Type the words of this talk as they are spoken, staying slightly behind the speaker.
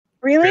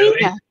Really? Really?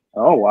 Yeah.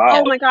 Oh, wow.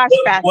 Oh my gosh,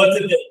 Beth. What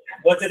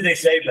did they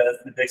say,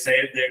 Beth? Did they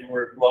say they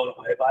were blown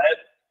away by it?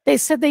 They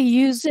said they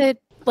use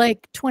it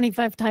like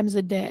 25 times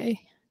a day.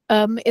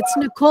 It's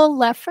Nicole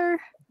Leffer.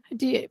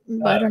 I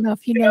don't know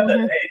if you know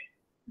her.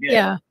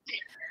 Yeah.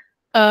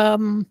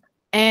 And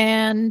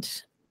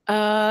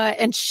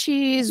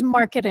she's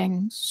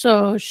marketing,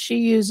 so she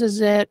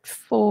uses it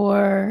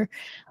for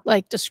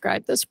like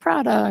describe this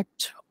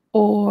product,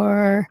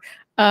 or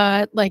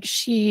like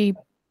she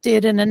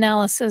did an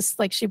analysis,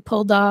 like she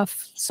pulled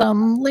off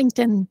some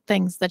LinkedIn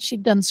things that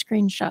she'd done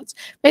screenshots.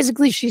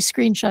 Basically, she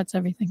screenshots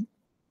everything.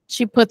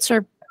 She puts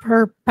her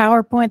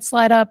PowerPoint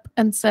slide up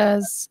and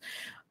says,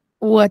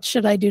 what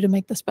should I do to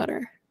make this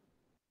better?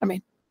 I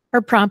mean,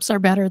 her prompts are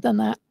better than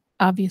that,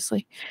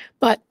 obviously,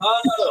 but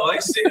I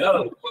see.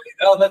 Oh,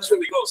 that's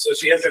really cool. So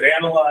she has it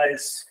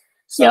analyze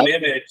some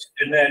image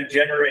and then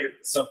generate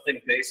something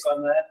based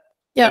on that.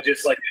 Yeah, so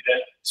just like a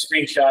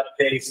screenshot,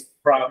 paste,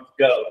 prompt,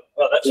 go.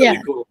 Oh, that's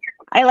really cool.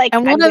 I like.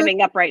 I'm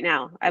giving up right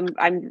now.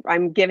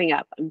 I'm giving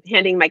up. I'm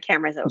handing my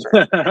cameras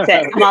over. That's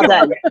it. I'm all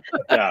done.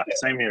 Yeah,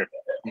 same here.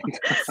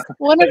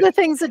 One of the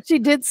things that she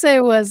did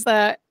say was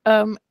that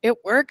it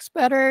works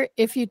better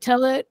if you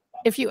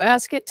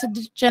ask it to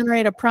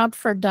generate a prompt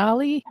for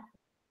Dolly,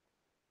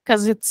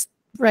 because it's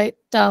right.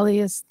 Dolly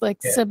is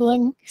like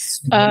sibling,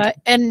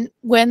 and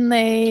when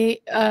a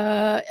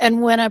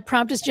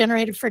prompt is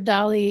generated for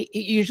Dolly,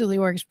 it usually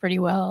works pretty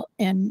well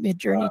in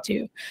Midjourney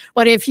too.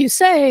 But if you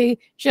say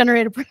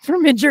generate a prompt for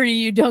Midjourney,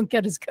 you don't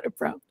get as good a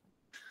prompt.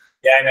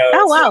 Yeah, I know.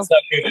 Oh, wow. It's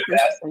not good at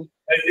that.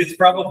 It's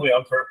probably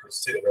on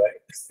purpose too,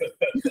 right?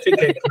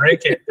 They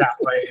break it that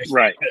way.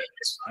 Right.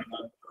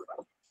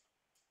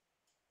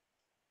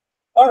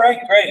 All right,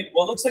 great.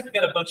 Well, it looks like we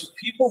got a bunch of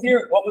people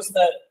here. What was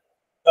that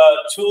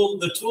tool?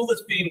 The tool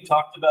that's being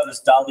talked about is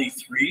Dolly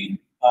 3,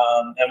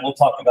 and we'll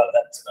talk about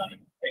that tonight.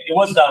 It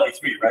was Dolly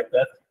 3, right,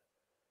 Beth?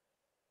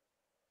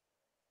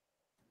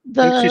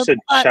 I think she said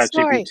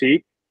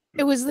ChatGPT.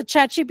 It was the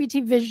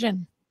ChatGPT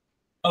Vision.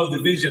 Oh, the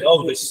vision.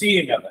 Oh, the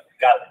seeing of it.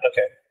 Got it.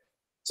 Okay.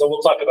 So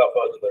we'll talk about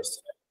both of those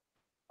tonight.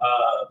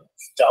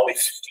 Dolly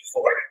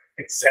 54,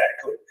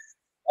 exactly.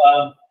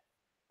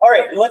 All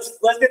right, let's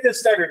get this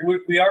started.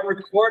 We are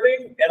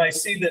recording, and I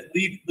see that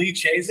Lee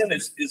Chazen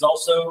is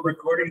also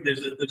recording.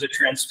 There's a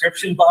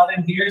transcription bot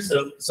in here,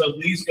 so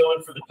Lee's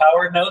going for the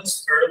power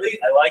notes early.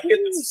 I like it.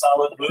 It's a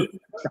solid move.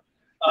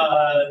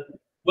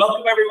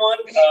 Welcome everyone.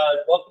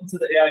 Welcome to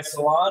the AI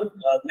Salon.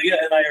 Leah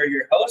and I are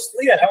your hosts.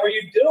 Leah, how are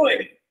you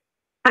doing?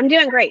 I'm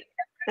doing great.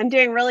 I'm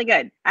doing really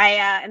good. I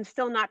am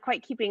still not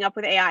quite keeping up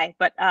with AI,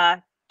 but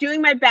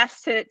doing my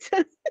best to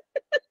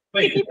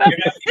Wait, keep up.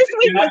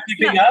 You're not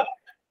keeping up?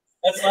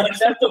 That's not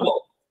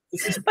acceptable.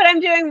 But I'm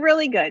doing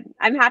really good.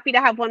 I'm happy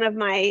to have one of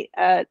my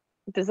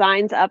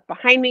designs up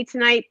behind me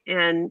tonight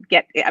and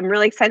I'm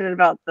really excited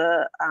about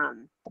the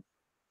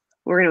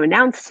we're going to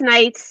announce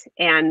tonight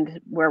and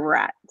where we're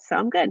at. So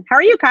I'm good. How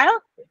are you,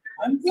 Kyle?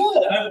 I'm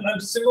good. I'm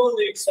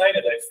similarly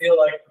excited. I feel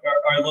like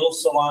our little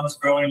salon's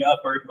growing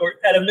up, or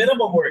at a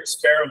minimum, we're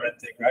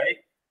experimenting, right?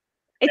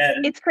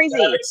 It's crazy.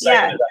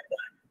 Yeah.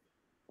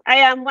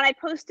 When I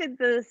posted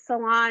the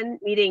salon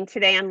meeting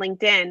today on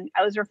LinkedIn,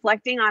 I was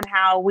reflecting on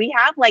how we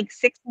have like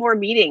 6 more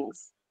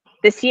meetings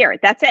this year.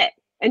 That's it.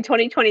 And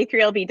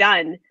 2023 will be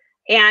done.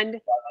 And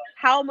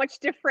how much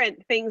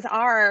different things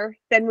are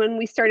than when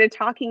we started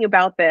talking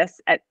about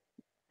this at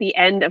the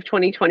end of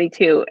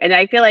 2022. And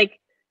I feel like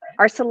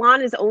our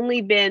salon has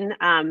only been,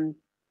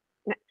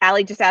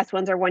 Allie just asked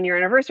when's our 1-year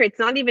anniversary. It's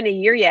not even a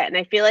year yet. And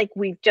I feel like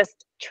we've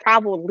just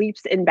traveled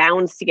leaps and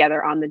bounds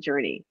together on the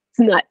journey. It's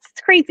nuts.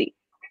 It's crazy.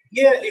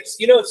 Yeah, it's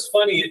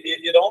funny.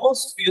 It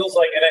almost feels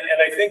like,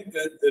 and I think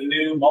the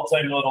new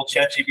multimodal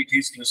ChatGPT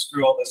is going to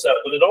screw all this up,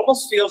 but it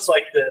almost feels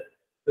like the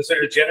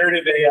sort of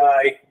generative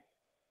AI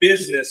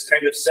business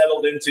kind of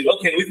settled into,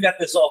 okay, we've got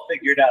this all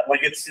figured out.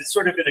 Like it's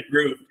sort of in a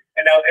groove,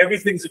 and now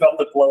everything's about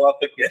to blow up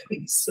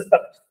again. So.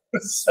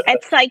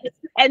 It's like,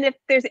 and if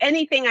there's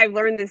anything I've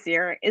learned this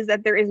year is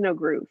that there is no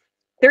groove.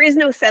 There is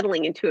no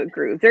settling into a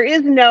groove. There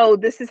is no,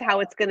 this is how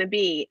it's going to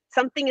be.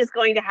 Something is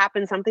going to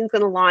happen. Something's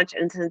going to launch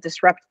and to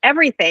disrupt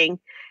everything.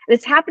 And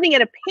it's happening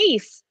at a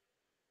pace.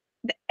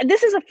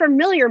 This is a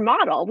familiar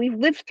model. We've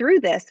lived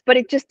through this, but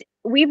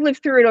we've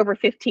lived through it over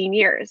 15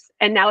 years.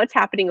 And now it's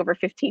happening over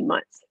 15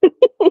 months. Yeah.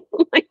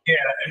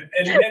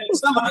 And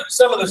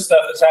some of the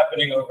stuff is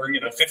happening over,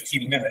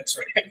 15 minutes,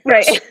 right?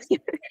 Right.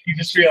 You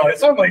just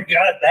realize, oh my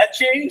God, that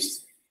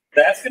changed?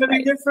 That's going to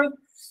be different?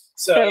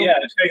 So yeah,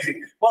 it's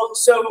crazy. Well,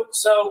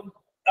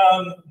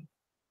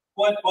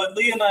 what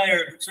Lee and I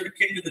are sort of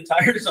kicking the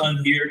tires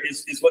on here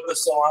is what the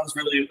salon's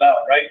really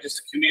about, right? Just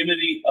a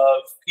community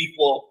of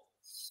people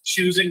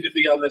choosing to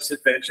be on this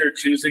adventure,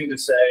 choosing to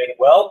say,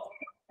 well,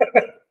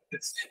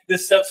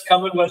 this stuff's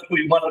coming whether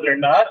we want it or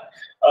not.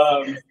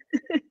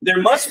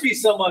 There must be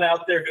someone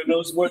out there who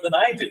knows more than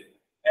I do,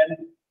 and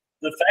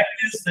the fact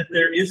is that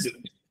there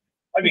isn't.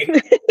 I mean,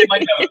 they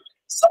might know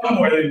some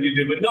more than you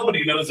do, but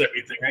nobody knows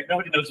everything, right?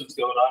 Nobody knows what's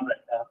going on right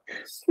now.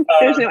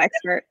 There's no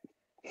expert.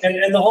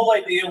 And the whole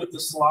idea with the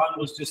salon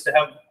was just to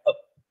have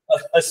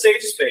a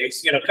safe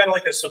space, you know, kind of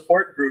like a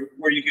support group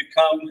where you could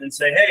come and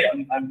say, hey,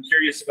 I'm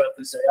curious about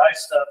this AI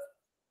stuff,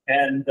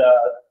 and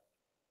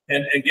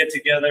get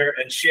together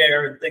and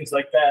share and things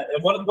like that.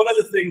 And one of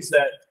the things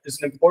that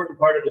is an important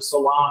part of the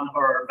salon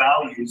are our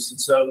values. And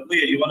so,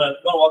 Leah, you want to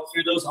walk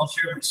through those? I'll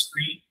share my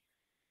screen.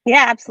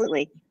 Yeah,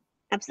 absolutely.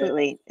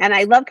 Absolutely. And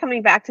I love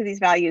coming back to these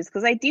values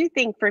because I do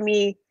think for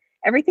me,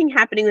 everything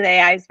happening with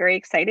AI is very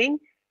exciting,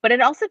 but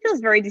it also feels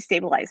very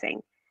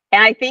destabilizing.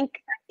 And I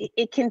think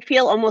it can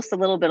feel almost a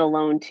little bit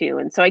alone too.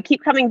 And so I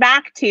keep coming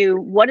back to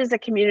what is a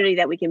community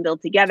that we can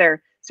build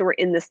together so we're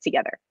in this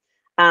together.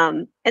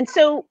 And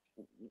so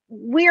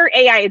we're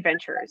AI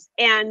adventurers,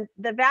 and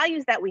the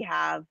values that we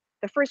have,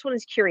 the first one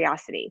is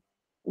curiosity.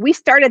 We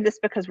started this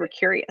because we're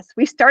curious.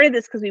 We started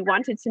this because we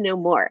wanted to know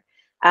more.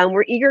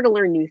 We're eager to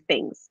learn new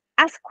things,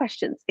 ask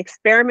questions,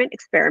 experiment,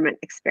 experiment,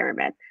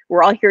 experiment.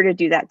 We're all here to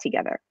do that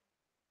together.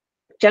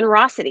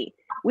 Generosity.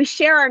 We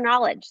share our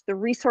knowledge, the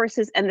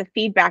resources, and the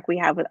feedback we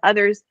have with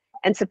others,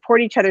 and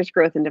support each other's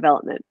growth and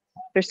development.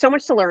 There's so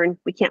much to learn.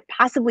 We can't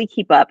possibly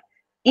keep up.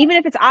 Even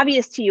if it's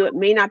obvious to you, it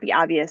may not be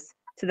obvious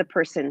to the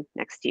person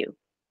next to you.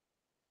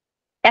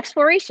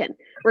 Exploration.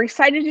 We're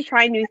excited to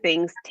try new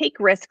things, take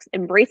risks,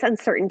 embrace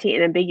uncertainty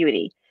and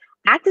ambiguity.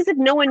 Act as if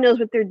no one knows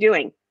what they're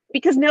doing,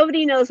 because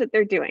nobody knows what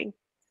they're doing.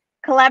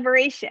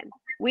 Collaboration.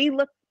 We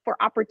look for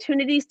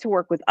opportunities to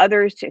work with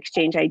others, to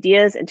exchange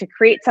ideas, and to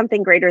create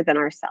something greater than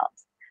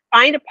ourselves.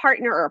 Find a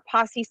partner or a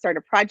posse, start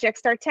a project,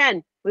 start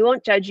 10. We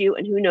won't judge you,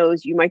 and who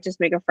knows, you might just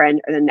make a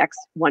friend or the next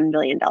 $1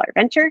 billion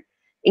venture.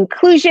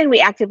 Inclusion.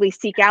 We actively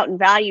seek out and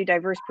value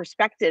diverse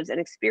perspectives and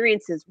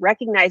experiences,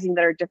 recognizing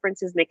that our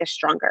differences make us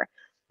stronger.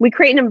 We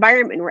create an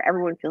environment where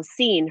everyone feels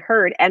seen,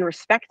 heard, and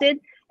respected,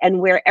 and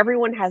where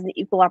everyone has an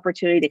equal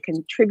opportunity to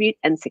contribute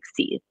and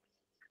succeed.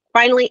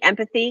 Finally,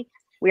 empathy.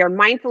 We are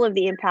mindful of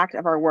the impact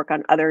of our work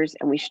on others,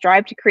 and we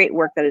strive to create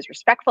work that is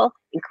respectful,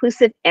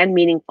 inclusive, and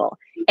meaningful.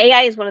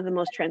 AI is one of the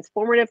most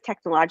transformative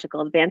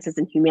technological advances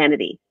in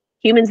humanity.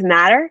 Humans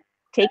matter,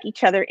 take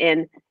each other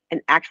in,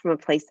 and act from a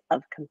place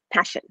of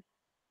compassion.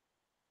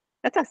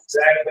 That's us.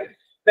 Exactly.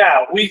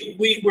 Now,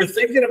 we're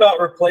thinking about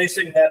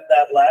replacing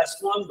that last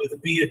one with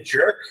be a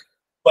jerk,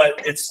 but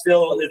it's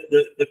still,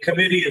 the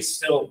committee is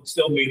still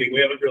meeting.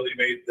 We haven't really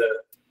made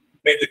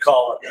the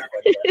call on that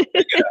one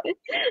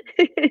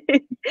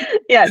yet.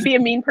 Yeah, be a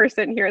mean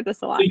person here at the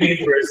salon. Be a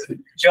mean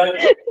person.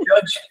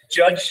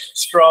 Judge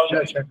strong.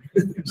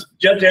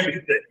 Judge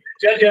everything.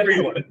 Judge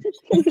everyone.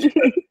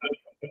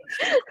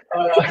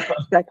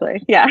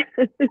 Exactly. Yeah.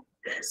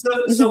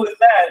 So with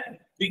that,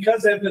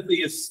 because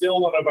empathy is still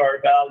one of our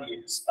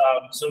values,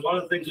 so one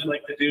of the things we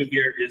like to do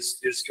here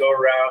is go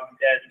around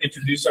and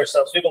introduce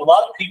ourselves. We have a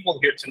lot of people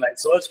here tonight,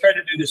 so let's try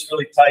to do this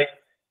really tight.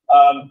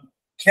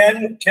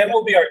 Ken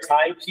will be our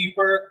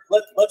timekeeper.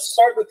 Let's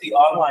start with the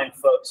online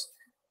folks.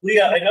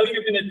 Leah, I know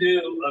you're going to do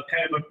a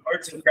kind of an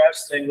arts and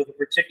crafts thing with a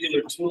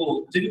particular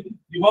tool. You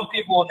want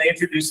people when they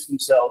introduce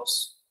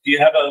themselves? Do you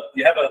have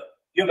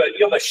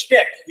a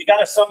shtick? You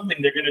got something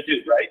they're going to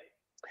do, right?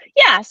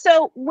 Yeah.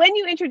 So when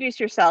you introduce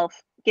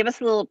yourself, give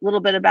us a little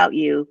bit about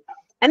you,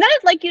 and then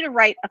I'd like you to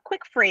write a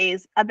quick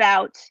phrase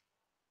about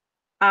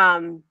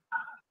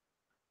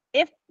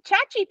if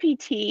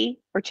ChatGPT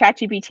or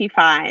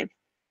ChatGPT-5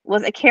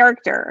 was a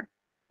character,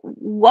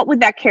 what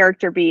would that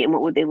character be and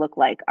what would they look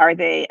like? Are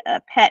they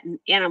a pet, an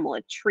animal,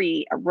 a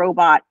tree, a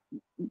robot?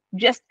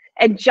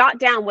 And jot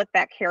down what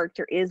that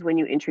character is when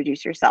you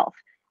introduce yourself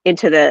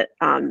into the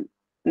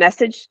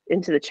message,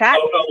 into the chat.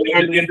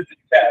 Into the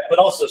chat, but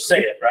also say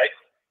it, right?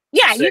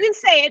 Yeah, you can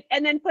say it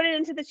and then put it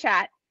into the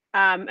chat,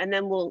 and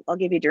then I'll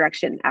give you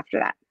direction after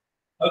that.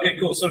 Okay,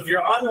 cool. So if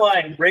you're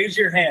online, raise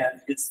your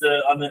hand. It's in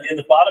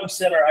the bottom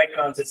center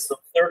icons. It's the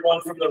third one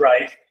from the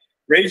right.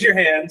 Raise your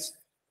hands.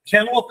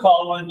 Ken will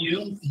call on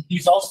you.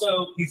 He's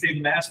a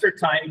master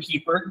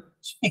timekeeper.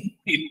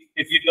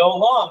 If you go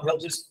long, he'll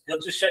just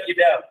shut you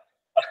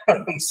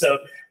down. So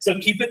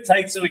keep it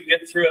tight so we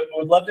get through it.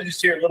 We'd love to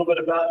just hear a little bit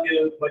about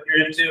you, what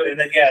you're into, and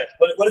then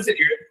what is it?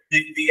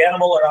 The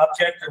animal or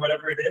object or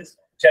whatever it is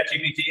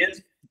ChatGPT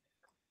is.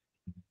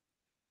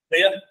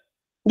 Leah?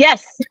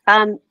 Yes.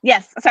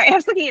 Yes. Sorry, I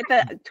was looking at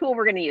the tool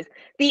we're going to use.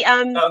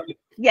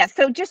 Yes.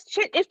 So just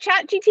if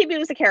ChatGPT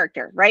was a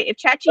character, right? If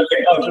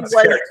ChatGPT was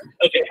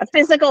a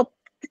physical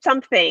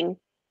something,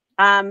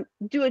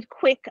 do a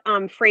quick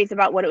phrase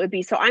about what it would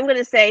be. So I'm going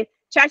to say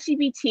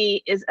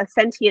ChatGPT is a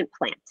sentient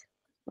plant,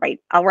 right?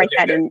 I'll write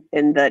that in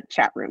the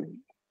chat room.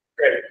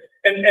 Great.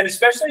 And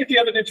especially if you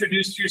haven't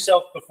introduced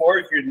yourself before,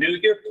 if you're new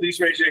here,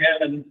 please raise your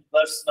hand and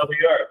let us know who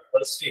you are.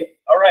 Let us see it.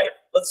 All right,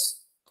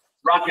 let's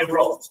rock and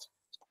roll.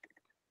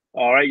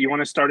 All right, you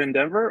want to start in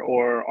Denver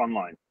or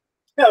online?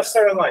 Yeah, let's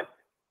start online.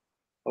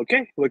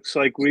 Okay, looks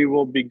like we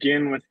will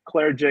begin with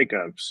Claire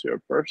Jacobs.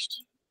 You're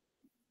first.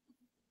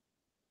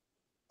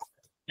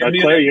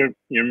 Claire, you're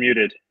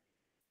muted.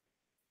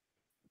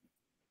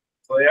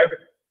 Claire?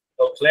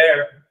 Oh,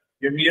 Claire,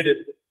 you're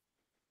muted.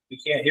 We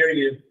can't hear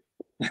you.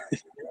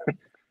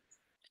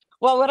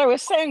 Well, what I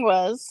was saying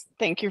was,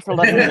 thank you for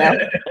letting me know.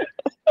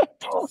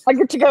 I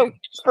get to go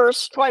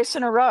first twice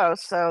in a row,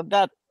 so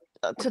that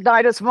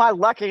tonight is my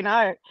lucky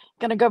night.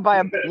 Gonna go buy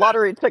a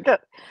lottery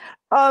ticket.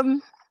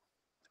 I'm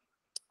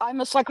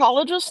a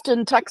psychologist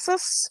in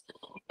Texas,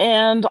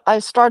 and I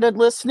started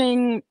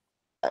listening.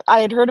 I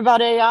had heard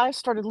about AI,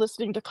 started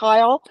listening to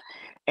Kyle,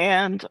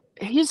 and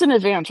he's an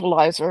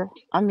evangelizer.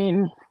 I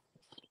mean,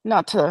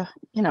 not to,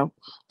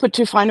 put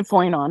too fine a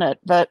point on it,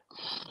 but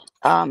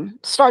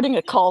starting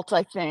a cult,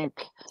 I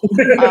think.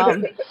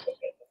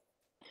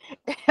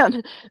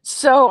 And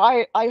so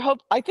I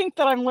think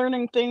that I'm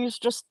learning things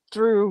just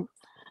through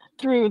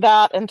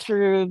that and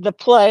through the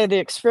play, the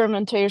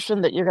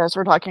experimentation that you guys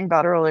were talking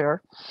about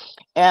earlier.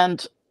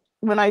 And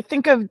when I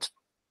think of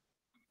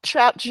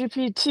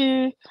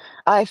ChatGPT,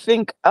 I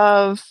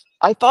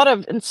thought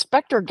of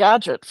Inspector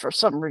Gadget for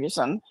some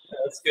reason.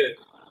 That's good.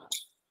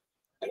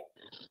 I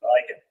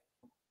like it.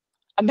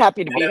 I'm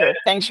happy to be here.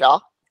 Thanks,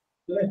 y'all.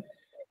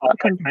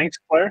 Okay, thanks,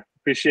 Claire.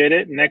 Appreciate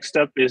it. Next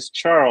up is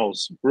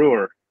Charles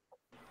Brewer.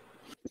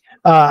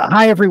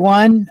 Hi,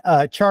 everyone.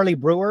 Charlie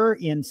Brewer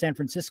in San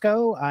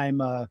Francisco.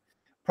 I'm a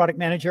product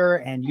manager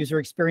and user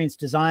experience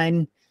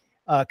design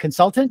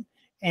consultant.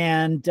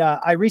 And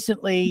I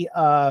recently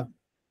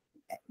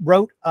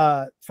wrote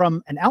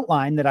from an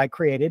outline that I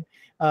created.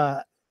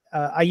 I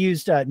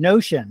used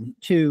Notion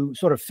to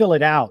sort of fill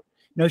it out,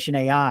 Notion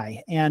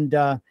AI. And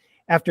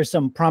after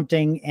some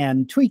prompting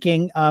and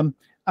tweaking,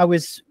 I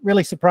was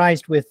really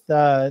surprised with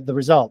the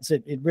results.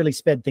 It really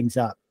sped things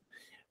up.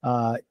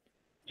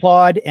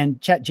 Claude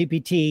and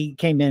ChatGPT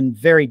came in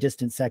very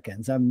distant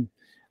seconds. I'm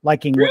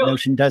liking what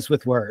Notion does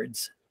with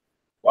words.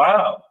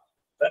 Wow.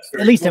 That's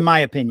very at least cool. in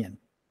my opinion.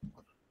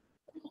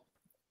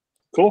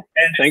 Cool.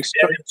 And thanks.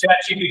 And if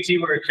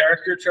ChatGPT were a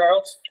character,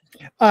 Charles?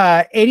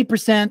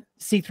 80%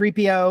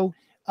 C3PO,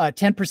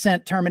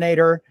 10%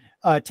 Terminator,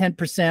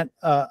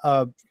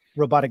 10%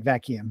 robotic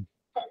vacuum.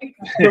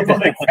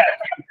 Robotic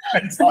vacuum.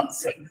 That's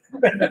awesome.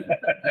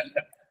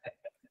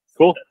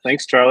 Cool.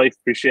 Thanks, Charlie.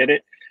 Appreciate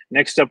it.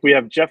 Next up, we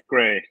have Jeff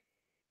Gray.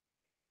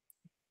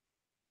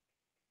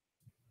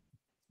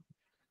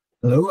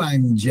 Hello,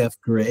 I'm Jeff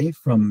Gray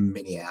from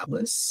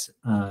Minneapolis.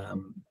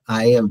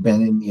 I have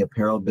been in the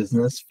apparel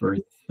business for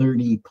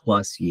 30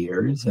 plus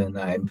years, and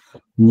I'm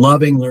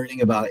loving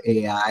learning about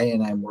AI,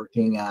 and I'm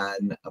working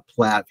on a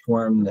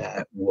platform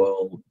that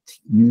will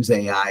use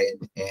AI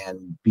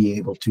and be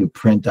able to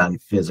print on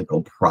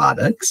physical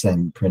products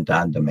and print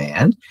on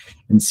demand.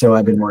 And so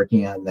I've been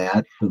working on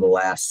that for the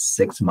last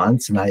 6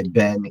 months, and I've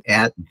been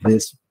at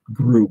this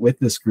group with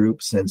this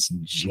group since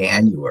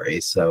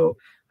January. So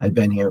I've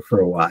been here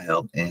for a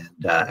while,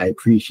 and I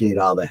appreciate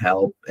all the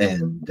help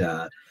and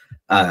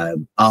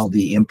all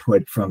the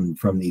input from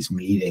these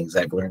meetings.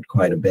 I've learned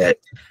quite a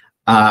bit.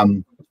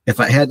 If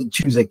I had to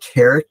choose a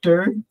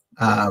character,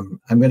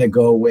 I'm going to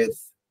go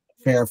with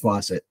Farrah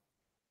Fawcett.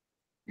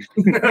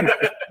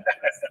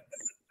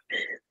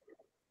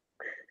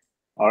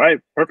 All right,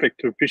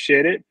 perfect.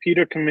 Appreciate it.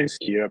 Peter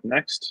Kaminsky, you're up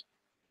next.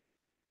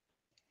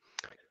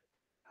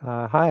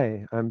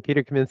 Hi, I'm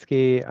Peter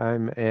Kaminsky.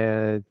 I'm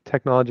a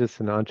technologist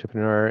and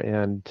entrepreneur,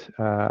 and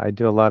I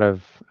do a lot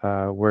of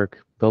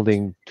work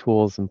building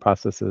tools and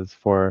processes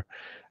for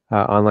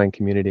online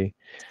community.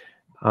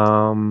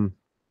 If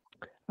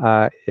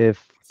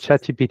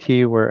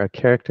ChatGPT were a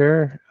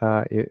character,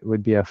 it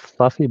would be a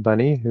fluffy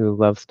bunny who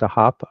loves to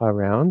hop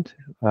around,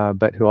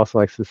 but who also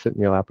likes to sit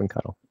in your lap and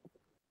cuddle.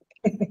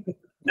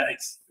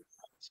 Nice.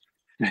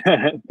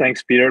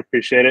 Thanks, Peter.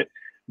 Appreciate it.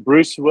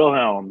 Bruce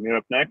Wilhelm, you're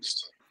up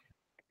next.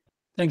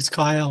 Thanks,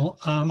 Kyle.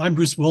 I'm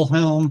Bruce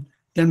Wilhelm,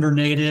 Denver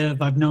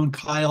native. I've known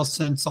Kyle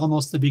since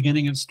almost the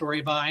beginning of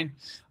Storyvine.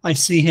 I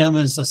see him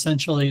as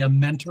essentially a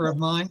mentor of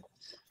mine,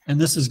 and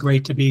this is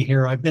great to be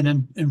here. I've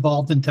been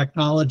involved in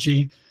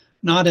technology,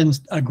 not in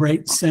a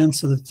great sense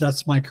that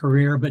that's my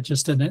career, but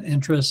just in an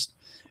interest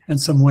and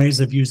some ways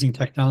of using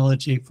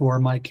technology for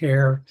my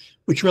care,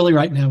 which really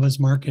right now is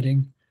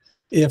marketing.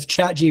 If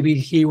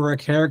ChatGPT were a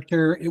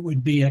character, it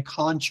would be a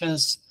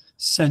conscious,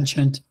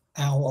 sentient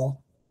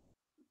owl.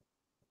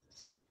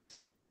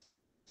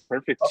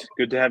 Perfect.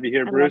 Good to have you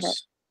here,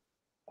 Bruce.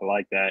 I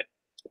like that.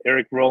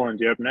 Eric Rowland,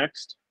 you're up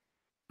next.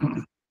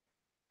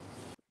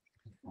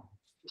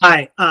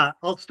 Hi,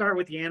 I'll start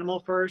with the animal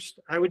first.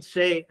 I would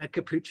say a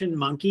capuchin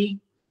monkey.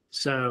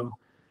 So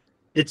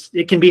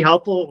it can be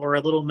helpful or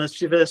a little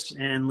mischievous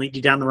and lead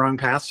you down the wrong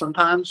path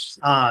sometimes.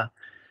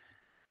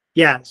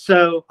 Yeah,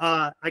 so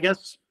I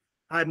guess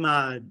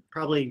I'm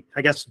probably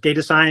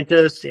data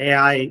scientist,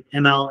 AI,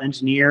 ML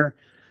engineer.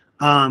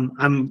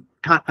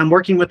 I'm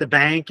working with a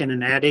bank and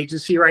an ad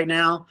agency right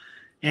now,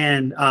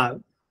 and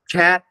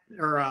chat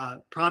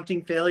or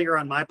prompting failure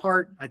on my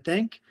part. I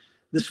think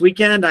this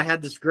weekend I had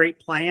this great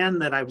plan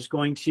that I was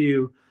going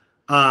to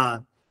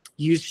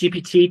use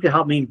GPT to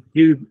help me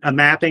do a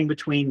mapping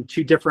between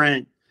two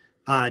different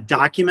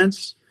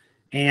documents,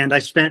 and I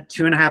spent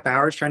 2.5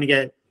 hours trying to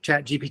get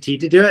Chat GPT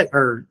to do it,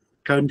 or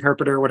code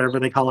interpreter, whatever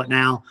they call it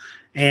now,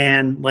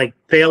 and like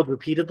failed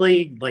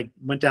repeatedly, like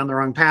went down the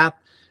wrong path.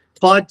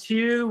 Claude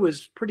 2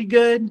 was pretty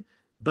good,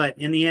 but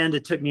in the end,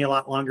 it took me a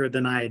lot longer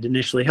than I had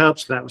initially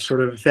hoped, so that was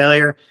sort of a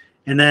failure.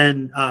 And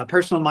then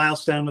personal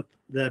milestone with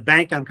the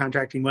bank I'm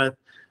contracting with,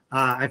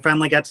 I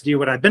finally got to do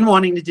what I've been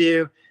wanting to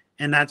do,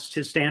 and that's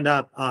to stand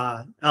up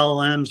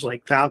LLMs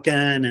like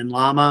Falcon and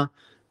Llama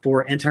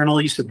for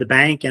internal use of the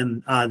bank.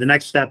 And the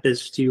next step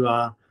is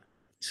to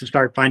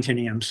start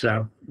fine-tuning them.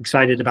 So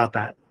excited about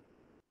that.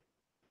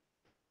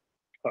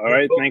 All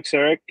right, thanks,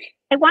 Eric.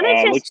 I want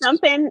to just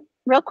jump in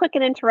real quick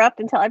and interrupt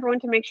and tell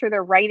everyone to make sure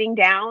they're writing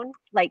down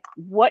like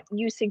what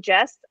you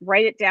suggest.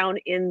 Write it down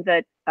in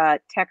the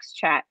text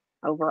chat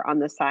over on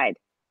the side,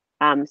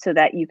 so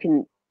that you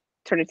can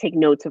sort of take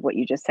notes of what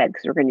you just said,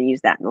 because we're going to use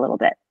that in a little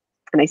bit.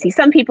 And I see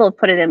some people have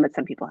put it in, but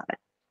some people haven't.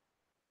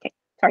 Okay,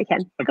 sorry,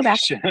 Ken. Go back.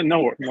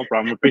 No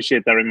problem.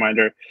 Appreciate that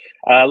reminder.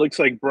 Looks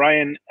like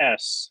Brian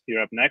S.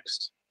 You're up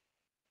next.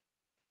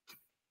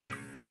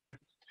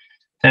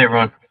 Hey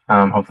everyone.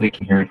 Hopefully you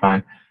can hear me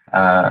fine.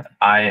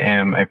 I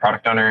am a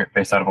product owner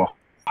based out of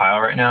Ohio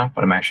right now,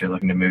 but I'm actually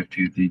looking to move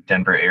to the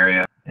Denver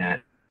area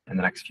in the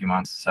next few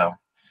months. So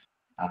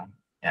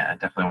yeah, I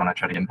definitely want to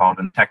try to get involved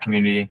in the tech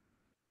community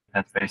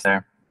that's based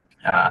there.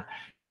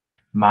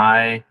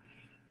 My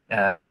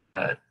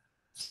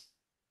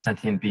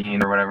sentient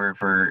being or whatever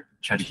for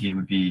ChatGPT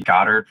would be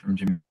Goddard from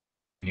Jimmy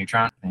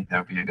Neutron. I think that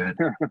would be a good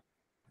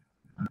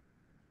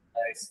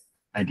Nice.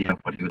 idea of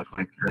what he would look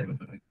like.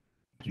 Thank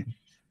you.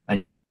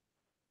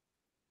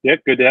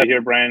 Yep, good to have you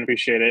here, Brian.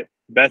 Appreciate it.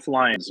 Beth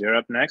Lyons, you're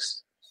up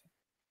next.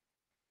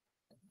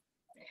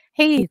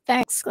 Hey,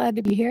 thanks. Glad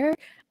to be here.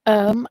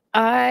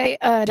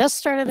 I just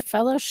started a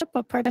fellowship,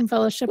 a part-time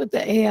fellowship with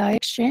the AI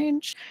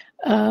Exchange,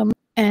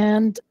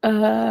 and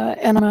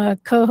I'm a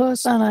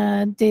co-host on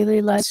a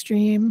daily live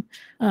stream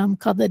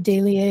called the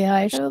Daily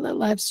AI Show that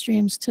live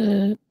streams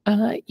to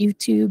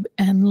YouTube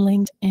and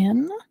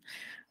LinkedIn.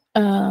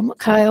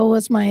 Kyle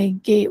was my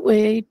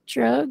gateway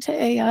drug to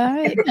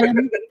AI,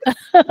 and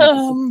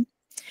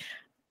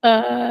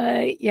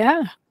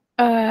yeah.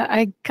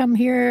 I come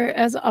here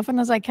as often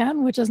as I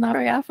can, which is not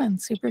very often.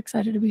 Super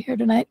excited to be here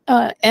tonight.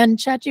 And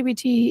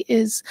ChatGPT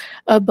is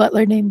a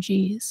butler named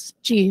Jeeves.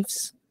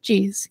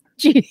 Nice.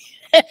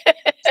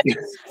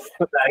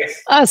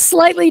 A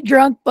slightly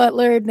drunk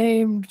butler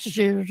named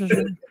Jeeves.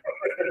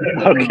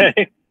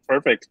 Okay,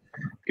 perfect.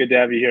 Good to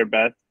have you here,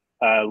 Beth.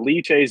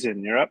 Lee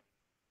Chazen, you're up.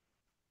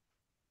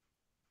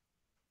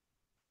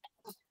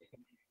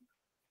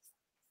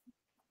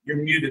 You're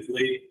muted,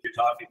 Lee. You're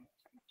talking.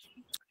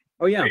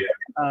 Oh, yeah.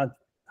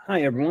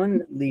 Hi,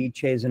 everyone. Lee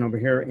Chazen over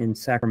here in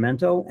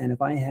Sacramento. And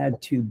if I had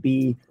to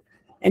be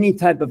any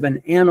type of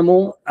an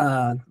animal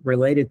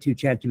related to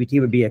ChatGPT,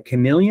 it would be a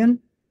chameleon,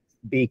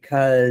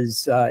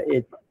 because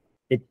it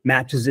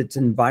matches its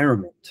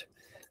environment.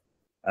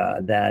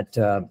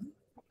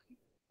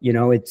 You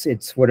know,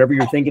 it's whatever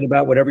you're thinking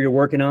about, whatever you're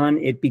working on,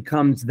 it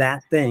becomes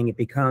that thing. It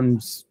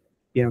becomes,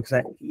 you know,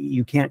 because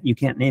you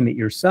can't name it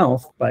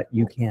yourself, but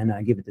you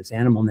can give it this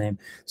animal name.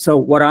 So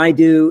what I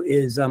do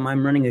is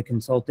I'm running a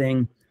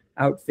consulting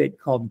outfit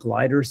called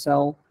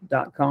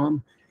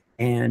glidercell.com,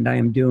 and I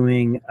am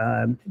doing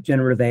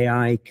generative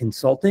AI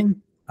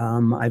consulting.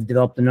 I've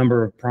developed a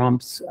number of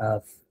prompts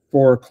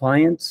for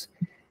clients,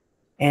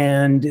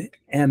 and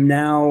am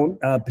now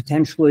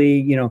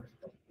potentially, you know,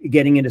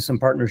 getting into some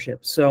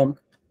partnerships. So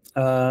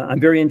I'm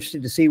very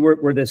interested to see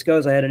where this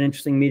goes. I had an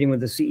interesting meeting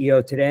with the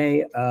CEO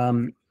today.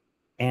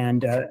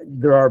 And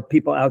there are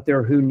people out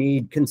there who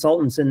need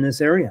consultants in this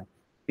area,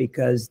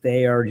 because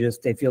they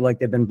feel like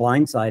they've been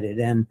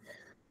blindsided.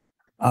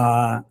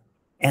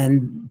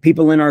 And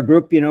people in our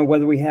group, you know,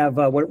 whether we have,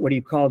 what do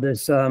you call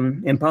this,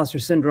 imposter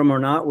syndrome or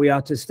not, we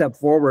ought to step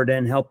forward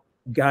and help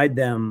guide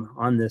them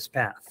on this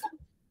path.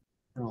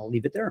 And I'll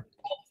leave it there.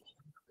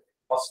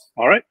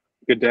 All right.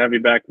 Good to have you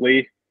back,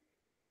 Lee.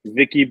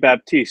 Vicky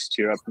Baptiste,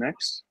 you're up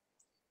next.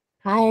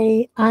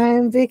 Hi,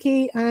 I'm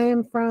Vicky. I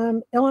am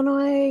from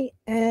Illinois,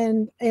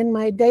 and in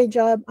my day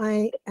job,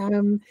 I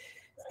am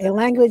a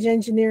language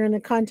engineer and a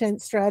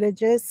content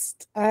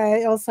strategist.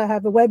 I also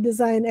have a web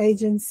design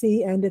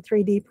agency and a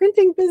 3D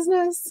printing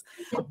business.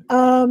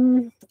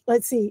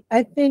 Let's see.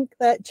 I think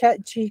that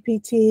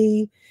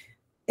ChatGPT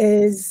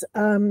is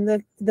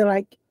the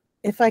like,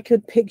 if I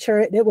could picture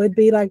it, it would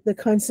be like the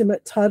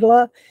consummate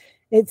toddler.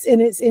 It's in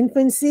its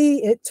infancy.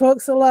 It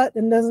talks a lot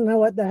and doesn't know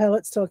what the hell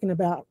it's talking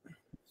about.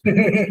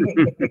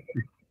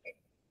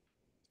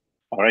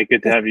 All right,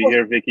 good to have you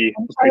here, Vicky.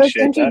 I was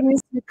Appreciate that.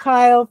 introduced to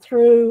Kyle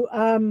through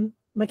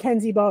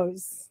Mackenzie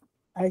Bowes.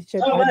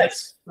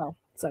 Nice. Well,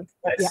 so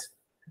Nice. yeah.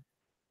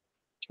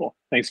 Cool.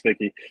 Thanks,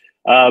 Vicky.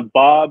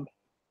 Bob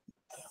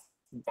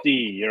D,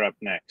 you're up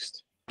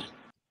next.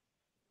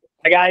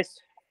 Hi guys,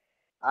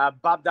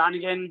 Bob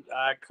Donegan,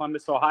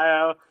 Columbus,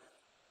 Ohio.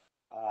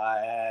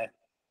 I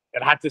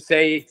have to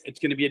say it's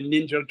going to be a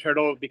Ninja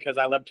Turtle because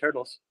I love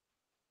turtles.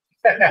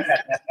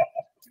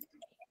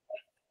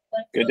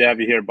 Good to have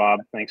you here,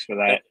 Bob. Thanks for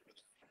that.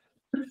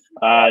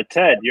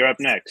 Ted, you're up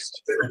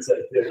next.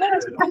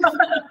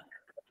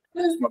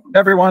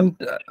 Everyone,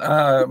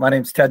 my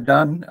name's Ted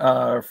Dunn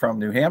from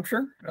New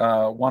Hampshire,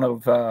 one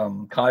of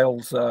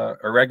Kyle's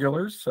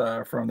irregulars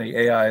from the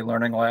AI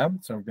Learning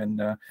Lab. So I've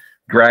been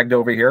dragged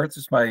over here. It's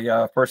just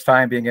my first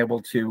time being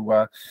able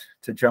to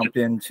to jump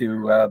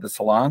into the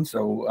salon.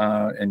 So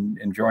and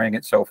enjoying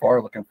it so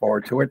far. Looking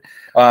forward to it.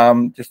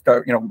 Just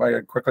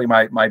quickly,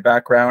 my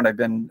background. I've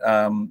been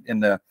in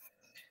the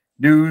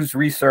news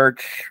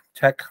research,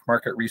 tech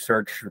market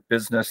research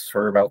business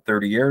for about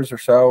 30 years or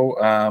so.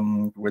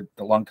 With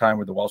a long time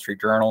with the Wall Street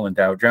Journal and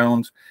Dow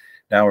Jones.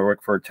 Now I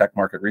work for a tech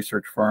market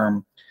research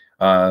firm,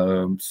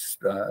 kind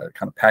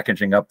of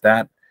packaging up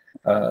that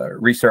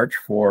research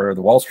for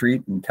the Wall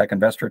Street and tech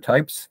investor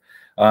types.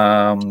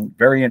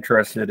 Very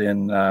interested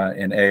in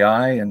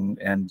AI,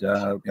 and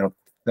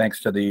thanks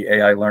to the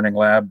AI Learning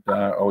Lab,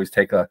 always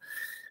take a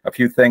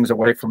few things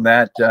away from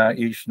that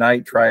each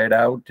night, try it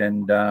out,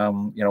 and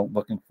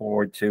looking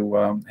forward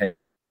to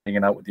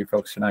hanging out with you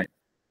folks tonight.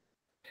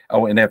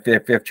 Oh, and if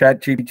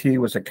ChatGPT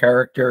was a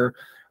character,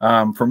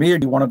 for me,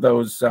 it'd be one of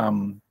those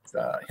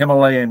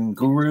Himalayan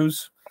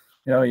gurus.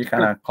 You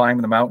kind of climb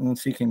the mountain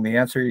seeking the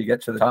answer, you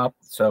get to the top.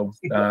 So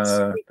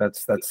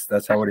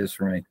that's how it is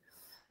for me.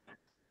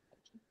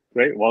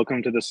 Great.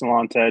 Welcome to the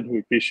salon, Ted. We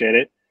appreciate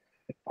it.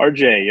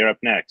 RJ, you're up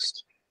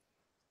next.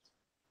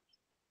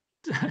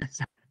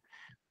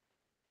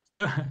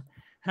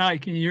 Hi,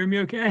 can you hear me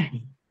okay?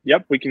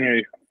 Yep, we can hear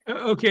you.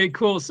 Okay,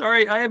 cool.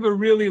 Sorry, I have a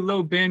really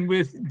low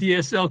bandwidth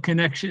DSL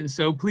connection,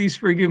 so please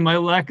forgive my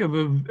lack of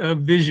a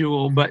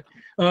visual. But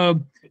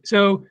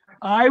so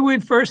I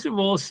would first of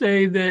all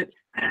say that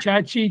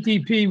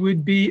ChatGPT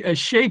would be a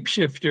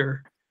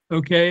shapeshifter.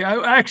 Okay,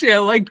 I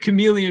liked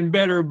chameleon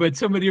better, but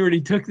somebody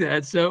already took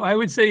that. So I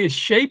would say a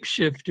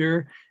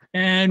shapeshifter.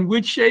 And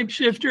which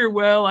shapeshifter?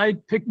 Well, I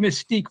picked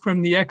Mystique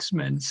from the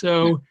X-Men.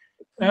 So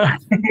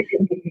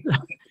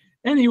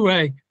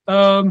anyway,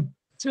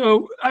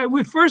 so I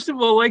would first of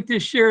all like to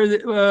share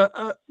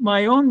that,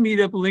 my own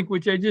meetup link,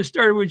 which I just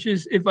started, which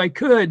is, if I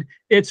could,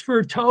 it's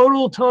for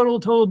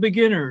total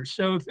beginners.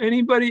 So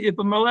if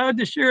I'm allowed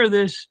to share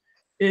this,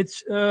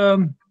 it's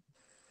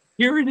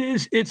here it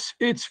is.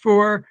 It's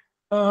for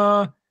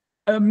a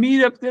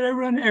meetup that I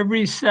run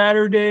every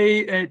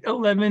Saturday at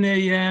 11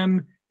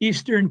 a.m.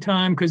 Eastern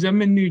time, because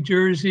I'm in New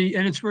Jersey,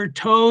 and it's for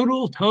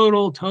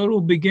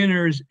total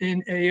beginners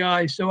in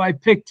AI. So I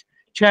picked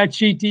Bing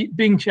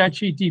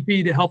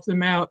ChatGPT to help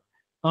them out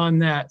on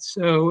that.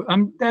 So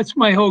that's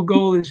my whole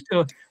goal, is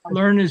to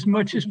learn as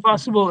much as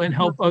possible and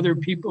help other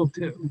people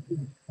too.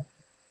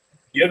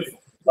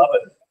 Beautiful. Love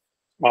it.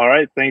 All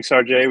right. Thanks,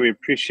 RJ. We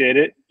appreciate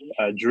it.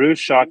 Drew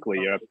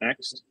Shockley, you're up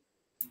next.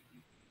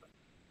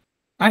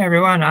 Hi,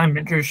 everyone. I'm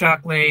Drew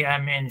Shockley.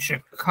 I'm in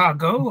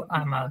Chicago.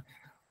 I'm a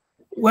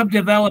web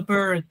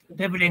developer,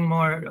 pivoting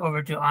more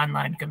over to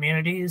online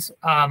communities.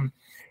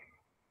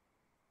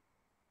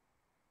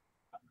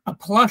 A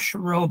plush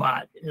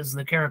robot is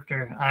the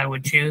character I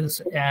would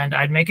choose, and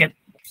I'd make it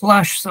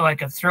plush so I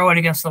could throw it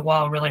against the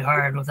wall really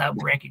hard without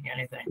breaking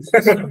anything.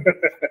 So.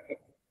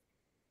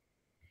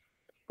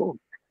 Cool.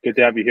 Good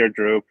to have you here,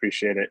 Drew.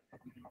 Appreciate it.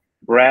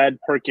 Brad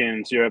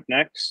Perkins, you're up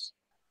next.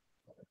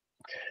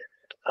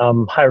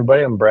 Hi,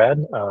 everybody. I'm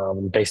Brad.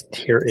 Based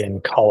here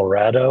in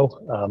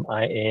Colorado.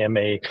 I am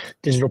a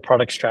digital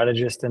product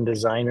strategist and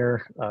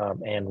designer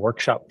and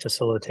workshop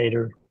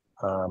facilitator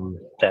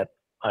that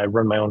I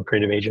run my own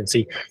creative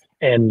agency,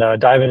 and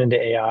diving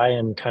into AI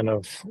and kind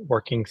of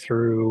working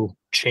through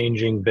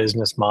changing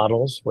business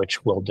models,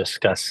 which we'll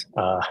discuss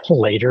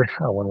later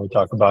when we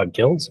talk about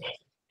guilds.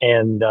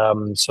 And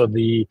so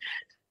the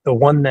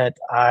one that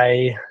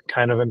I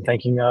kind of am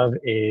thinking of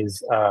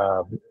is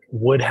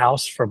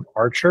Woodhouse from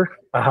Archer.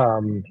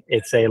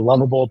 It's a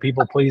lovable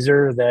people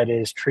pleaser that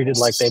is treated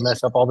like they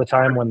mess up all the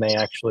time when they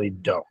actually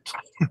don't.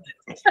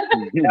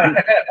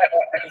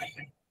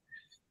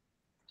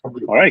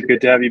 All right,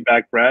 good to have you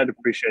back, Brad.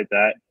 Appreciate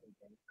that.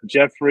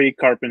 Jeffrey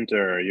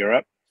Carpenter, you're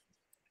up.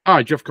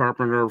 Hi, Jeff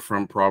Carpenter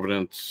from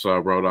Providence,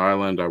 Rhode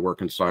Island. I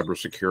work in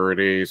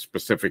cybersecurity.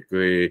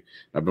 Specifically,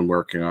 I've been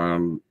working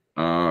on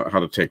how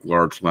to take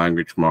large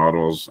language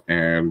models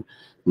and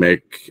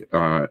make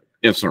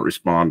incident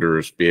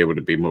responders be able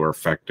to be more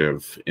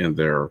effective in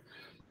their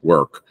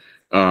work.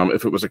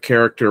 If it was a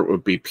character, it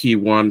would be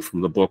P1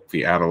 from the book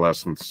The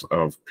Adolescence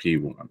of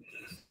P1.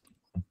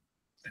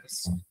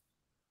 Yes.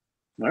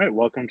 All right,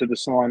 welcome to the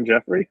salon,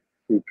 Jeffrey.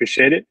 We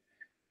appreciate it.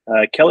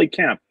 Kelly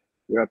Camp,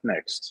 you're up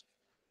next.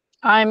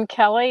 I'm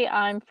Kelly.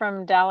 I'm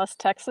from Dallas,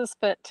 Texas,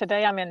 but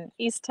today I'm in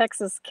East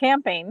Texas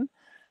camping.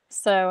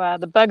 So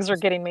the bugs are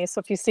getting me. So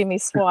if you see me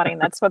swatting,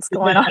 that's what's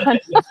going on.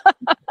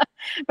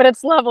 But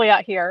it's lovely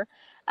out here.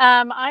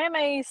 I am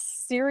a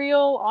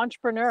serial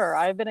entrepreneur.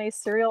 I've been a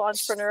serial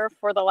entrepreneur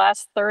for the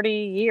last 30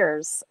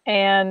 years.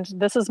 And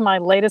this is my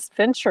latest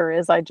venture.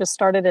 Is I just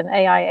started an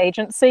AI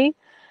agency.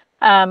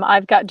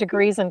 I've got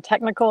degrees in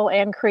technical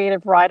and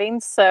creative writing.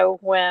 So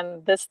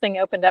when this thing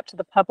opened up to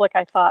the public,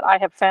 I thought I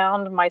have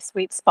found my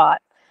sweet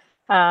spot.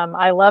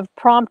 I love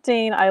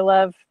prompting. I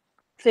love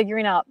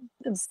figuring out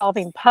and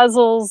solving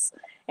puzzles.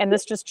 And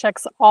this just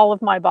checks all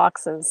of my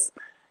boxes.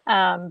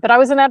 But I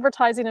was in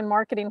advertising and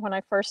marketing when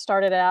I first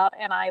started out,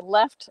 and I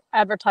left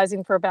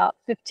advertising for about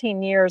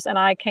 15 years, and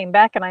I came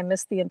back and I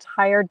missed the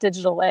entire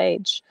digital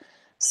age.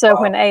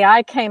 So when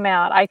AI came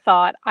out, I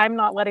thought, I'm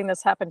not letting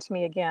this happen to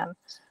me again.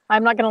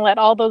 I'm not going to let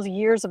all those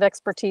years of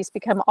expertise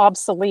become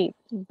obsolete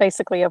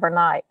basically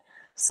overnight.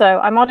 So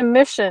I'm on a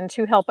mission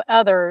to help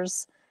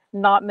others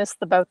not miss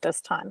the boat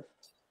this time.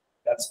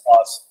 That's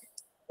awesome.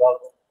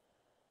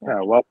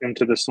 Well, welcome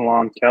to the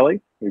salon,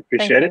 Kelly. We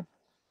appreciate Thank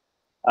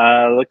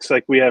it. Looks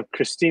like we have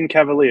Christine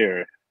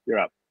Cavalier. You're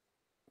up.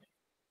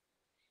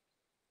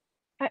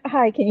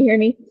 Hi, can you hear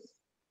me?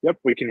 Yep,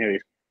 we can hear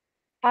you.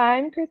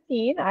 I'm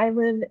Christine. I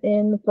live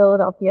in the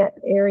Philadelphia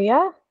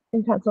area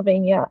in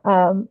Pennsylvania.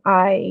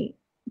 I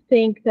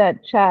think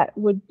that Chat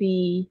would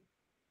be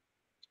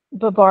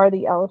Babar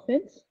the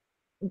elephant,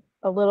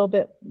 a little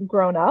bit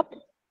grown up.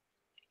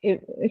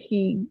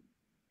 He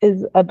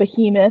is a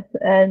behemoth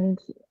and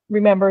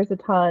remembers a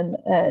ton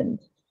and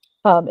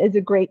is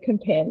a great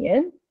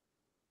companion,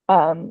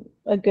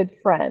 a good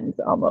friend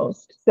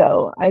almost.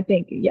 So I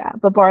think, yeah,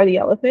 Babar the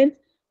elephant.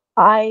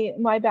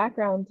 My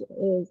background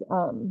is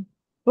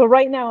well,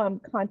 right now I'm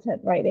content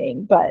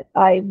writing, but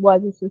I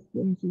was a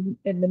systems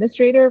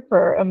administrator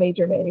for a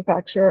major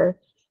manufacturer,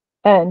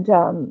 and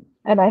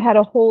I had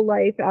a whole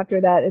life after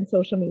that in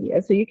social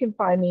media. So you can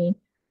find me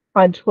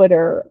on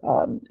Twitter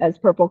as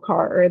Purple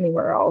Car or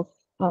anywhere else.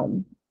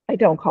 I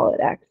don't call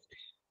it X,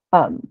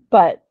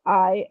 but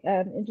I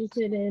am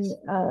interested in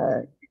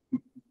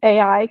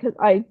AI because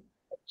I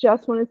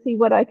just want to see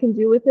what I can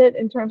do with it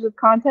in terms of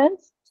content.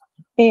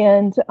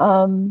 And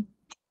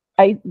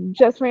I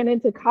just ran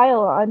into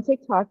Kyle on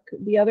TikTok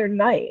the other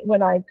night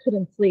when I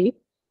couldn't sleep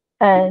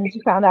and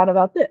found out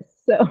about this.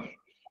 So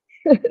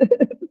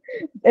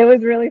it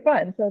was really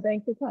fun. So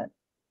thanks a ton.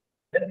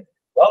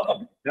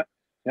 Welcome.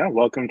 Yeah,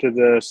 welcome to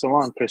the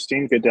salon,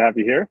 Christine. Good to have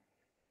you here.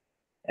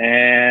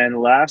 And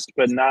last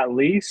but not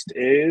least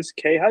is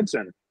Kay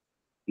Hudson.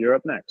 You're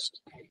up next.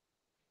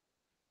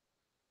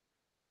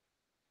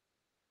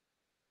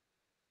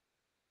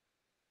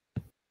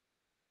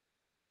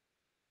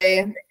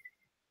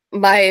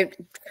 My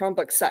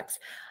Chromebook sucks.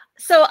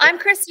 So I'm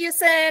Chris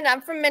Houston.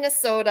 I'm from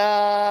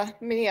Minnesota,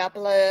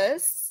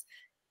 Minneapolis.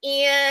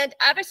 And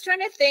I was trying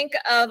to think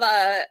of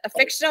a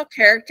fictional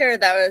character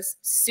that was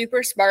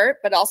super smart,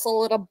 but also a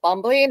little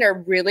bumbling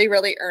or really,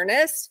 really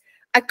earnest.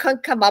 I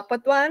couldn't come up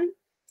with one,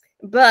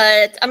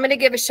 but I'm going to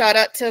give a shout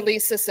out to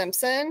Lisa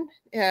Simpson,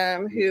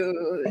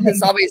 who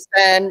has always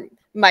been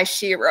my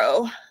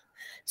shero.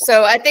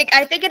 So I think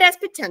it has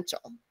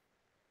potential.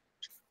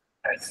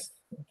 Nice.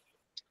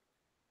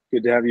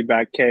 Good to have you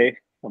back, Kay.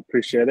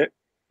 Appreciate it.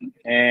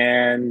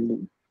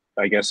 And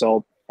I guess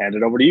I'll hand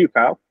it over to you,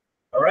 Kyle.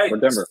 All right. For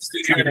Denver.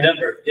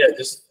 Denver. Yeah,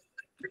 just.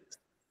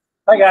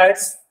 Hi,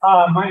 guys.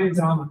 My name is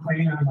Alan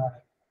McLean. I'm a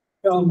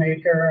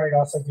filmmaker. I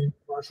also do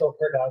commercial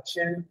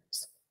production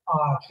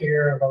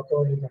here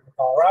locally in Denver,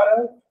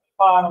 Colorado.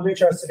 I'm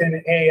interested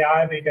in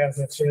AI because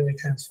it's really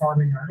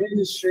transforming our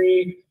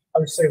industry.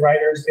 Obviously,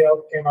 Writers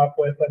Guild came up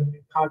with a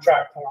new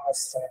contract in the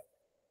last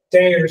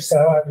day or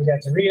so. I haven't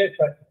got to read it,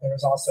 but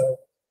there's also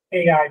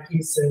AI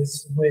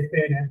pieces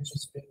within it, which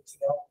is a big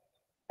deal.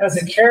 As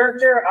a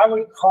character, I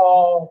would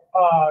call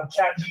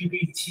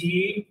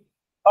ChatGPT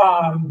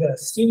the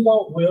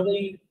Steamboat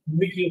Willie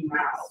Mickey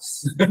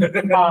Mouse.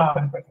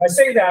 I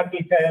say that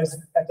because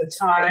at the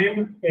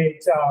time,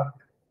 it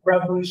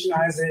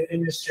revolutionized the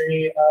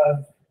industry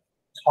of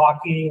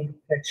talking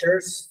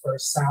pictures for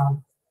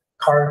sound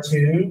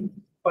cartoon.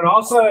 But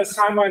also, as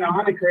time went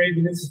on, it created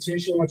an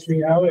institution which we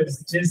know is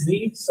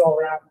Disney, still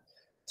around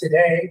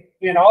today,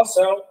 and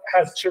also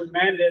has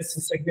tremendous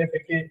and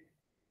significant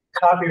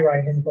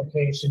copyright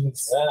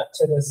implications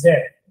to this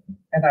day.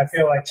 And I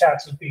feel like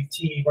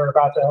ChatGPT, we're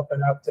about to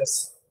open up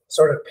this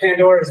sort of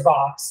Pandora's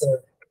box of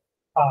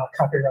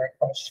copyright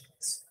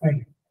questions. Thank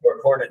you.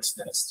 Or Hornet's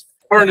Nest.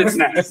 Hornet's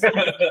Nest.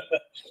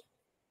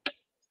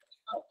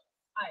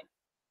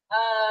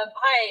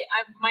 Hi,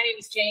 my name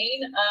is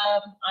Jane.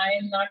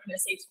 I'm not going to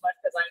say too much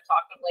because I'm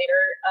talking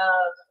later.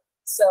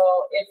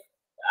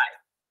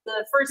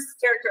 The first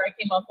character I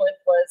came up with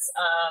was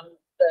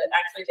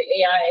actually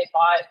the AI I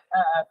bought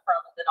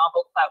from the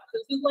novel Cloud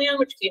Cuckoo Land,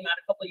 which came out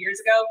a couple of years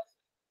ago.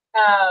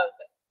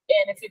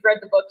 And if you've read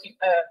the book,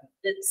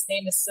 its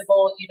name is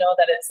Sybil. You know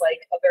that it's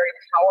like a very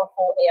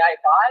powerful AI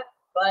bot,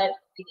 but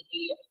the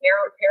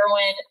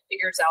heroine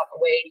figures out a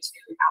way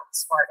to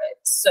outsmart it.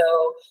 So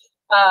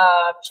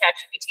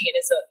ChatGPT in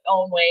its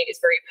own way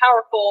is very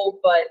powerful,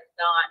 but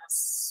not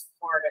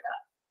smart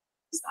enough.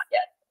 It's not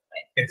yet.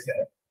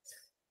 Right?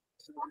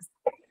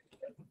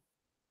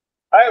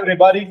 Hi,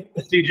 everybody.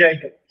 It's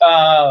DJ.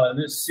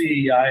 Let's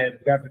see. I am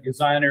graphic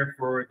designer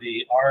for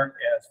the art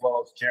as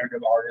well as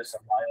generative artist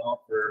on my own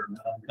for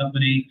my own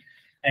company.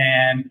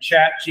 And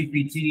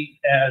ChatGPT,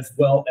 as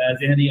well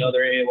as any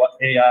other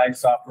AI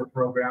software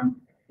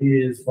program,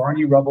 is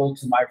Barney Rubble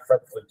to my Fred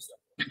Flintstone.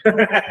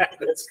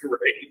 That's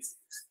great.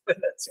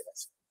 That's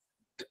awesome.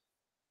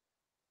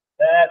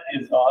 That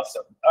is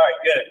awesome. All right,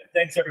 good.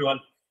 Thanks, everyone.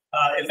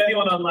 If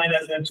anyone online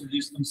hasn't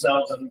introduced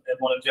themselves and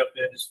want to jump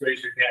in, just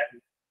raise your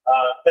hand.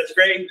 That's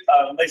great.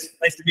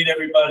 Nice to meet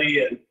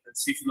everybody and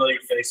see familiar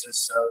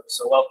faces.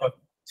 So welcome.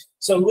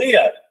 So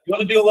Leah, you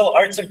want to do a little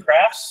arts and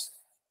crafts?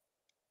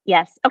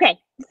 Yes. Okay.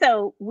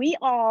 So we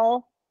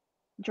all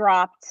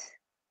dropped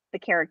the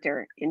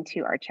character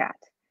into our chat.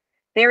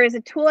 There is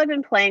a tool I've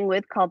been playing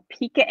with called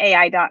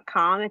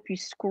pikaai.com. If you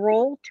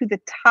scroll to the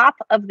top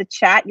of the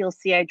chat, you'll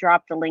see I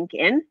dropped a link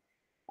in.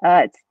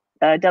 It's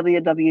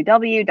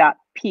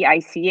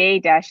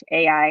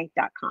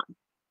www.pica-ai.com.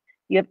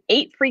 You have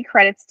 8 free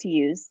credits to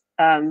use.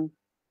 I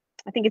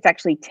think it's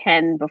actually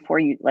 10 before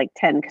you, like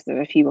 10 because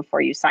there's a few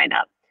before you sign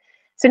up.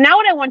 So now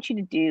what I want you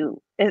to do,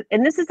 is,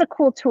 and this is a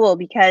cool tool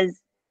because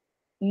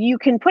you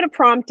can put a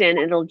prompt in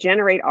and it'll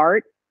generate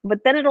art,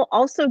 but then it'll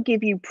also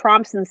give you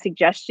prompts and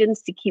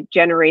suggestions to keep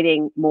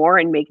generating more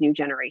and make new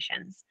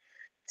generations.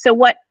 So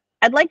what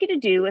I'd like you to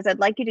do is I'd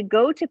like you to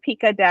go to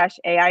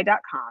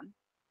pika-ai.com,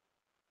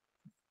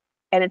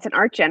 and it's an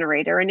art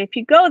generator. And if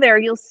you go there,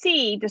 you'll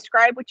see,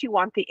 describe what you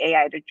want the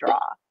AI to draw.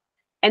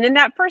 And in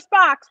that first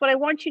box, what I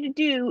want you to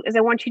do is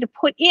I want you to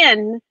put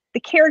in the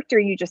character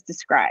you just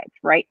described,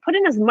 right? Put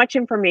in as much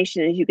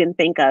information as you can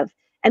think of,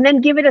 and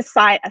then give it a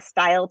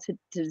style to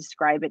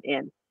describe it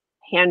in.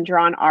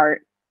 Hand-drawn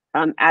art,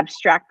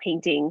 abstract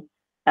painting,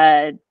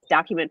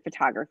 document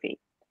photography.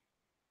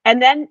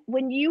 And then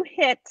when you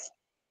hit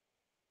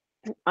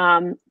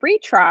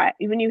retry,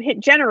 when you hit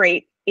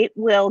generate, it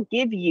will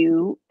give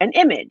you an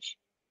image.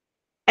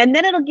 And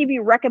then it'll give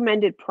you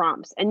recommended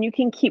prompts, and you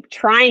can keep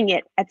trying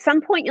it. At some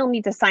point, you'll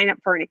need to sign up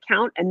for an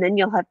account, and then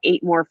you'll have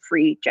 8 more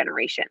free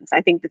generations. I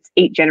think that's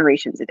 8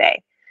 generations a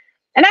day.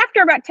 And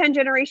after about 10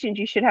 generations,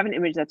 you should have an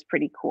image that's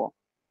pretty cool.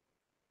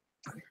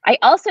 I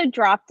also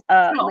dropped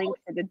a link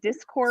for the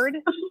Discord,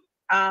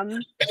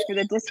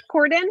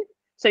 in.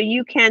 So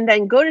you can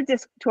then go to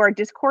our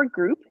Discord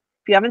group.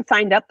 If you haven't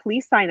signed up,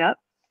 please sign up.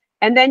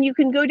 And then you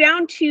can go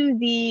down to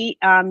the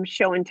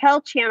show and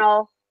tell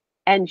channel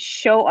and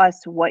show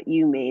us what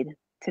you made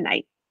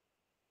tonight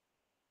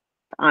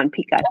on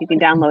Pika. You can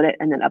download it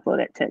and then upload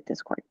it to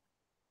Discord.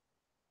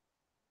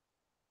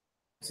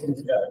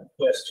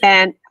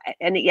 And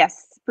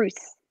yes,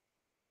 Bruce.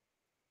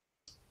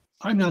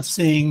 I'm not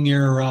seeing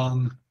your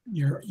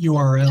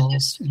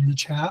URLs in the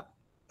chat.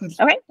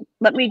 Okay,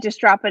 let me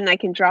just drop it, and I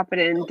can drop it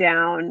in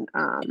down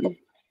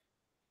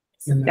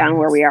down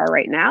where we are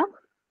right now.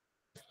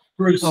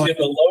 Bruce, in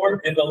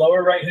the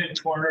lower right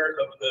hand corner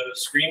of the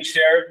screen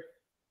share,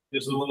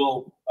 there's a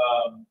little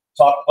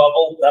talk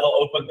bubble that'll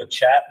open the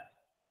chat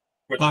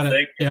for the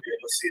thing. You'll be able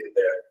to see it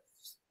there.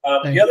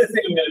 The other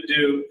thing I'm going to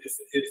do,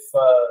 if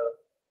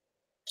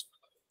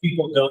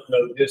people don't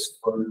know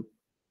Discord,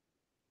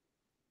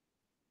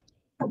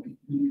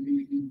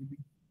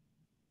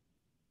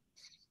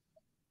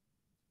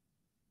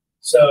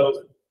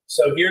 so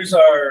here's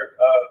our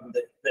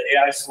the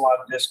AI Salon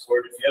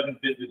Discord. If you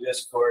haven't been to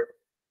Discord,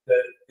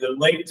 the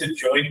link to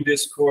join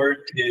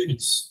Discord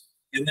is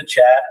in the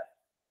chat.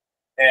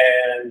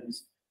 And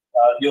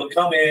you'll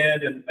come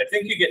in, and I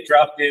think you get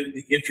dropped in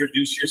the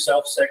introduce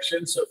yourself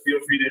section. So feel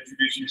free to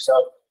introduce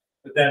yourself.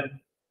 But then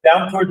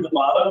down toward the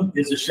bottom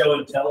is a show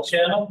and tell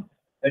channel.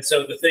 And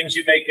so the things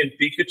you make in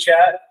Pika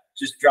chat,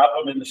 just drop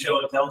them in the show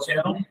and tell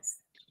channel.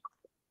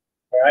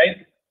 All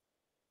right.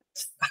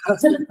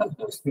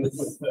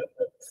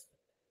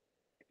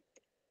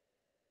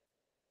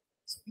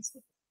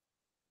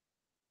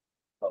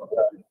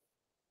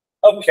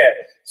 Okay,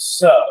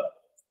 so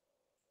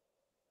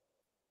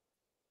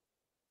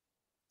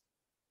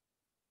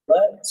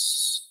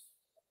let's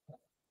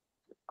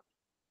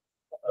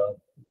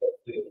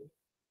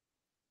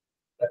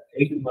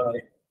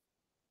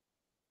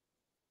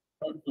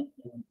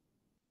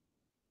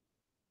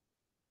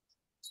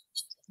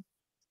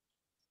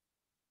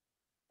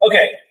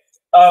okay.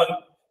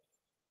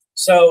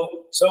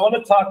 So I want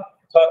to talk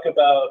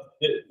about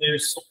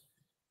there's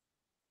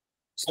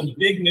some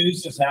big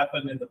news that's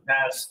happened in the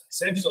past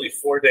essentially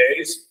 4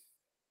 days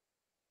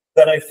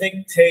that I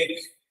think take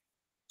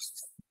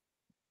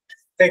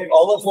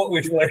all of what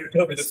we've learned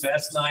over the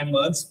past 9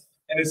 months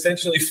and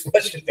essentially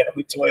flush it down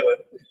the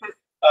toilet.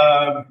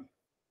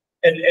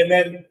 And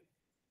then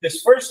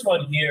this first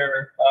one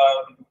here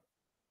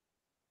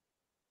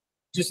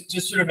just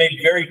sort of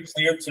made very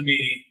clear to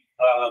me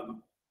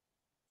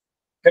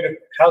kind of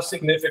how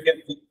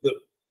significant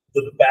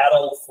the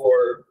battle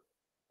for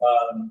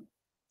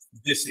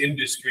this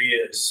industry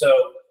is.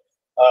 So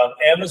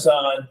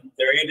Amazon,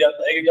 their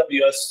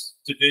AWS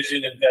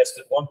division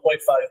invested $1.5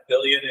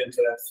 billion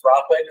into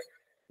Anthropic,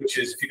 which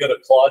is, if you go to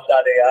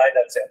Claude.ai,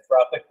 that's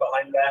Anthropic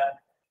behind that.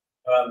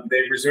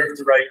 They reserved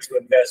the right to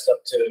invest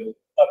up to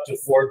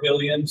 $4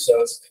 billion.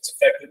 So it's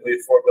effectively a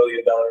 $4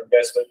 billion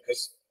investment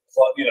because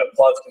Claude's going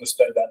to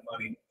spend that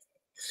money.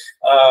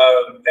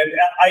 And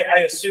I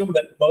assume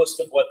that most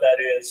of what that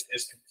is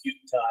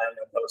compute time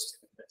and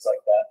hosting and things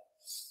like that.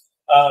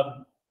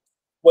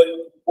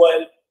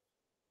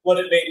 What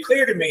it made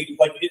clear to me,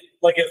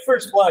 like at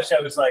first blush,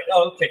 I was like,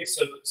 oh, okay,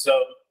 so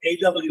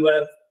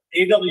AWS,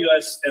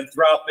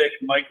 Anthropic,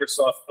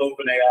 Microsoft,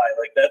 OpenAI,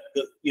 like that,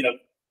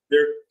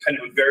 they're kind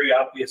of a very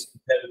obvious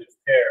competitive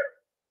pair.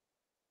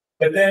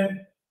 But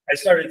then I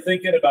started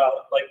thinking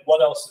about like what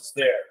else is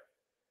there,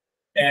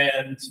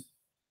 and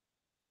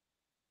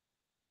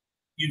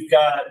you've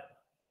got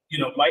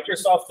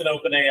Microsoft and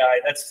OpenAI,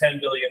 that's $10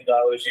 billion.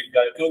 You've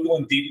got Google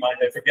and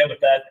DeepMind. I forget what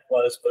that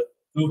was, but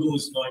Google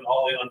is going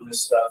all in on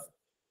this stuff.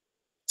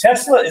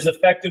 Tesla is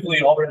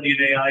effectively already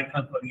an AI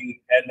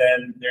company, and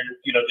then they're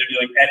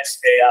doing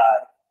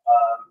XAI,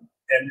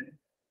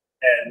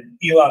 and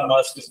Elon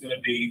Musk is going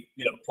to be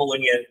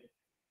pulling in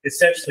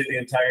essentially the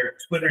entire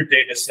Twitter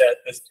data set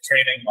as the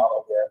training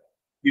model there.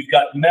 You've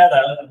got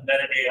Meta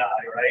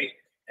AI, right?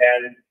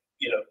 And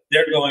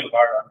they're going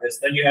hard on this.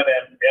 Then you have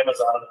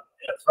Amazon,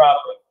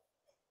 Anthropic.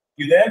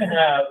 You then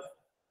have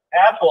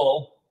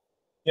Apple.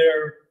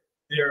 Their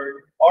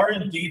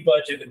R&D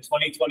budget in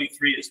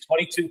 2023 is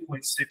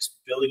 $22.6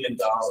 billion,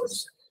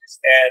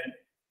 and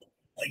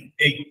like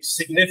a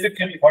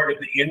significant part of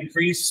the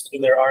increase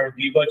in their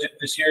R&D budget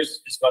this year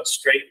is gone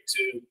straight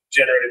to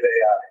generative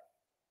AI.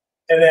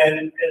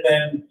 And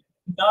then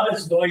not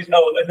as noisy.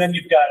 Oh, and then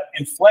you've got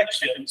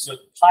Inflection. So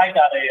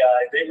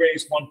Pi.ai, they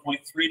raised $1.3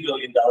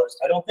 billion.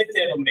 I don't think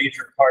they have a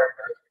major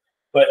partner,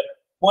 but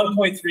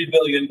 $1.3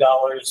 billion,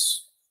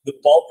 the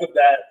bulk of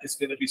that is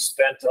going to be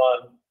spent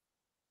on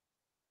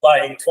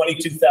buying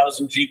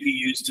 22,000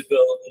 GPUs to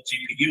build a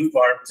GPU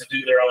farm to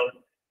do their own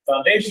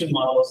foundation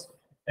models.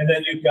 And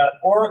then you've got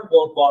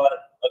Oracle bought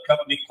a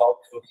company called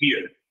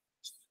Cohere.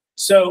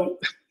 So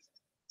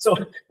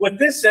what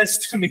this says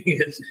to me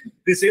is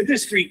this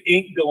industry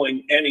ain't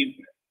going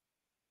anywhere.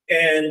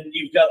 And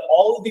you've got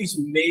all of these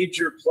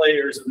major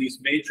players and these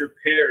major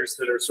pairs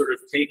that are sort of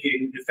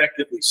taking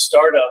effectively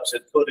startups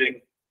and putting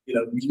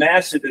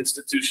massive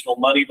institutional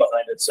money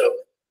behind it. So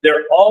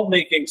they're all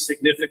making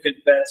significant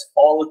bets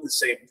all at the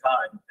same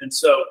time. And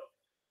so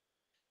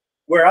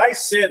where I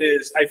sit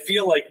is I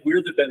feel like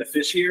we're the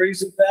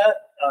beneficiaries of that.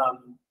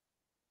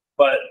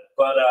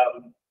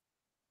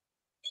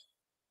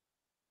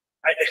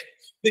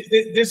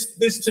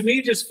 This to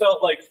me just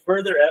felt like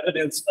further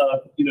evidence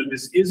of,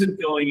 this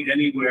isn't going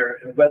anywhere,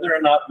 and whether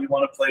or not we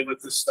want to play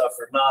with this stuff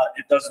or not,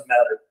 it doesn't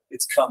matter.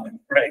 It's coming,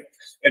 right?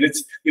 And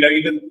it's,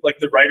 even like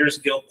the Writers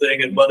Guild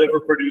thing and whatever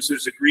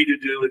producers agree to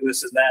do and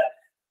this and that,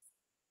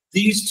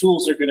 these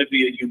tools are going to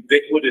be a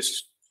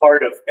ubiquitous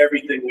part of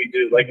everything we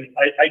do. Like,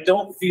 I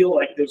don't feel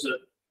like there's a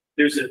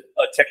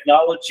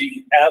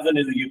technology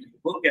avenue that you can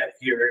look at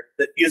here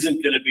that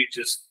isn't going to be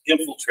just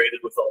infiltrated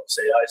with all this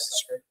AI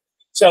stuff.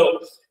 So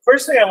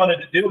first thing I wanted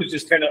to do was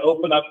just kind of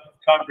open up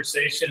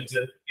conversations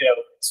and,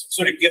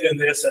 sort of get in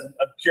this. And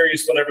I'm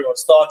curious what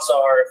everyone's thoughts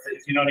are,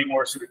 if you know any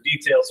more sort of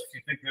details, if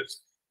you think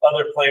there's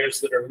other players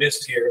that are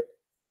missed here.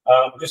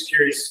 I'm just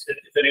curious if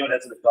anyone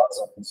has any thoughts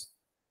on this.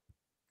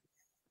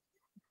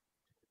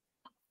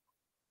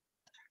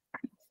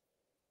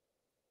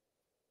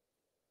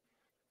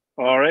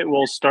 All right,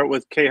 we'll start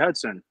with Kay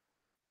Hudson.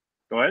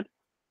 Go ahead.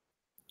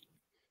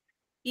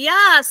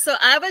 Yeah, so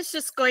I was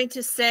just going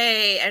to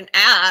say and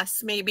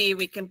ask, maybe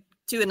we can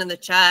do it in the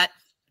chat,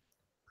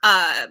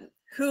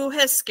 who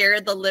has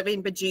scared the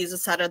living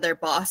bejesus out of their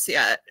boss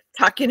yet?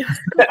 Talking about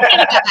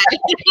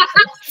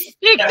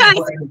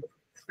because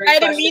I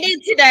had a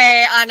meeting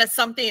today on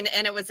something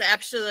and it was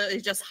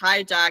absolutely just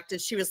hijacked,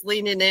 and she was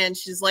leaning in.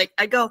 She's like,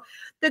 I go,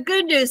 the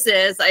good news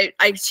is,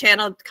 I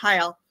channeled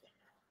Kyle,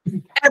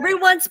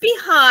 everyone's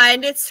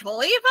behind, it's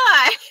totally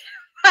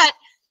fine.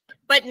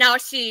 but now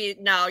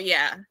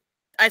yeah.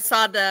 I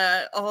saw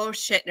the oh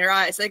shit in her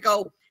eyes. I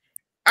go,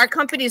 our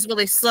company's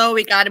really slow.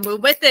 We got to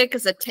move with it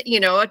because a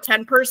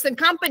 10-person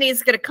company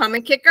is going to come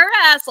and kick our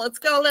ass. Let's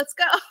go.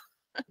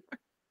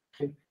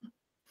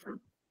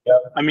 Yeah,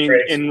 I mean,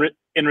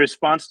 in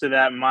response to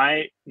that,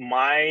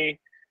 my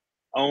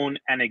own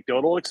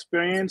anecdotal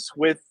experience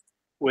with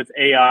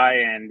AI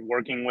and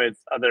working with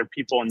other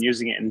people and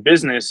using it in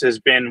business has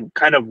been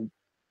kind of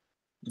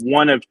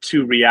one of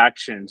two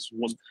reactions.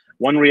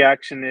 One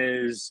reaction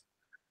is,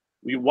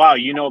 wow,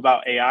 you know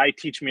about AI,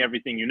 teach me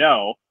everything you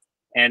know.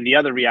 And the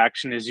other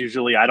reaction is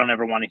usually, I don't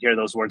ever want to hear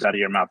those words out of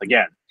your mouth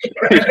again.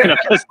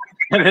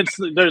 And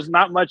there's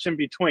not much in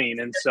between.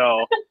 And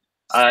so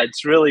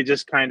it's really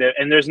just kind of,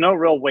 and there's no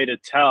real way to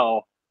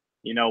tell,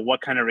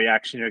 what kind of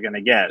reaction you're going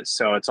to get.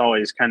 So it's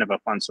always kind of a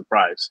fun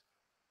surprise.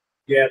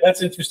 Yeah,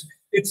 that's interesting.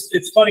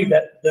 It's funny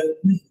that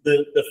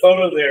the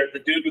photo there, the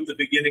dude with the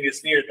beginning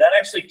is near, that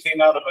actually came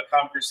out of a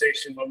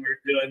conversation when we were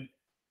doing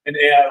an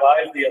AI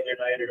Live the other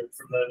night, or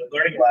from the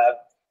Learning Lab.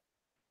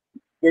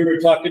 We were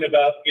talking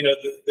about,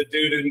 the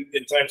dude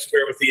in Times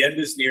Square with the end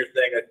is near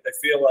thing. I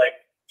feel like,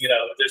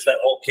 there's that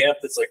whole camp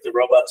that's like the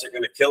robots are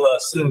going to kill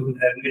us. And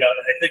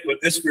I think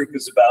what this group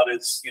is about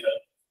is,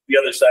 the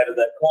other side of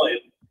that coin.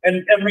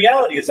 And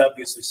reality is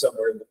obviously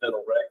somewhere in the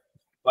middle, right?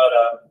 But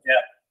yeah.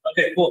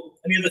 Okay, cool.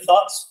 Any other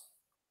thoughts?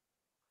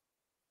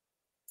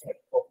 Okay,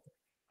 cool.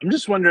 I'm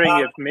just wondering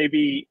if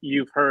maybe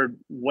you've heard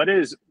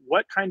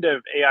what kind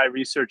of AI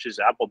research is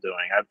Apple doing?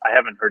 I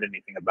haven't heard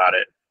anything about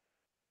it.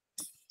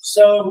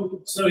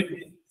 So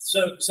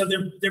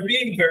they're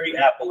being very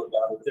Apple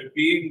about it. They're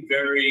being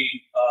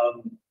very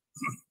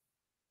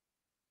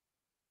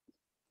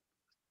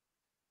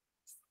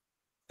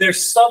they're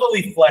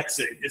subtly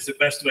flexing is the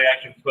best way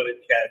I can put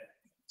it, Ken.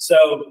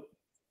 So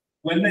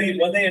when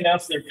they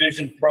announced their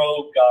Vision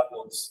Pro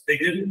goggles, they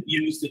didn't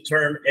use the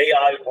term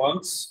AI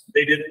once.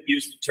 They didn't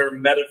use the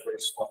term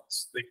metaverse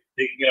once. They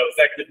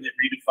effectively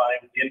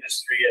redefined the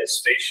industry as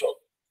spatial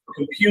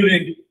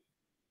computing.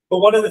 But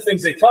one of the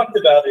things they talked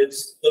about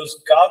is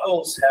those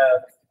goggles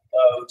have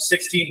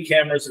 16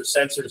 cameras or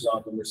sensors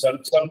on them, or some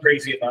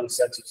crazy amount of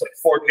sensors, like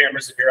 4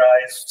 cameras in your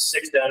eyes,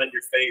 6 down in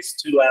your face,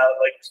 2 out,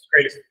 like it's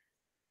crazy.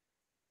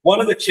 One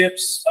of the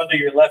chips under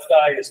your left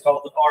eye is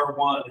called the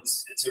R1.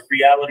 It's a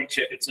reality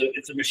chip. It's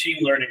a machine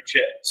learning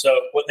chip.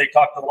 So what they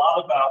talked a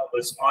lot about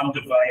was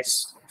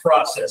on-device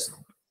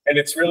processing, and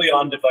it's really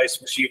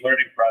on-device machine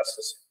learning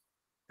processing.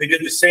 They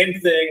did the same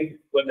thing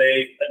when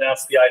they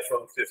announced the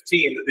iPhone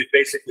 15, that they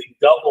basically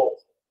doubled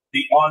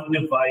the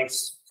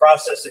on-device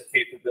processing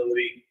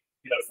capability,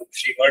 for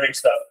machine learning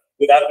stuff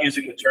without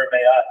using the term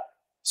AI.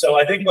 So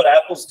I think what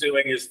Apple's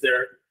doing is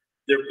they're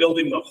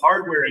building the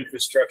hardware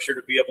infrastructure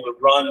to be able to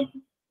run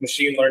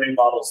machine learning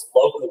models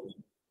locally.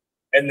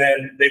 And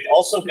then they've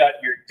also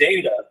got your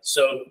data.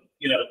 So,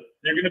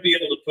 they're going to be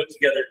able to put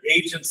together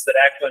agents that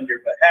act on your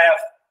behalf,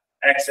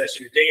 access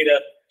your data,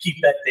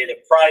 keep that data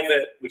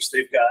private, which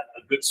they've got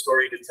a good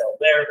story to tell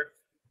there.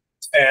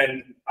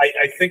 And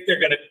I think they're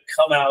going to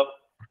come out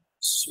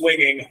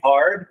swinging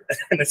hard,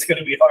 and it's going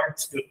to be hard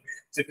to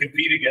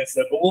compete against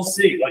them. But we'll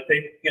see. Like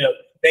they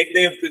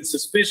have been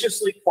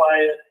suspiciously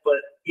quiet, but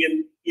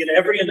in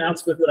every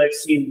announcement that I've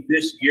seen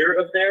this year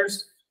of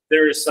theirs,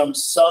 there is some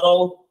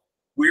subtle,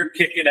 we're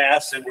kicking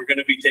ass and we're going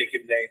to be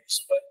taking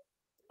names, but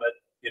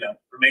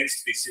remains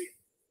to be seen.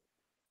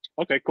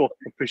 Okay, cool.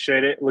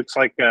 Appreciate it. Looks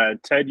like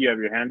Ted, you have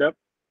your hand up.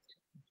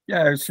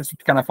 Yeah, I was just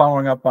kind of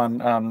following up on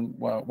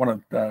one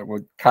of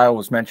what Kyle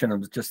was mentioning. It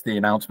was just the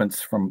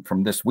announcements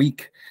from this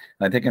week.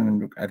 And I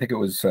think it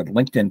was a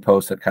LinkedIn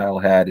post that Kyle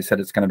had. He said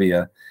it's going to be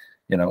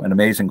an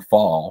amazing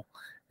fall.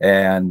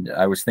 And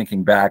I was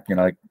thinking back,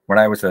 like when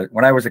I was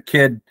a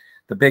kid,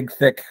 the big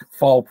thick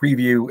fall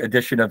preview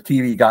edition of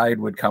TV Guide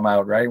would come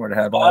out, right? Where it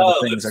have all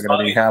the things that are going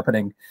to be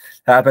happening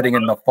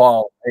in the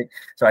fall. Right?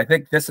 So I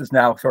think this is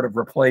now sort of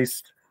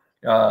replaced.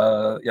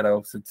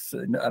 Since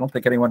I don't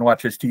think anyone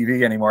watches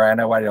TV anymore. I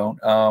know I don't.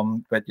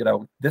 But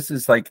this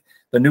is like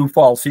the new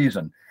fall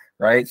season,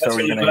 right? That's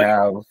so we're going to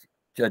have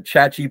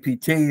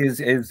ChatGPT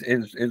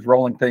is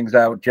rolling things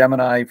out.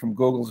 Gemini from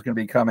Google is going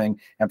to be coming.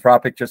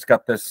 Anthropic just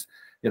got this,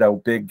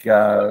 big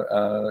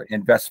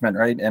investment,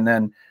 right? And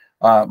then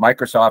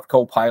Microsoft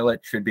Copilot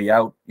should be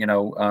out,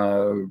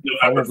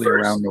 probably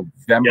around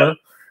November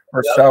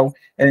or so.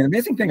 And the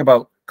amazing thing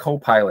about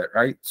Copilot,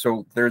 right?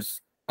 So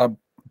there's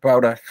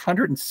about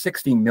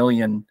 160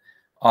 million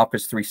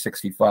Office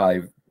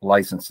 365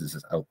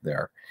 licenses out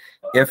there.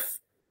 And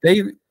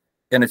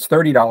it's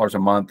 $30 a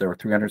month or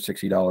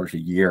 $360 a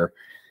year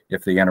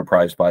if the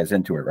enterprise buys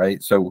into it,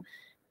 right? So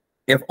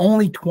if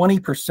only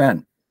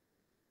 20%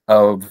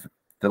 of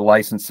the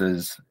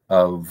licenses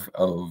of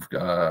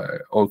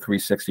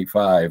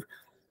O365,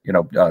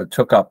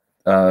 took up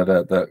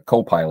the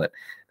Copilot,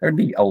 there'd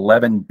be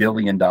 $11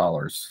 billion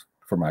for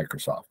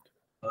Microsoft.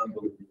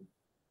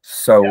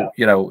 So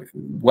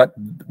what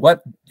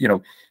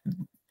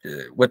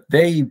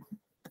they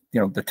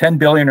the 10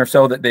 billion or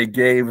so that they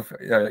gave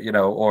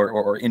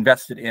or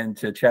invested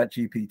into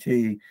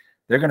ChatGPT,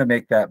 they're going to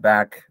make that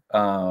back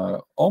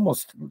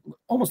almost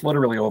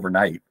literally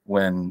overnight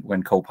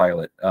when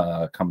Copilot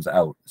comes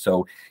out.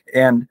 So,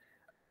 and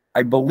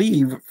I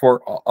believe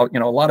for a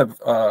lot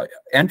of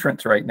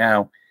entrants right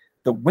now,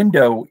 the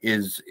window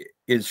is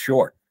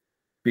short.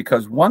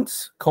 Because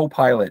once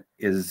Copilot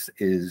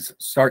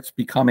starts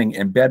becoming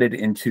embedded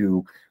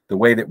into the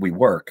way that we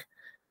work,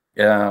 it's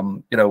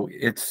I'm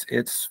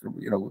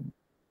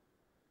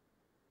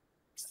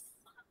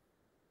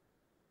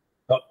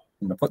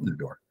gonna put in the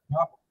door.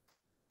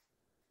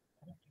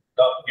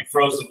 You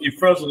froze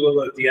a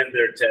little at the end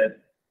there, Ted.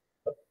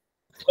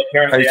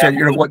 Apparently, I said,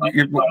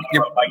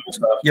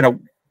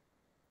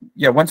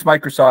 once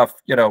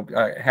Microsoft,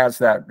 has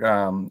that,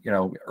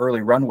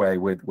 early runway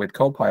with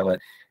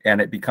Copilot, and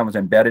it becomes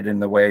embedded in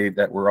the way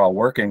that we're all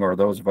working, or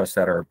those of us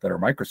that are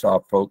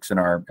Microsoft folks in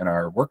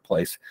our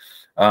workplace,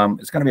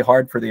 it's going to be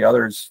hard for the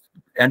others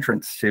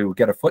entrants to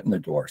get a foot in the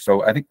door.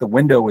 So I think the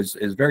window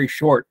is very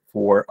short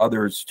for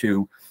others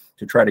to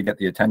try to get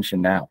the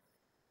attention now.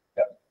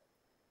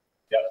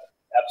 Yeah,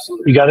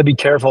 absolutely. You got to be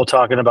careful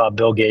talking about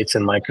Bill Gates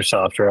and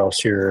Microsoft, or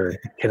else your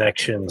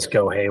connections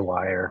go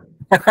haywire.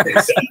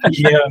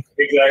 Yeah,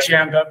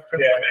 exactly.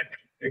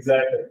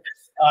 Exactly.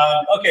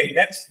 Okay,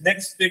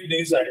 next big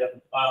news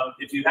item.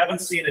 If you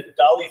haven't seen it,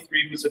 DALL-E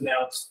 3 was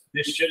announced.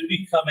 This should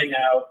be coming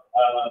out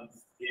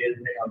hang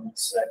on one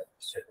second.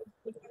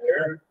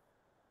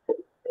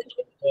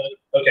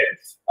 Okay.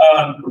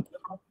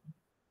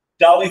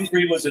 DALL-E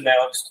 3 was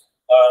announced.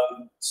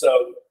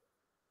 So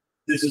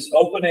this is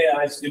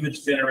OpenAI's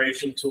image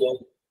generation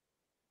tool.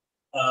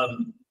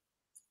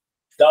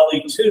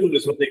 DALL-E 2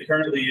 is what they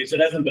currently use. It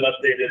hasn't been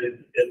updated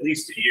in at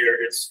least a year.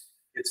 It's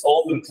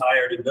old and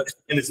tired, and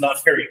it's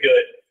not very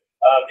good.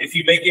 If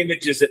you make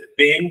images at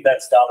Bing,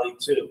 that's DALL-E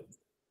 2.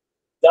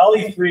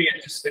 DALL-E 3, I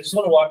just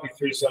want to walk you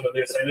through some of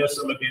this. I know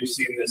some of you have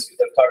seen this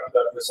because I've talked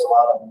about this a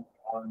lot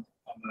on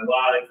my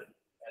live.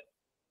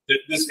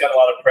 This got a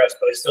lot of press,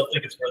 but I still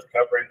think it's worth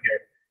covering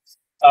here.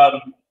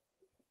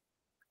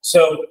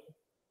 So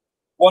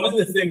one of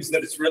the things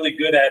that it's really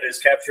good at is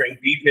capturing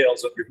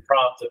details of your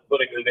prompt and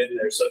putting them in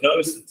there. So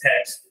notice the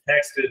text. The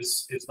text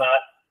is not,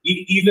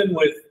 even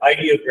with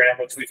ideogram,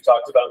 which we've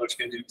talked about, which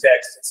can do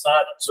text, it's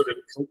not sort of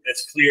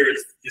as clear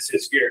as this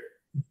is here.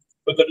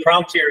 But the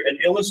prompt here, an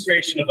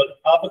illustration of an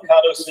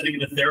avocado sitting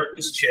in a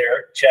therapist's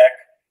chair, check.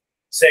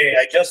 Say,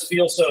 I just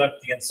feel so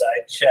empty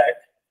inside, check.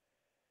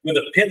 With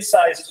a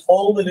pit-sized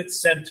hole in its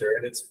center,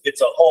 and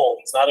it's a hole,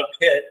 it's not a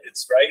pit,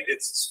 it's right,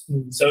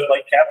 so it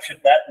like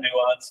captured that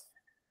nuance.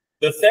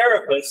 The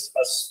therapist,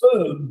 a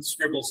spoon,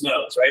 scribbles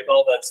notes, right,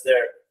 all that's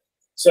there.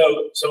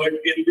 So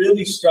it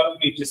really struck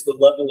me just the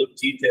level of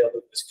detail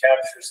that this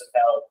captures and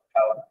how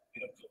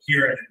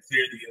coherent and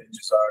clear the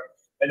images are.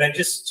 And then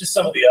just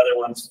some of the other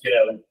ones,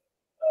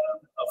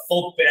 a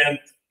folk band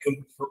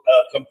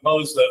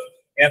composed of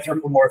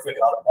anthropomorphic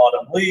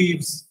autumn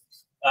leaves.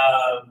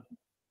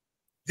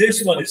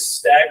 This one is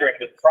staggering.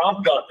 The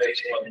prompt on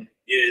this one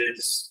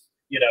is,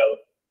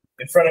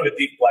 in front of a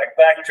deep black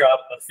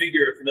backdrop, a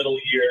figure of middle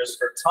years,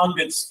 her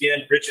tongant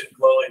skin, rich and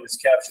glowing, is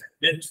captured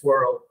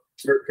mid-twirl,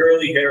 her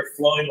curly hair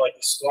flowing like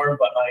a storm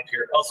behind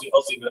her.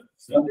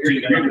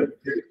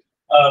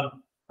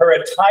 Her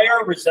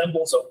attire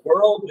resembles a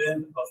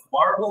whirlwind of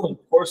marble and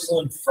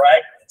porcelain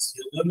fragments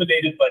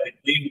illuminated by the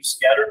gleam of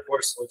scattered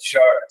porcelain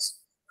shards,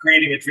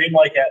 creating a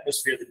dreamlike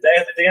atmosphere. The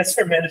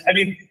dancer managed,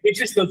 it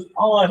just goes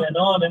on and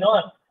on and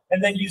on.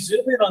 And then you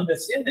zoom in on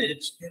this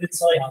image, and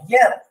it's like,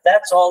 yeah,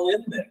 that's all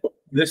in there.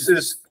 This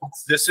is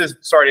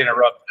sorry to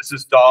interrupt. This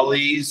is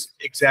DALL-E's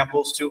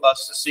examples to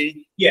us to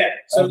see. Yeah.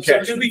 So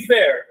to be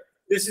fair,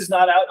 this is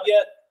not out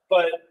yet,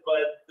 but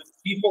the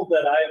people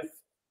that I've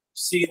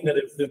seen that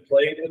have been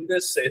playing with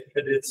this say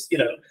that it's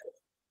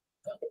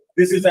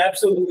this is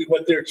absolutely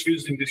what they're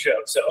choosing to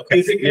show. So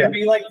is it going to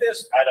be like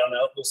this? I don't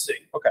know. We'll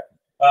see. Okay.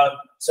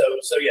 So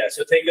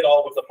take it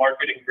all with a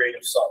marketing grain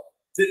of salt.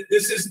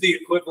 This is the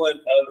equivalent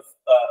of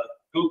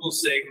Google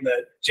saying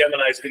that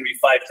Gemini is going to be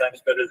 5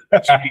 times better than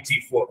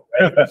GPT-4,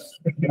 right?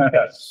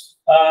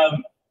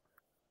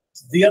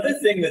 The other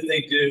thing that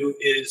they do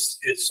is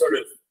sort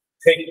of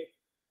take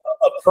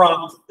a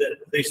prompt that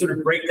they sort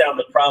of break down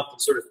the prompt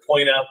and sort of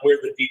point out where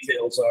the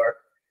details are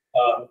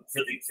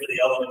for the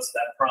elements of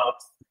that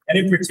prompt. And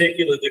in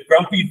particular, the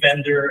grumpy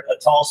vendor, a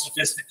tall,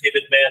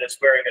 sophisticated man, is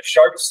wearing a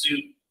sharp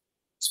suit,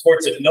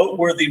 sports a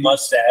noteworthy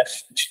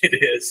mustache, which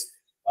it is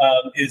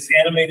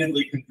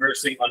animatedly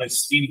conversing on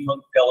his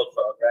steampunk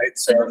telephone, right?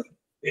 So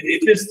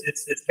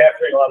it's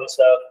capturing a lot of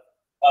stuff.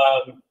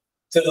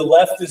 To the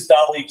left is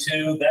DALL-E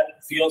 2.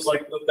 That feels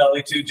like what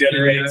DALL-E 2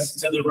 generates.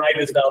 Yeah. To the right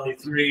is DALL-E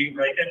 3,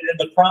 right? And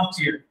the prompt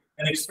here,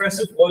 an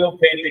expressive oil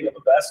painting of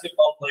a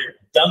basketball player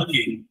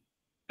dunking,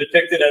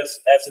 depicted as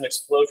an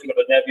explosion of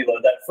a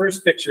nebula. That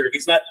first picture,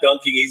 he's not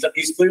dunking.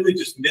 He's clearly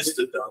just missed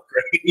a dunk,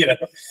 right?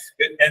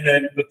 And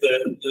then with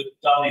the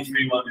DALL-E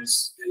 3 one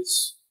is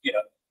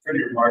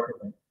pretty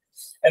remarkable.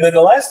 And then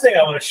the last thing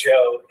I want to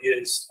show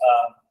is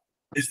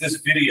this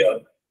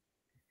video.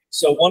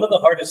 So one of the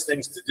hardest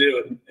things to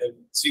do, and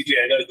CJ,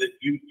 I know that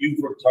you've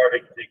worked hard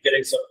at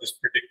getting some of this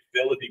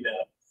predictability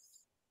now,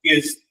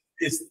 is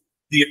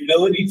the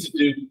ability to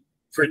do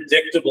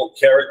predictable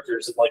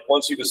characters. And like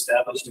once you've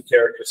established a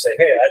character, say,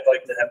 hey, I'd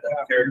like to have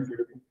that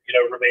character,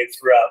 remain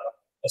throughout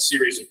a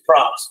series of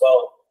prompts.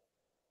 Well,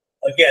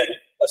 again,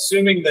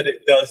 assuming that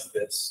it does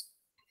this,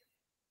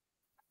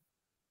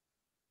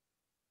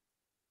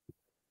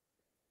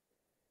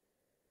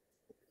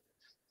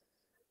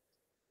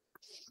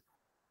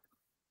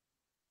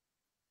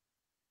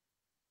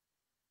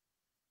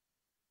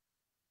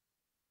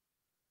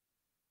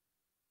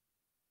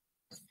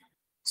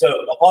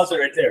 so I'll pause it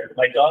right there.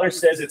 My daughter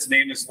says its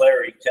name is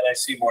Larry. Can I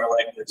see more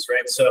like this,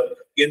 right? So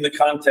in the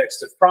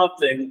context of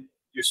prompting,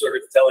 you're sort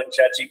of telling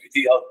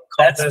ChatGPT, oh,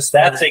 that's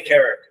a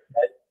character,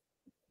 right?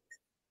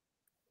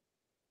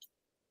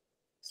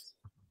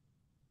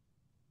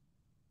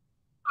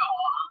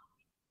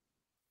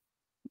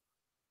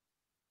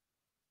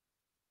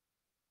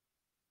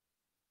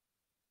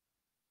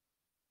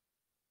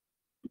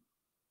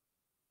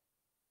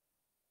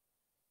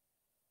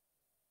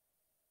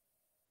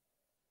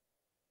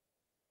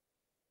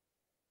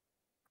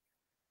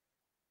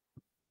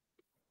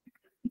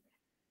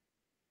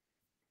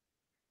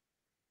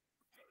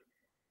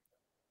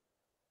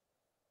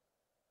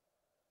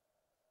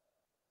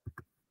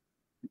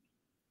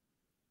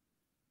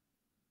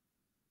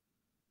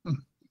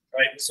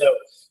 Right. So,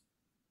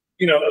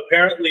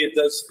 apparently it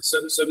does.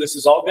 So this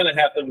is all going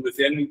to happen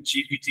within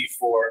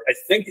GPT-4. I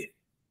think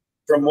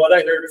from what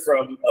I heard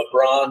from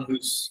Abram,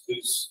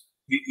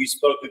 he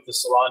spoke at the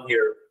salon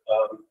here.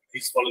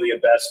 He's one of the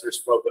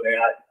ambassadors for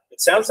OpenAI. It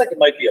sounds like it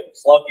might be a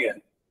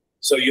plugin.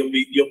 So you'll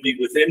be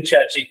within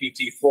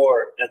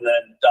ChatGPT-4, and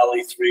then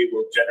DALL-E 3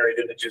 will generate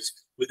images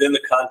within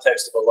the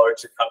context of a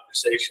larger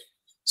conversation.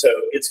 So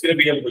it's going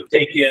to be able to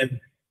take in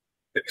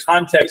the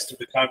context of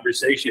the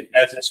conversation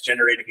as it's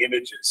generating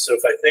images. So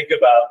if I think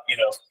about, you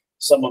know,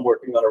 someone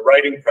working on a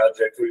writing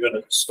project, we're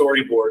going to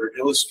storyboard or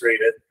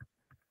illustrate it,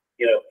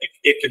 you know,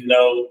 it can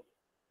know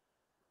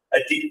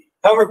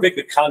however big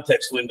the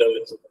context window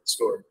is of that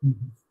story.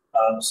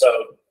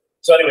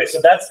 So anyway, so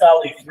that's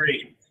DALL-E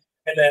 3.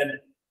 And then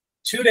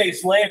 2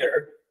 days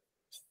later,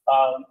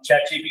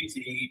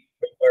 ChatGPT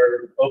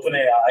or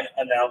OpenAI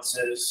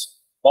announces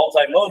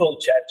multimodal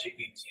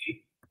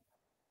ChatGPT,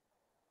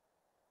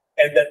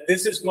 and that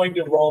this is going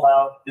to roll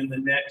out in the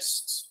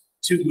next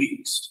 2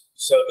 weeks.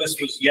 So this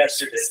was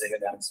yesterday they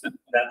announced it.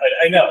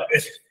 I know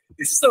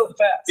it's so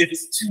fast.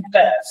 It's too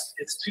fast.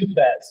 It's too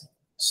fast.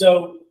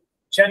 So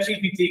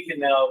ChatGPT can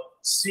now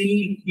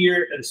see,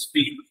 hear, and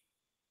speak.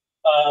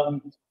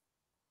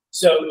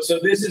 So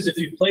this is, if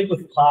you played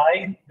with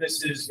Pi,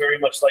 this is very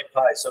much like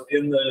Pi. So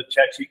in the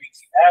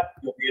ChatGPT app,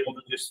 you'll be able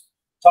to just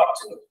talk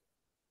to it.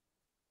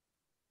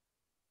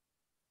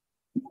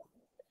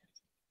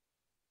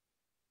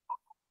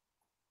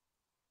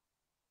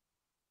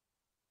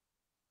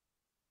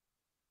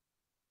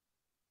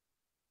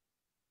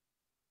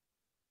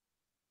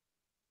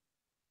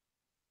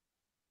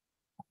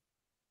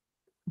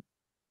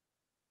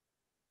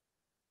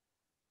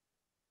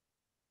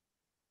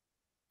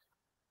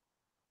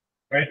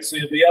 Right, so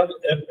you'll be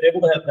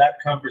able to have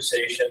that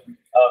conversation.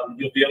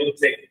 You'll be able to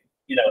take,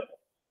 you know,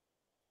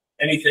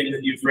 anything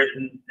that you've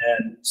written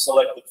and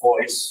select the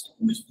voice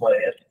and just play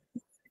it.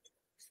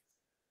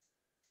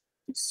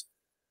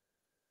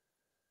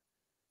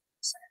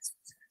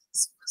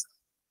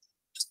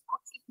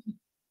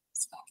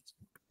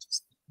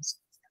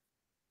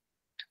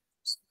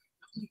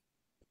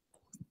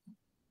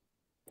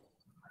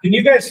 Can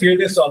you guys hear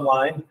this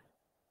online?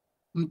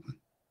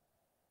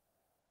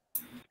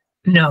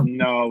 No.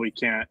 No, we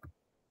can't.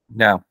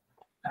 No.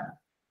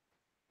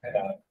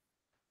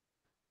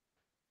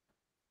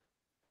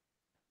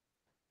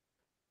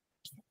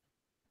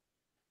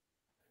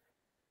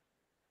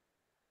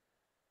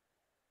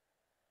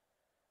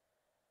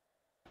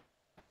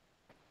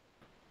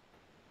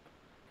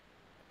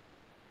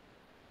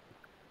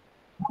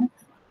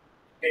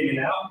 Can you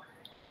now?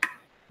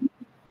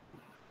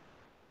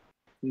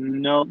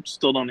 Nope,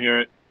 still don't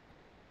hear it.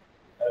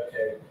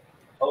 Okay.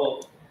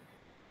 Oh,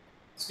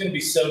 it's gonna be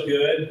so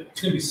good.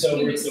 It's gonna be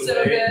so worth the so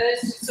wait. good.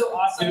 It's so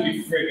awesome. It's gonna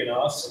be friggin'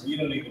 awesome. You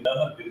don't even know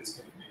how good it's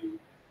gonna be.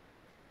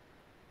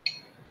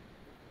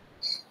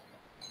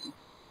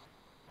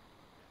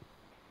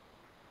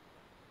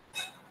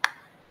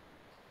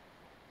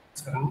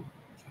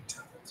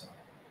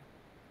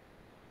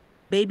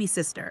 Baby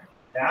sister.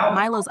 Now?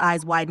 Milo's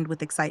eyes widened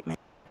with excitement.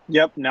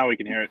 Yep, now we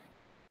can hear it.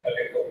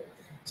 Okay, cool.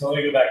 So let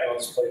me go back and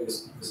let's play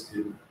this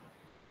dude.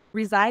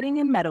 Residing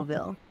in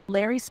Meadowville,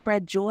 Larry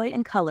spread joy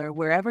and color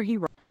wherever he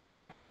roamed.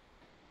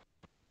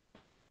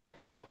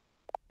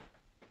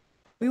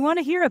 We want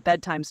to hear a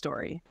bedtime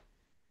story.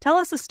 Tell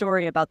us a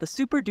story about the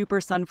super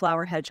duper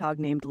sunflower hedgehog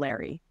named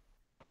Larry.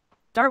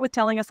 Start with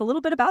telling us a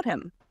little bit about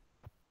him.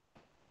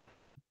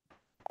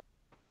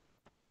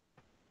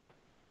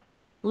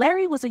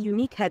 Larry was a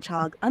unique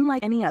hedgehog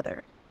unlike any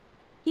other.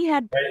 He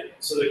had... Right,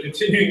 so they're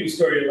continuing the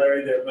story of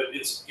Larry there, but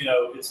it's, you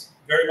know, it's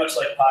very much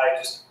like Pi,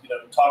 just, you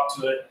know, talk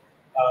to it.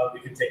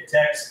 You can take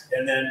text,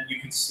 and then you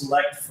can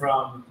select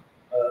from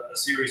a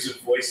series of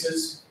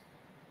voices.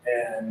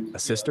 And a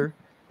sister?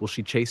 Will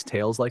she chase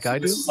tails like I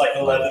do? This is like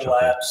 11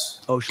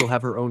 labs. Oh, she'll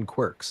have her own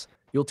quirks.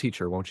 You'll teach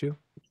her, won't you?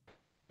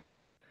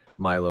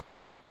 Milo.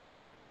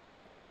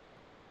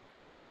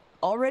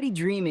 Already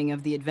dreaming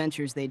of the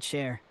adventures they'd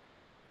share.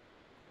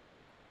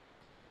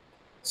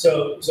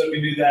 So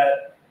we do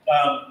that.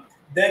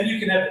 Then you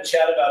can have a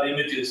chat about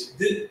images.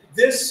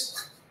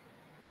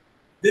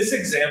 This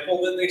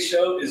example that they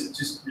show is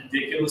just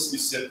ridiculously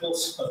simple.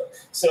 So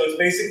it's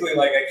basically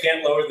like, I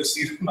can't lower the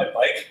seat of my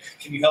bike.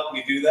 Can you help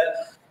me do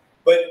that?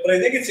 But I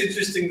think it's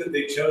interesting that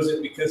they chose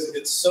it because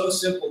it's so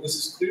simple. This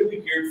is clearly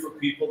geared for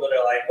people that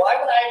are like, why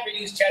would I ever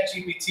use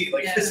ChatGPT?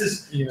 Like, this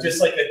is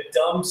just like a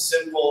dumb,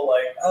 simple,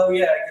 like, oh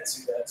yeah, I can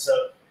see that.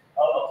 So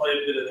I'll play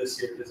a bit of this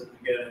here because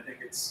again, I think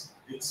it's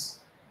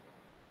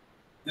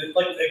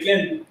like,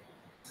 again,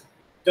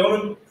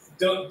 don't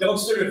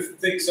sort of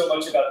think so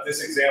much about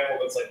this example.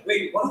 It's like,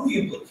 wait, what are the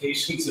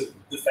implications of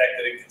the fact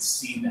that it can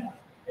see now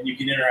and you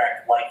can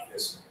interact like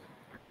this?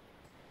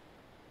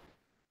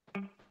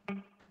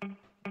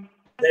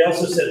 They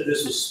also said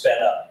this was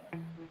sped up.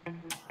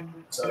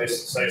 So I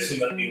assume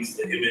that means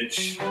the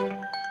image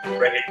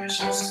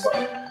recognition is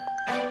slow.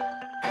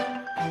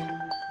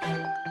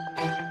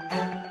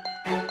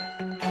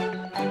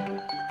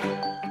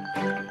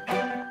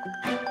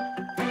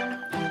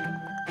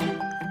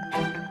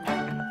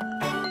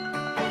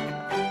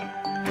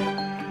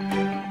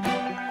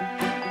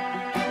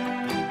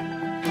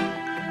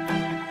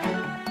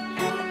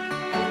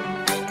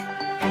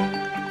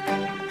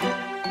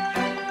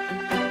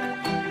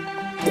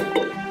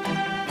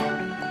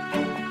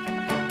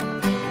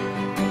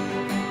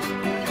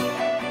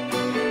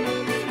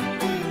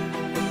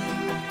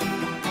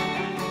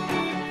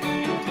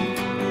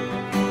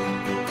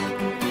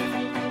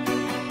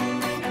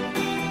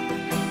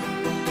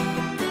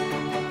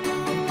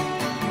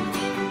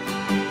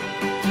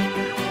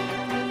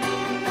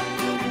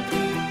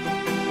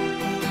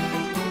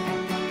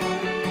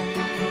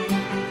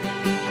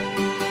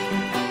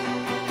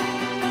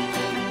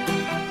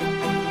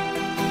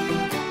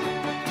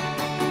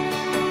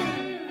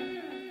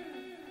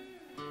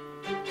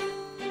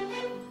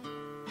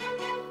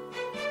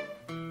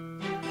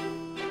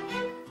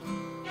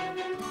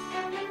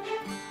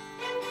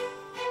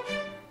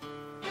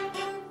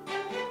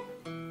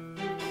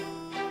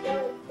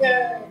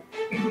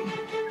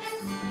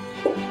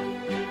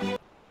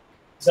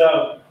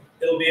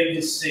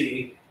 able to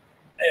see,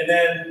 and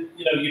then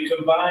you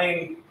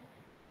combine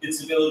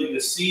its ability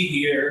to see,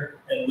 hear,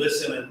 and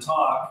listen and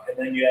talk, and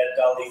then you add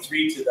DALL-E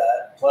 3 to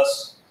that,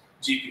 plus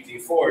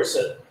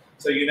GPT-4.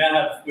 So you now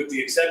have, with the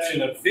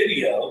exception of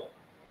video,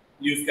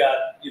 you've got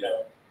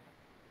a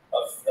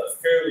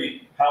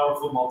fairly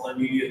powerful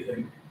multimedia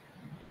thing.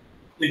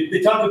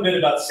 They talk a bit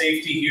about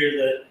safety here,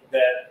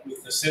 that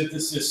with the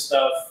synthesis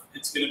stuff,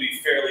 it's going to be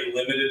fairly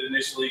limited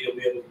initially. You'll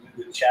be able to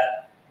do the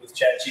chat with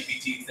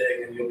ChatGPT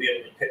thing, and you'll be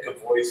able to pick a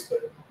voice,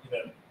 but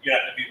you're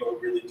not going to be able to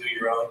really do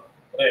your own.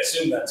 But I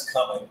assume that's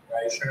coming,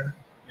 right? Sure.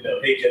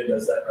 HeyGen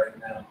does that right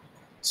now.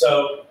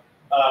 So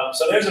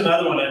there's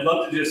another one. I'd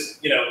love to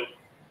just,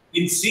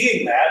 in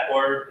seeing that,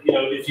 or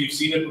if you've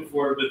seen it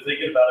before, been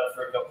thinking about it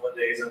for a couple of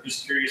days, I'm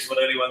just curious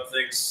what anyone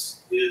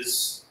thinks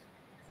is.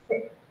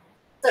 What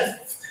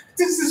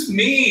does this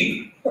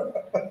mean?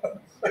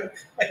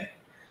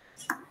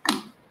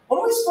 What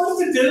are we supposed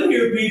to do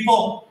here,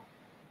 people?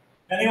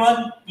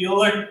 Anyone?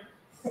 Bueller?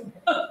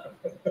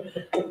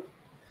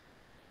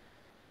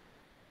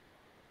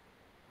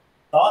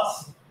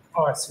 Thoughts?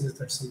 Oh, I see that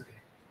there's somebody.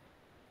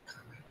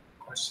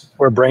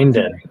 We're brain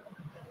dead.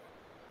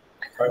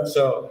 All right,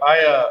 so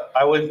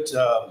I went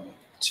to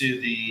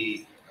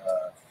the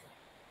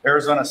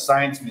Arizona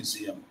Science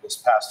Museum this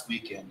past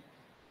weekend,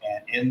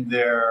 and in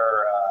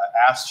their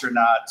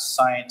astronaut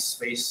science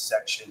space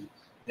section,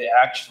 they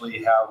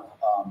actually have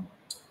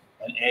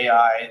an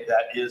AI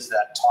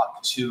that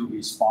talk to,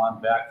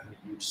 respond back, and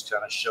you just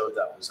kind of showed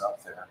that was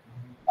up there.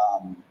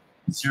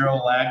 Zero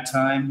lag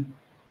time,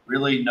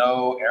 really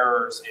no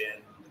errors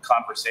in the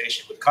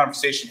conversation, but the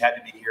conversation had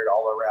to be geared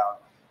all around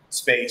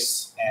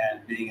space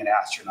and being an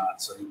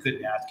astronaut. So you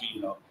couldn't ask,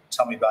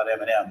 tell me about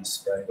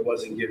M&Ms. Right? It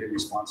wasn't giving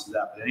response to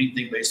that, but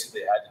anything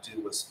basically had to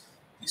do was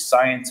the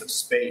science of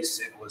space.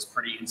 It was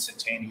pretty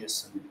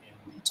instantaneous in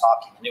the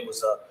talking, and it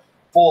was a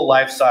full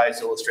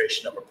life-size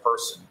illustration of a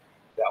person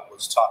that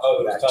was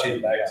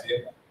talking back to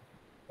you.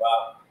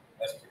 Wow,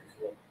 that's pretty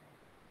cool.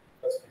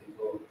 That's pretty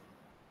cool.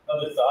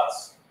 Other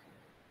thoughts?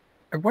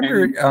 I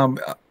wonder,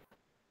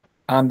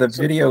 on the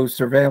video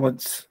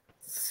surveillance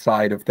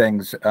side of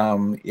things,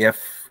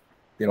 if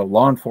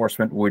law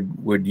enforcement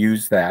would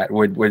use that,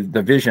 would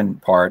the vision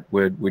part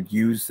would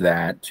use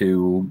that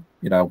to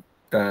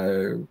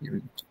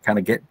kind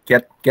of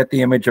get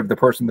the image of the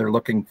person they're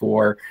looking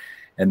for,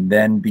 and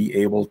then be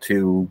able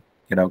to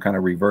kind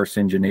of reverse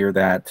engineer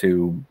that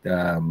to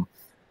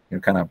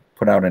kind of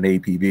put out an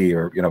APB,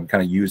 or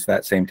kind of use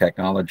that same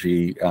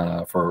technology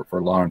for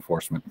law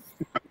enforcement.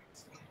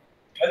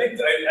 I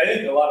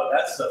think a lot of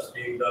that stuff's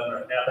being done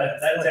right now.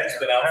 That tech's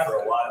been out for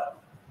a while.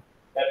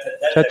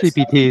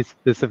 ChatGPT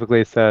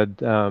specifically said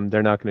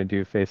they're not going to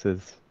do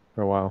faces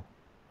for a while.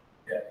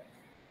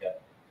 Yeah.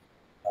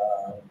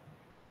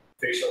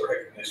 Facial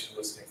recognition,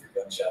 listening for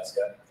gunshots,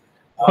 guy.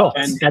 Well,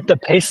 and at the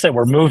pace that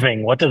we're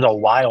moving, what does a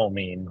while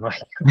mean?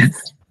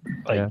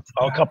 A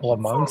couple of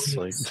months.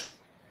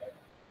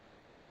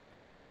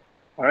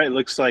 All right,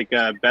 looks like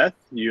Beth,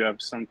 you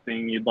have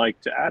something you'd like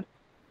to add?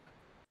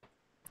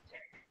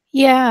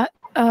 Yeah,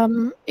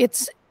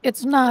 it's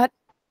not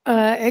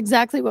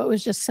exactly what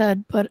was just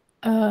said, but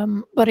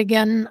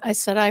again, I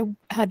said I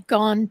had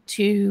gone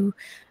to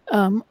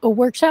a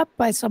workshop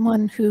by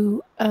someone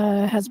who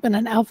has been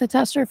an alpha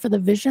tester for the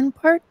vision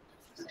part.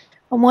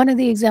 And one of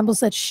the examples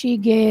that she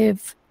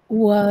gave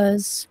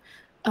was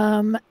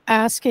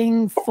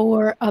asking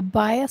for a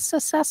bias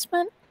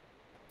assessment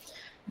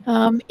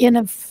in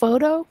a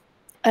photo.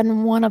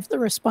 And one of the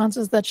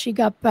responses that she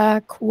got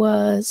back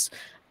was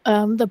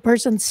the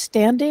person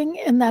standing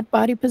in that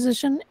body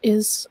position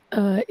is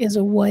a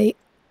white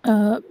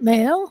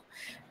male,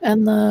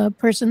 and the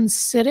person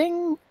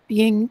sitting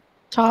being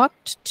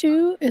talked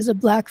to is a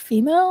black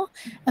female,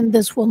 and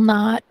this will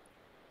not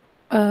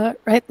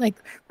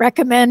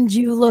recommend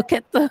you look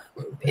at the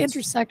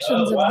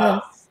intersections of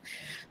this.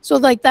 So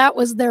that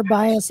was their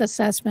bias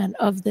assessment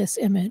of this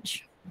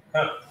image.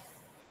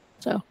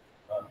 So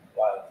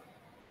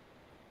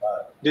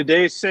did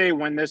they say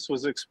when this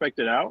was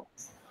expected out?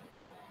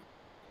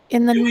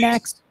 In the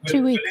next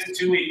 2 weeks. Within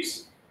 2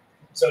 weeks.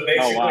 So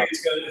basically,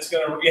 it's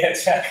gonna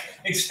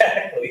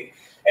exactly.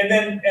 And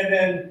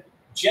then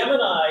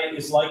Gemini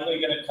is likely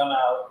going to come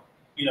out,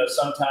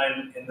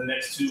 sometime in the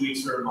next 2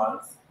 weeks or a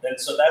month. And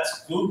so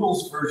that's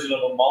Google's version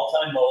of a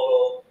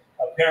multimodal,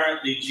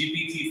 apparently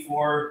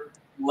GPT-4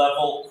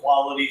 level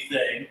quality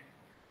thing.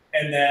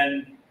 And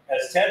then,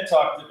 as Ted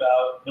talked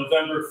about,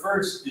 November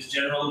 1st is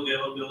general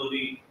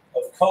availability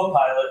of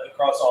Copilot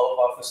across all of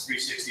Office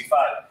 365.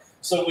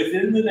 So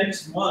within the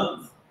next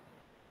month,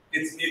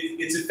 it's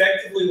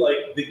effectively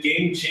like the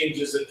game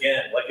changes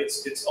again. Like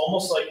it's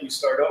almost like we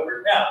start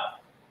over. Now,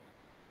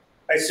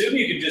 I assume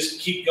you can just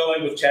keep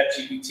going with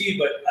ChatGPT,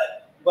 but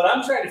what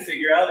I'm trying to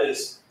figure out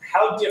is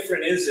how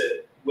different is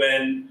it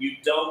when you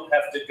don't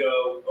have to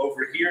go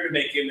over here to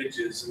make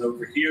images and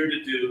over here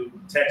to do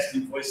text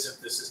and voice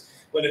synthesis,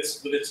 when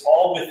it's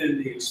all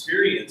within the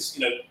experience.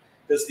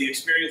 Does the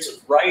experience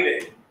of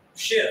writing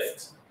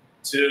shift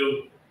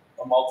to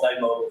a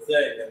multimodal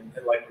thing,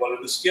 and like what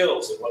are the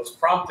skills and what's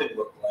prompting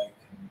look like,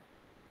 and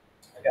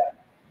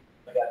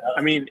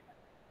I mean,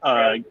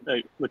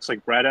 it looks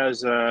like Brad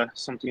has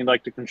something you'd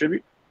like to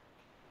contribute.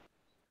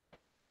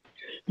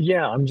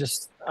 Yeah, I'm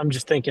just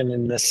thinking,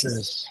 and this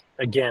is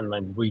again,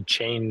 like we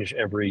change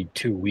every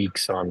 2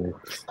 weeks on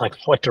like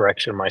what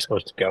direction am I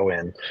supposed to go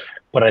in,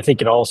 but I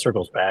think it all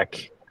circles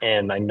back,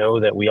 and I know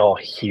that we all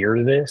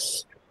hear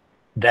this,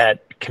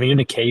 that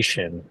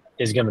communication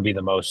is going to be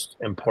the most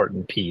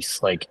important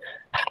piece, like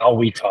how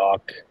we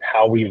talk,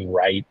 how we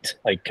write,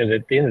 like because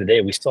at the end of the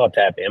day, we still have to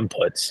have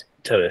inputs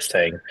to this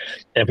thing,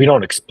 and if we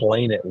don't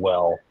explain it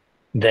well,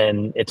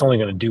 then it's only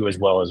going to do as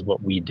well as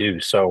what we do.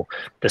 So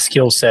the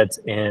skill sets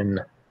in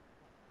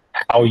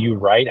how you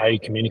write, how you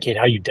communicate,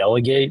 how you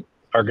delegate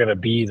are going to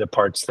be the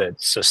parts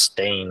that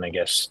sustain, I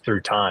guess,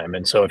 through time.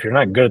 And so if you're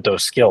not good at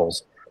those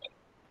skills,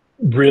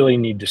 really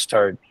need to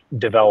start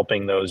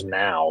developing those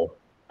now,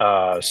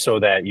 so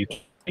that you can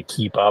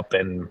keep up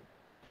and,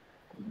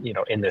 you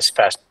know, in this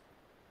fast.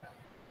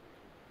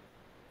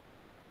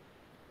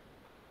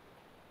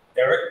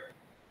 Eric?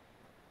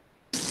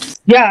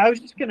 Yeah, I was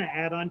just going to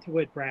add on to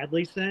what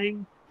Bradley's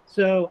saying.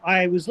 So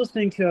I was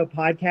listening to a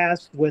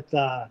podcast with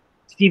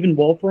Stephen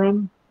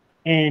Wolfram,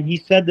 and he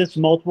said this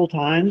multiple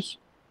times,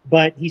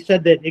 but he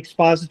said that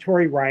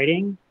expository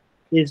writing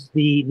is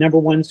the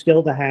 #1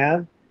 skill to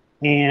have.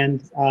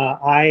 And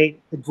I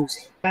agree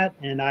with that,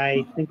 and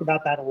I think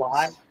about that a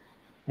lot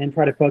and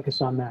try to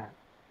focus on that.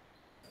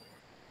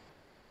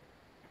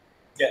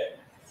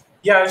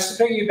 Yeah, just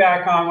to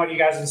piggyback on what you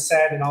guys have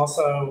said, and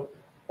also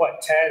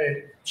what Ted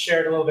had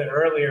shared a little bit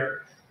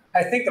earlier,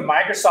 I think the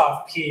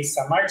Microsoft piece,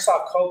 the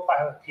Microsoft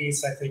Copilot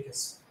piece, I think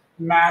is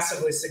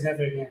massively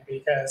significant,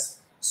 because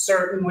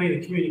certainly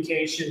the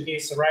communication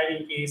piece, the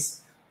writing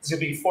piece is going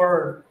to be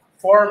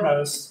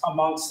foremost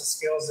amongst the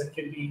skills that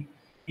can be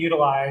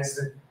utilized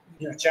and,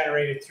 you know,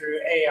 generated through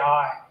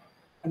AI.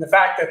 And the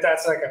fact that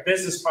that's like a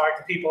business product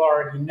that people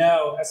already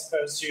know, as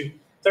opposed to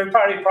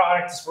third-party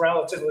product that's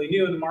relatively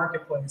new in the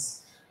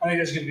marketplace, I think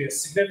there's going to be a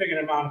significant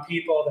amount of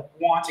people that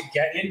want to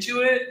get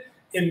into it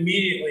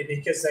immediately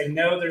because they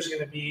know there's going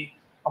to be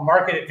a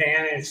market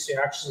advantage to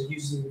actually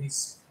using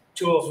these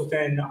tools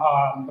within the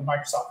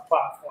Microsoft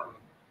platform.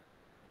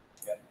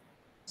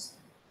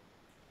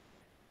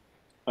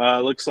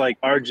 Looks like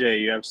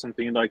RJ, you have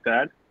something like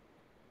that.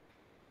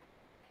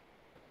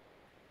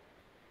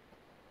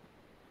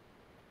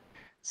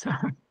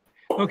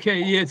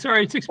 Okay, yeah,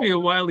 sorry, it took me a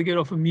while to get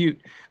off of mute.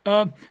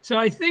 So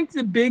I think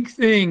the big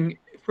thing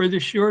for the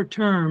short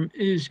term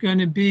is going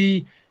to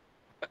be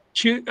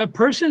a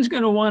person's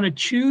going to want to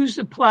choose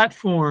a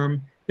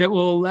platform that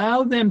will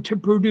allow them to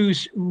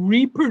produce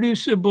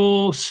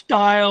reproducible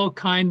style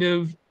kind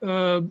of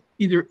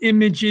either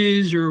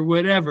images or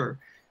whatever.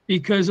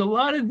 Because a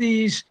lot of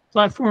these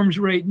platforms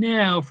right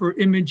now for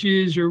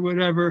images or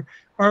whatever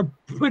are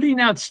putting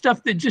out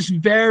stuff that just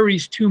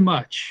varies too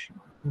much.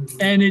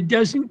 And it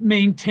doesn't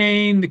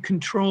maintain the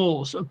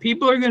control. So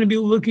people are going to be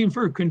looking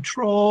for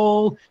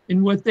control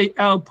in what they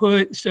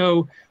output.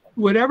 So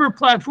whatever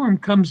platform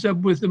comes up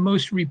with the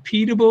most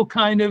repeatable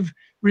kind of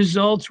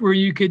results, where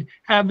you could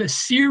have a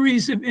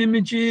series of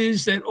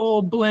images that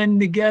all blend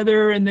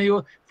together, and they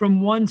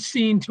from one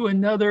scene to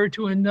another,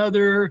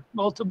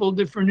 multiple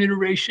different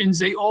iterations,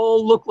 they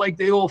all look like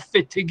they all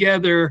fit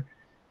together.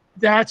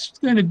 That's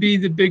going to be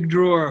the big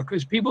draw,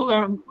 because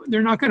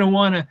they're not going to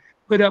want to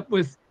put up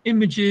with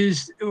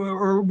images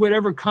or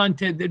whatever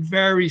content that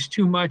varies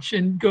too much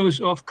and goes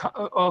off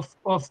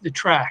the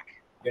track.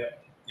 Yeah,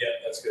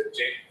 that's good.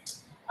 Jane?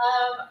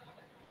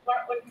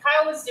 When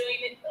Kyle was doing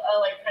it,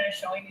 like kind of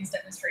showing these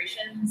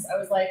demonstrations, I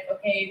was like,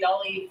 okay,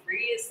 Dolly 3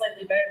 is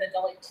slightly better than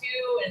Dolly 2,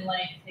 and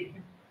like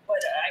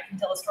I can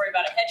tell a story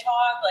about a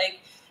hedgehog. Like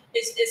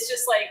it's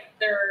just like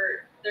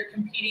they're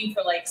competing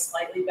for like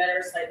slightly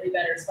better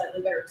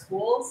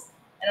tools.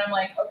 And I'm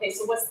like, okay,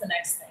 so what's the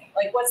next thing?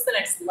 Like, what's the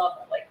next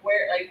level? Like,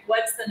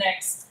 what's the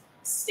next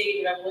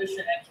stage of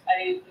evolution?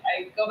 I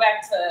go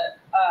back to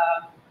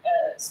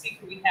a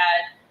speaker we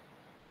had.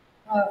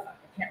 I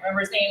can't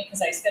remember his name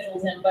because I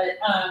scheduled him, but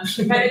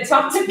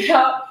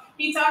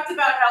he talked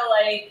about how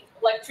like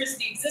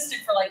electricity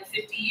existed for like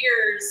 50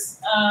 years,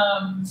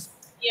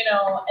 you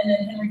know, and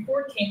then Henry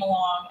Ford came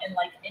along and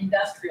like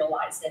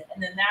industrialized it,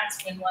 and then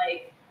that's when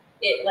like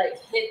it like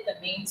hit the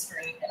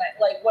mainstream. And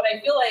what I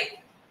feel like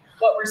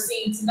what we're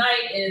seeing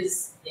tonight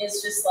is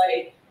just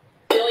like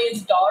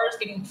billions of dollars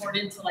getting poured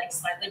into like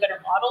slightly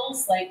better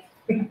models. Like,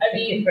 I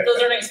mean,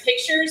 those are nice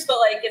pictures, but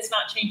like it's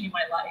not changing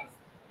my life,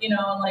 you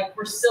know. And like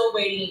we're still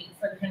waiting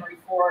for the Henry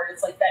Ford.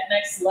 It's like that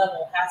next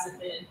level hasn't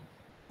been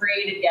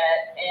created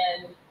yet.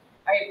 And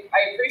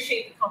I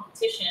appreciate the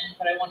competition,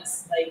 but I want to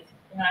like,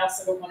 you know, I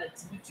also don't want it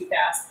to move too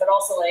fast. But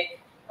also like,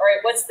 all right,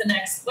 what's the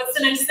next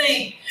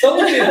thing? It's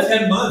only been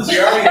 10 months.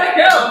 You're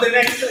already on the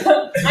next thing.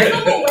 I'm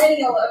a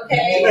millennial,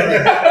 okay?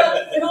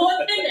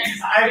 What's the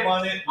next? I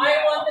want it. I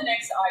want the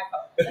next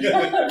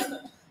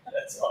iPhone.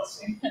 That's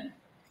awesome.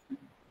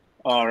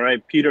 All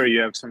right, Peter,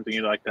 you have something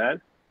you'd like to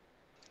add?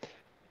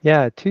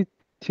 Yeah, two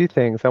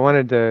things. I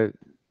wanted to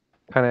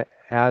kind of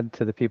add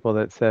to the people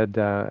that said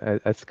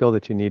a skill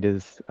that you need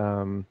is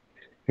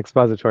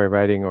expository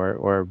writing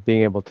or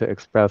being able to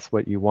express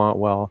what you want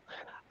well.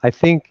 I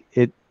think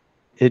it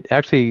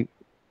actually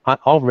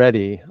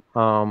already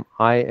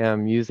I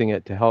am using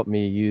it to help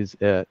me use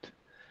it.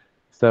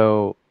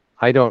 So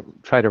I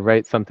don't try to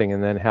write something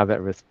and then have it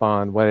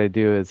respond. What I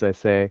do is I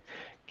say,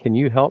 can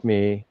you help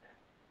me,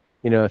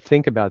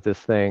 think about this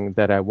thing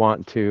that I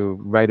want to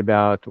write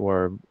about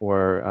or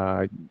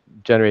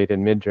generate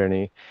in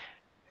Midjourney,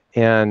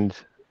 and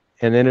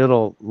then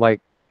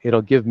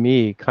it'll give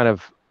me kind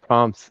of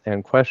prompts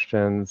and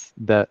questions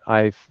that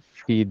I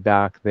feed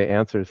back the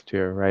answers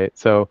to, right?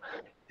 So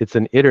it's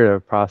an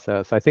iterative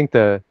process. I think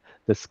the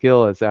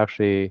skill is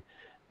actually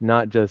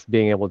not just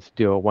being able to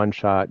do a one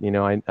shot.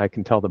 I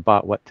can tell the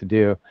bot what to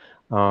do.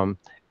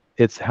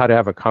 It's how to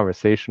have a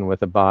conversation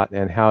with a bot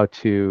and how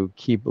to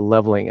keep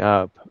leveling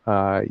up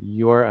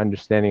your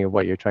understanding of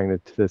what you're trying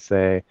to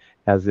say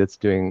as it's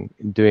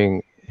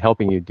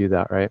helping you do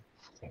that, right?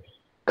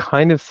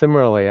 Kind of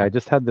similarly, I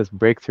just had this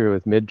breakthrough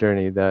with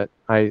Midjourney that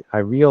I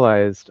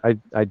realized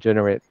I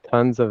generate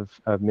tons of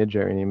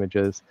Midjourney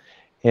images,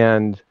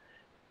 and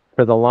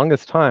for the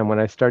longest time when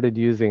I started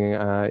using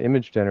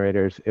image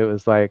generators, it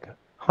was like,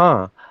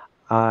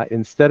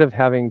 instead of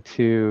having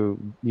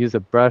to use a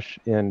brush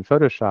in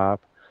Photoshop,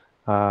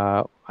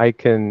 I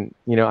can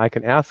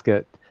ask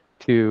it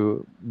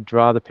to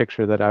draw the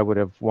picture that I would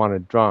have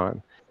wanted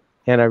drawn.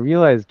 And I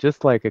realized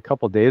just like a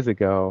couple days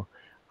ago,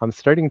 I'm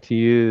starting to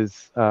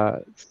use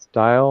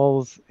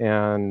styles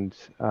and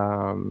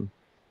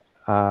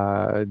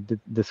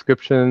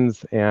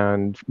descriptions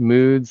and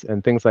moods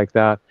and things like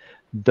that.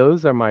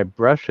 Those are my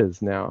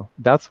brushes now.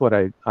 That's what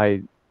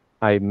I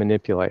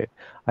manipulate.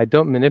 I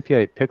don't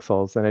manipulate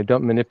pixels and I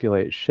don't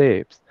manipulate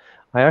shapes.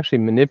 I actually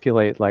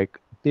manipulate like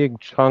big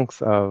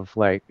chunks of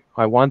like,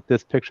 I want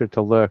this picture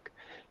to look,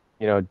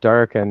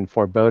 dark and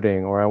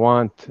foreboding, or I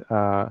want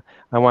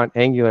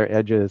angular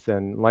edges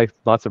and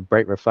lots of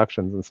bright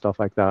reflections and stuff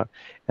like that.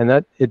 And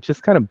that it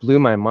just kind of blew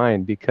my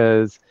mind,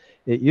 because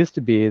it used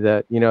to be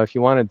that, if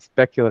you wanted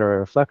specular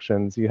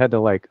reflections, you had to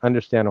like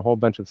understand a whole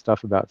bunch of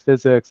stuff about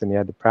physics, and you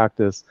had to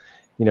practice,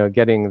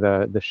 getting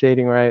the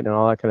shading right and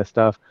all that kind of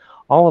stuff.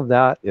 All of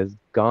that is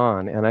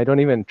gone, and I don't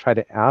even try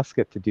to ask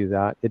it to do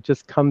that. It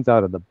just comes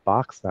out of the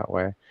box that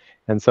way.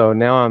 And so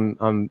now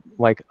I'm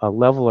like a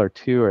level or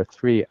 2 or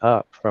 3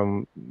 up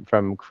from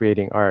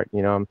creating art.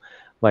 I'm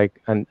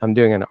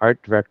doing an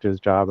art director's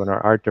job and our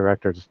art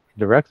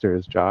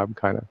director's job,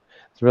 kind of.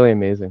 It's really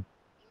amazing.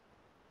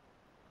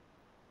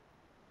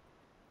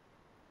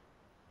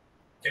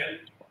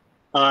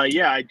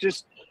 Yeah, I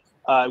just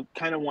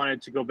kind of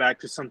wanted to go back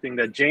to something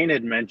that Jane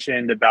had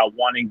mentioned about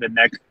wanting the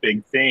next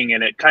big thing,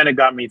 and it kind of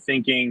got me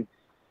thinking.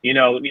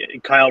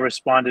 Kyle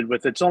responded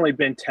with, "It's only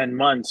been 10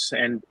 months,"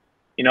 and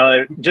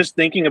just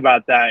thinking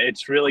about that,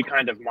 it's really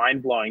kind of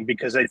mind-blowing,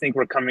 because I think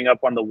we're coming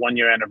up on the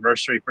 1-year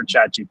anniversary for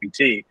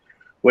ChatGPT,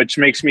 which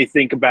makes me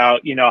think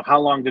about, how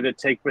long did it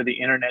take for the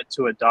internet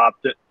to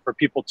adopt it, for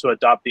people to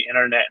adopt the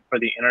internet, for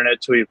the internet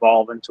to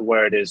evolve into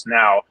where it is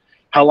now?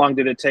 How long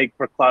did it take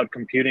for cloud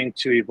computing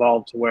to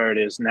evolve to where it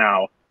is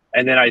now?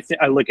 And then I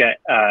look at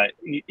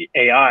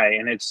AI,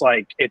 and it's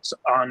like it's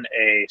on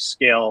a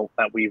scale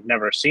that we've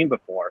never seen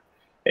before.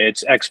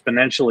 It's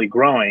exponentially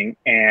growing,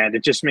 and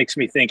it just makes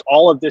me think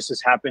all of this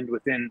has happened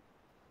within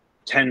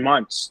 10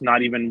 months,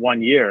 not even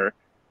 1 year.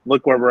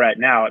 Look where we're at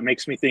now. It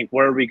makes me think,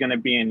 where are we going to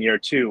be in year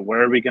 2?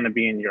 Where are we going to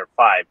be in year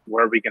 5?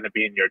 Where are we going to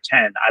be in year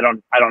 10? I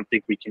don't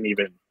think we can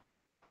even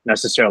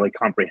necessarily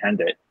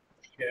comprehend it.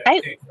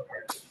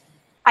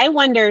 I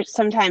wonder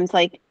sometimes,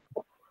 like,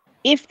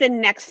 if the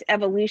next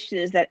evolution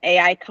is that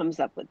AI comes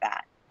up with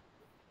that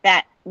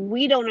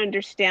we don't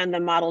understand the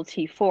Model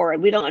T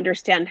forward. We don't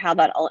understand how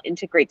that all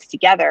integrates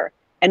together.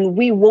 And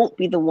we won't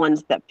be the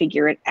ones that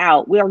figure it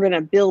out. We are going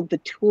to build the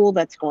tool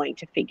that's going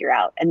to figure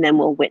out, and then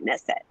we'll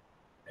witness it.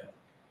 Yeah.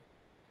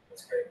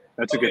 That's great.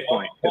 That's a good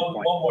point.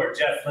 One more,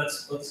 Jeff.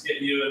 Let's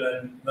get you,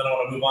 and then I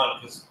want to move on,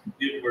 because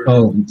we're.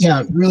 Oh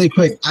yeah, really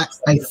quick.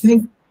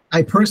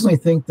 I personally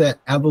think that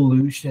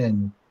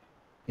evolution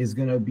is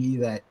going to be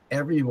that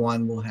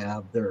everyone will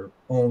have their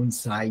own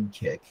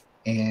sidekick,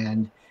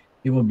 and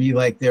it will be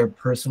like their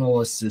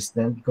personal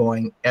assistant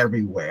going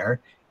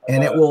everywhere,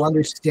 and it will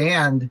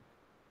understand,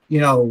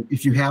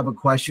 if you have a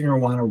question or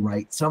want to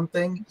write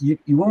something, you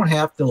won't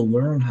have to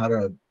learn how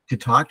to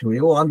talk to it.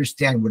 It will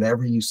understand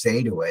whatever you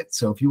say to it.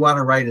 So if you want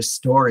to write a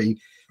story,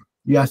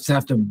 you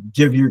have to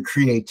give your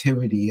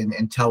creativity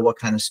and tell what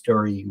kind of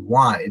story you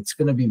want. It's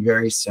going to be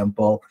very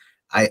simple,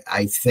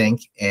 I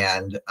think,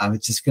 and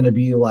it's just going to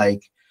be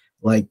like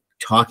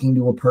talking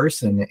to a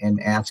person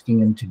and asking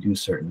them to do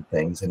certain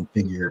things, and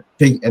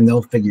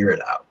they'll figure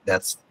it out.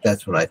 That's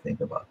what I think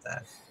about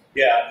that.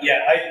 Yeah.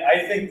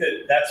 I think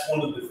that's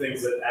one of the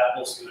things that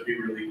Apple's going to be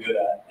really good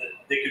at.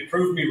 They could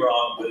prove me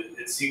wrong, but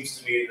it seems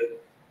to me that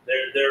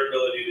their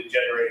ability to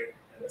generate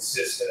an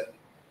assistant,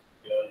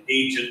 an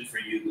agent for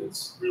you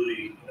that's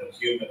really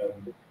human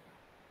and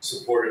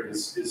supportive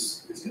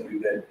is going to be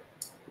big.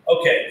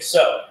 Okay,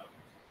 so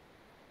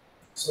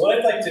what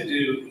I'd like to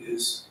do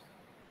is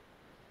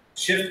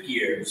shift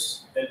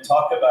gears and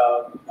talk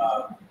about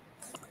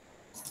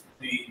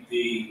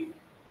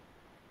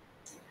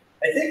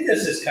I think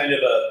this is kind of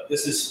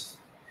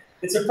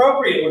it's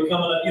appropriate. We're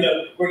coming up,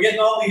 we're getting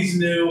all these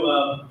new,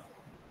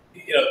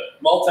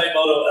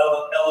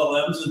 multimodal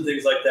LLMs and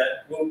things like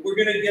that. We're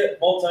going to get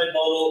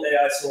multimodal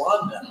AI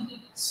Salon now.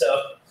 So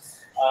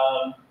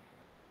I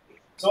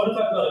want to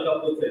talk about a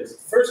couple of things.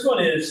 The first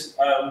one is,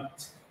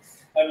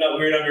 I'm not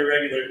weird, I'm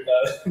irregular.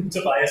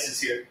 Tobias is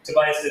here.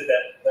 Tobias did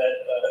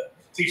that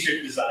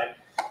t-shirt design.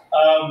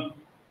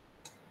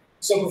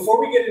 So before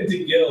we get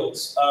into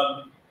guilds,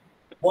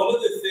 one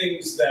of the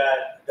things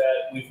that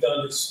we've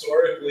done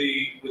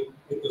historically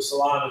with the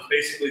salon is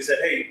basically said,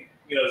 hey,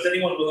 is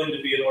anyone willing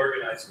to be an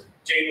organizer?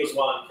 Jane was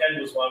one,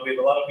 Ken was one. We had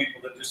a lot of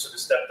people that just sort of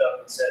stepped up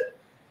and said,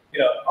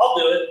 I'll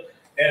do it.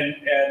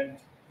 And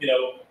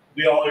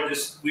we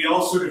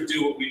all sort of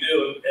do what we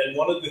do. And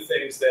one of the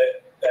things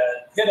that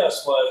hit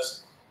us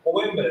was, well,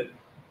 wait a minute,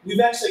 we've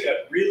actually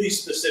got really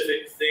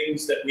specific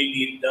things that we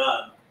need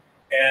done.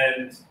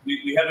 And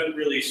we haven't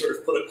really sort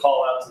of put a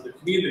call out to the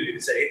community to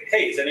say,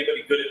 hey, is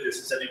anybody good at this?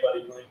 Is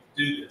anybody willing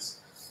to do this?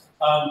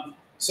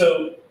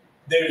 So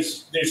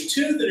there's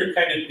two that are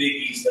kind of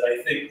biggies that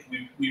I think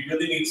we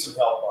really need some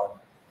help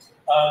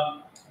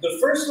on. The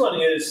first one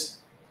is,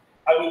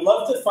 I would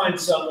love to find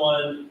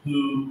someone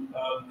who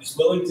is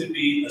willing to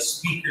be a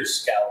speaker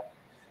scout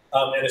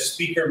and a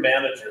speaker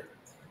manager.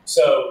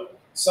 So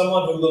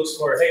someone who looks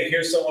for, hey,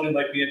 here's someone who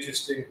might be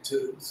interesting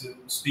to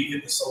speak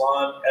at the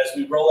salon. As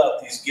we roll out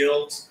these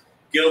guilds,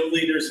 guild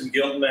leaders and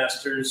guild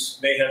masters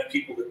may have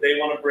people that they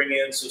want to bring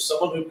in, so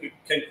someone who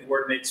can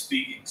coordinate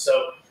speaking.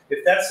 So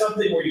if that's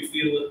something where you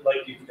feel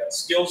like you've got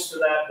skills for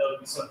that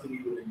would be something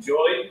you would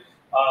enjoy,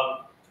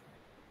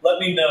 let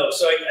me know.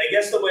 So I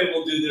guess the way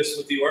we'll do this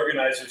with the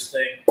organizers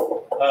thing,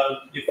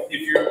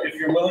 if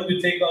you're willing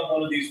to take on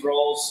one of these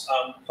roles,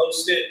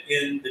 post it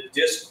in the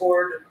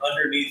Discord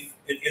underneath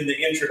in the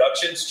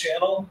introductions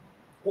channel,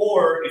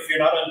 or if you're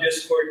not on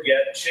Discord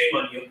yet, shame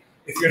on you.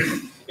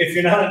 If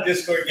you're not on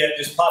Discord yet,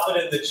 just pop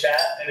it in the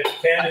chat, and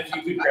if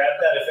you could grab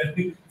that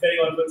if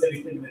anyone puts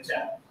anything in the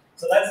chat.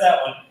 So that's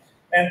that one.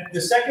 And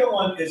the second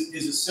one is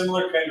a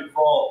similar kind of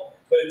role,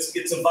 but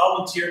it's a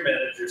volunteer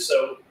manager.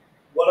 So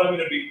what I'm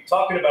going to be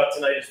talking about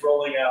tonight is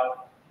rolling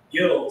out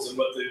guilds, and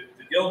what the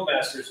guild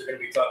masters are going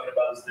to be talking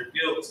about is their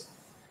guilds.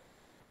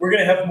 We're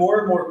going to have more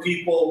and more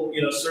people,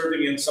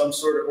 serving in some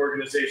sort of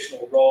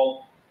organizational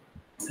role,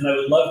 and I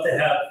would love to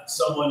have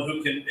someone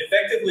who can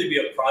effectively be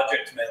a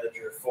project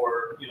manager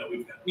for,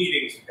 we've got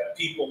meetings, we've got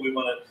people, we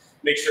want to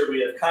make sure we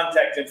have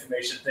contact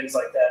information, things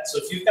like that. So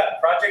if you've got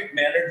project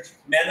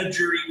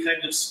managery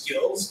kind of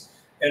skills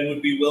and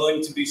would be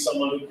willing to be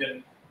someone who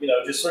can,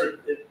 just sort of,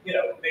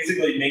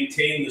 basically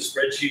maintain the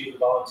spreadsheet of the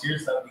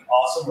volunteers, that would be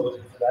awesome. We're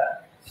looking for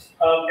that.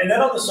 And then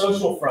on the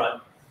social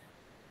front,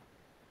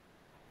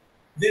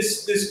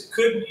 this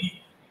could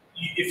be,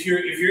 if you're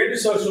into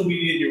social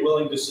media and you're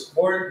willing to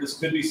support, this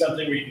could be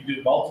something where you can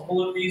do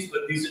multiple of these,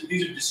 but these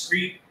are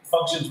discrete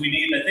functions we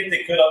need, and I think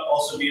they could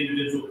also be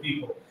individual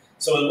people.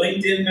 So a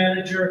LinkedIn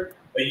manager,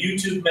 a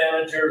YouTube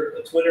manager,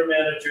 a Twitter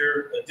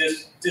manager, a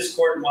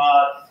Discord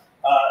mod,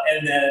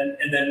 and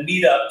then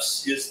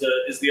meetups is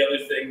the other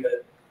thing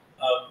that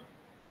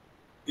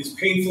is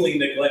painfully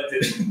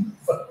neglected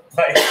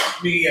by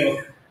me and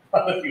a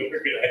lot of the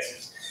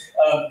organizers.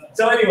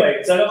 So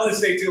anyway, so I don't want to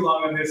stay too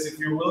long on this. If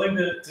you're willing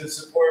to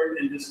support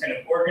and just kind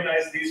of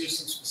organize, these are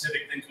some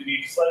specific things we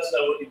need. Just let us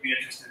know what you'd be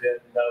interested in.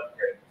 That would be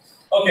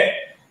great. Okay,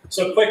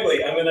 so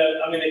quickly, I'm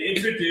gonna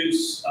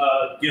introduce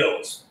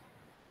guilds,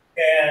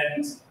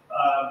 and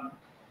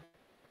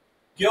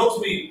guilds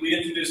we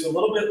introduced a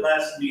little bit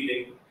last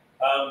meeting.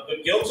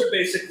 But guilds are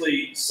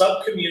basically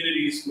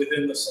sub-communities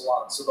within the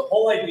salon. So the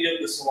whole idea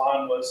of the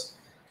salon was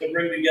to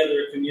bring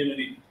together a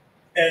community.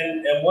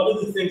 And one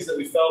of the things that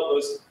we felt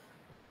was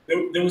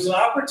there was an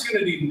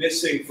opportunity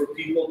missing for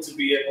people to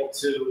be able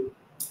to,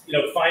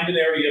 find an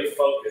area of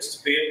focus,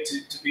 to be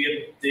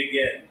able to dig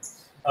in.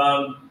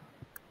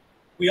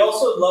 We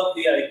also love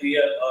the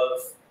idea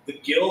of the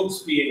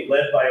guilds being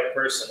led by a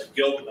person, a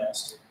guild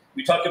master.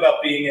 We talk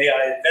about being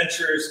AI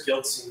adventurers,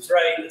 guild seems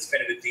right, it's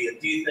kind of a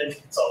D&D thing,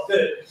 it's all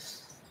good.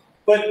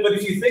 But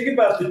if you think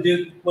about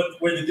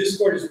where the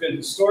Discord has been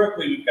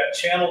historically, we've got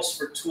channels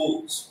for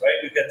tools, right?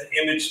 We've got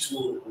the image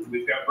tool,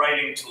 we've got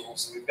writing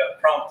tools, and we've got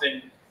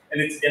prompting,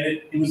 and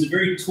it was a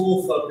very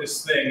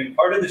tool-focused thing. And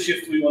part of the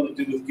shift we want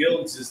to do with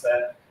guilds is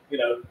that,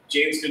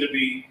 Jane's going to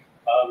be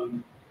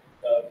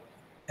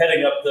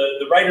heading up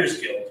the Writers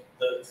Guild,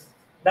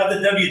 not the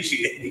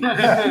WGA,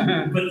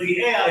 but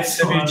the AI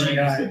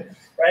Salon.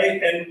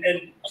 Right,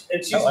 and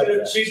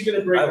she's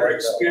gonna bring her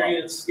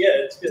experience. Yeah,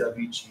 it's good.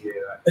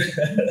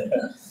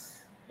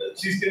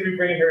 She's gonna be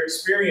bringing her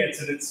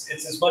experience, and it's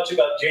as much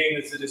about Jane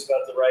as it is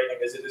about the writing,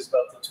 as it is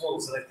about the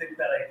tools. And I think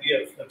that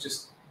idea of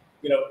just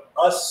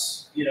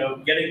us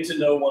getting to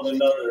know one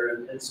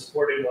another and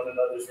supporting one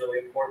another is really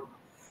important.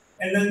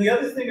 And then the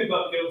other thing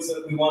about guilds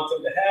that we want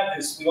them to have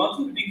is we want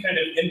them to be kind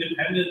of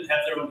independent,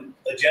 have their own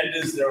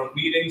agendas, their own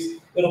meetings.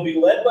 It'll be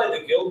led by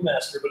the guild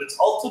master, but it's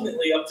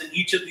ultimately up to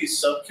each of these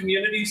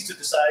sub-communities to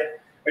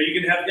decide Are you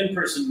going to have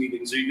in-person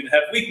meetings? Are you going to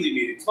have weekly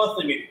meetings,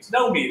 monthly meetings,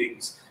 no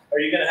meetings? Are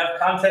you going to have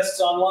contests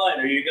online?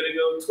 Are you going to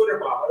go Twitter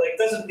bomb? Like,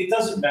 it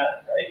doesn't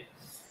matter, right?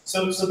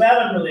 So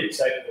that I'm really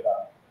excited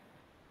about.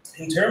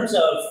 In terms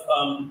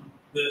of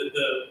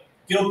the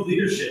guild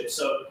leadership,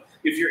 so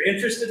if you're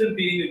interested in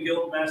being a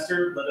guild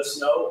master, let us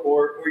know,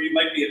 or you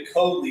might be a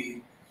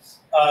co-lead.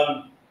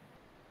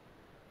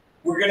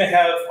 We're going to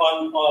have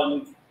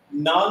on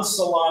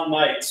non-salon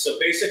nights, so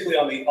basically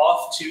on the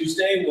off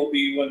Tuesday will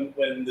be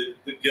when the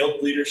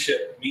guild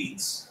leadership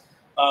meets.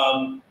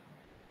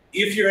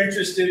 If you're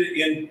interested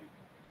in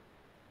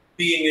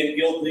being in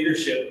guild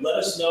leadership, let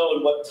us know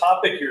and what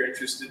topic you're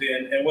interested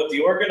in. And what the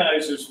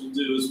organizers will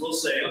do is we'll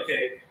say,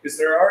 okay, is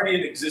there already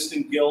an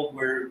existing guild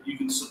where you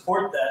can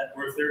support that?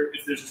 Or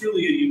if there's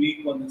truly a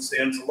unique one that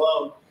stands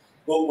alone,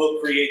 we'll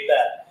create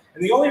that.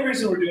 And the only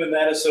reason we're doing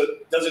that is so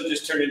it doesn't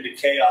just turn into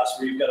chaos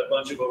where you've got a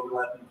bunch of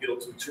overlapping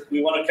guilds.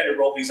 We want to kind of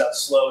roll these out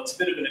slow. It's a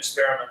bit of an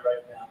experiment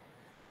right now.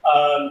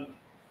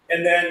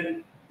 And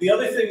then the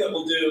other thing that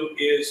we'll do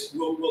is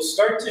we'll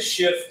start to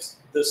shift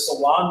the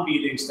salon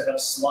meetings to have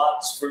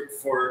slots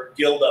for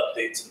guild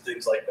updates and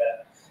things like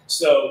that.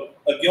 So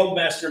a guild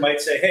master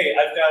might say, hey,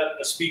 I've got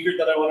a speaker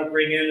that I want to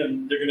bring in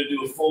and they're going to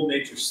do a full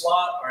major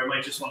slot, or I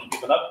might just want to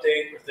give an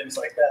update or things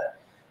like that.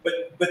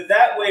 But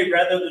that way,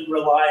 rather than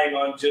relying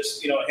on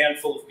just a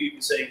handful of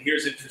people saying,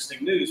 here's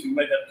interesting news, we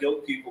might have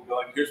guild people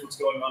going, here's what's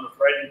going on with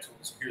writing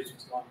tools, here's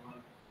what's going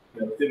on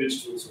with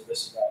image tools, or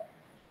this and that.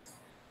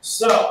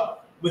 So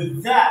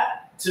with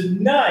that,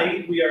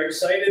 tonight we are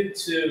excited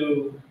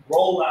to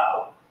roll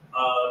out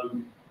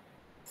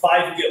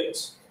 5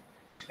 guilds.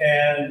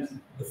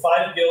 And the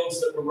 5 guilds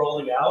that we're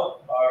rolling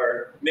out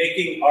are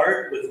Making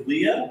Art with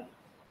Leah,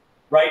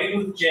 Writing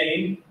with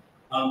Jane,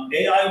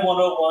 AI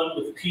 101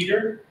 with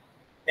Peter,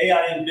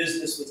 AI in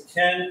Business with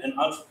Ken, and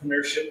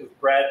Entrepreneurship with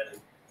Bradley.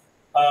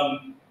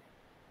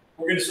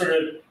 We're going to sort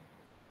of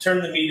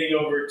turn the meeting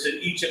over to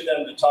each of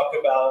them to talk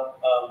about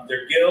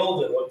their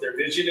guild and what their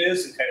vision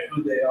is and kind of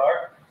who they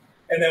are.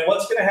 And then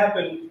what's going to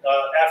happen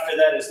after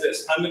that is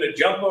this. I'm going to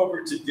jump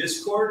over to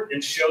Discord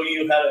and show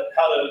you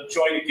how to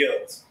join a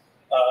guild.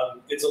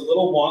 It's a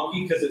little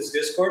wonky because it's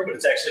Discord, but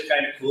it's actually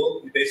kind of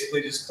cool. You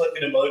basically just click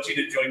an emoji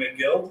to join a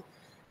guild.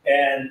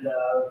 And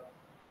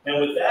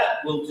with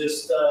that, we'll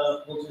just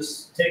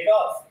take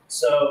off.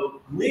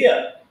 So,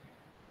 Leah,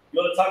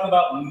 you want to talk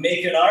about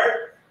making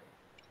art?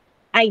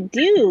 I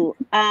do.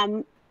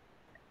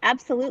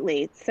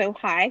 Absolutely. So,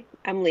 hi,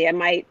 I'm Leah.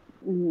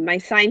 My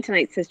sign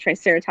tonight says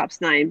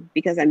Triceratops 9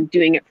 because I'm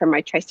doing it from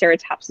my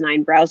Triceratops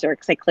 9 browser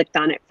because I clicked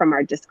on it from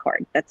our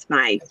Discord. That's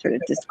my sort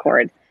of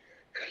Discord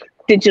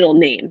digital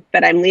name,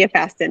 but I'm Leah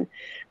Faston.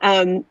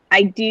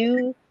 I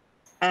do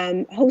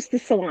host the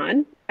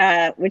salon,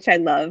 which I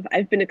love.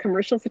 I've been a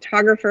commercial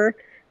photographer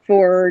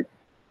for,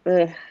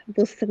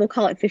 we'll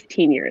call it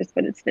 15 years,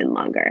 but it's been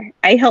longer.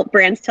 I help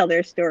brands tell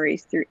their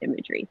stories through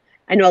imagery.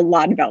 I know a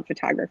lot about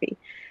photography.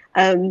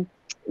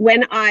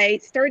 When I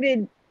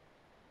started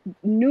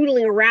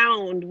noodling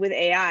around with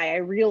AI, I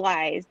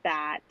realized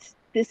that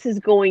this is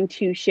going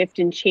to shift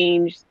and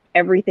change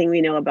everything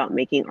we know about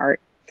making art.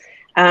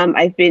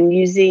 I've been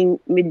using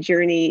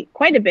Midjourney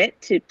quite a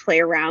bit to play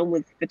around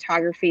with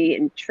photography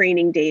and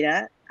training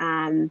data,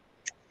 and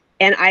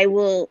I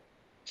will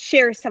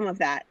share some of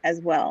that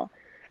as well.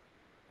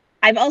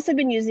 I've also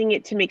been using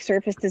it to make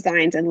surface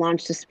designs and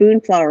launched a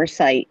Spoonflower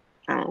site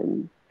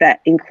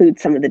that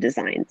includes some of the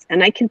designs.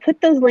 And I can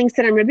put those links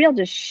in. I'm going to be able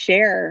to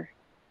share.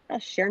 I'll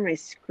share my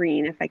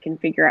screen if I can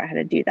figure out how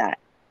to do that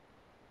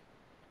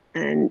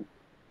and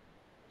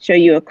show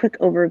you a quick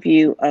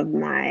overview of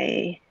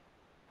my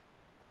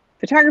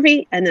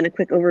photography and then a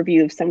quick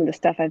overview of some of the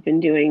stuff I've been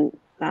doing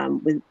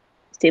with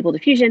Stable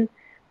Diffusion.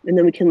 And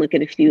then we can look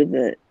at a few of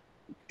the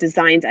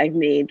designs I've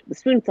made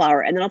with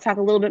Spoonflower. And then I'll talk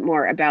a little bit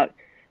more about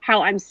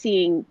how I'm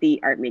seeing the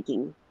art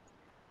making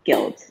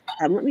guild.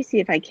 Let me see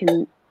if I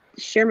can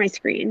share my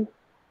screen.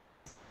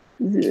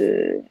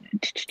 Here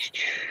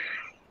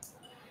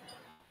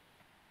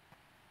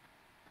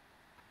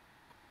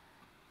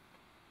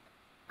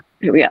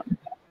we go.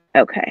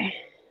 Okay.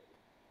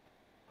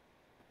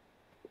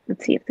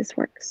 Let's see if this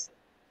works.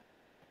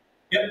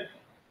 Yep.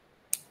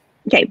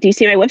 Okay, do you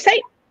see my website?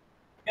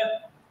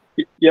 Yep.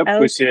 Yep, okay.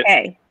 We see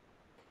it.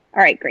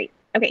 All right, great.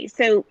 Okay,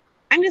 so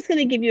I'm just going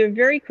to give you a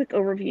very quick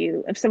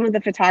overview of some of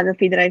the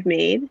photography that I've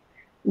made.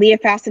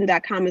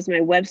 leahfaston.com is my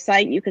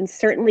website. You can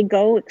certainly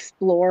go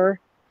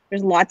explore.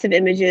 There's lots of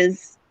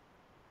images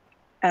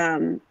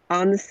on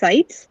the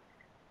site.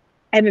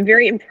 I have a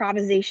very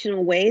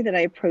improvisational way that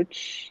I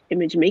approach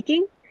image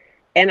making.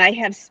 And I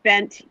have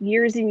spent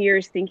years and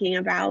years thinking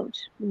about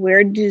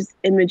where does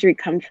imagery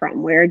come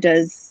from? Where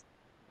does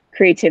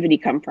creativity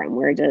come from?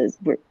 Where does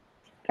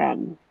our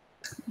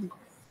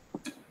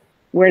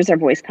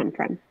voice come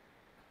from?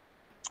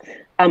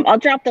 I'll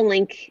drop the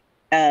link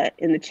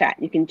in the chat.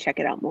 You can check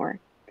it out more.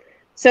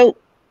 So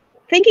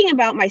thinking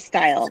about my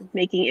style,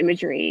 making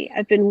imagery,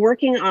 I've been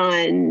working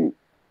on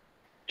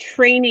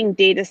training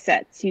data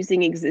sets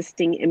using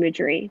existing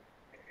imagery.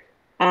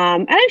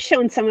 And I've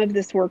shown some of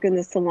this work in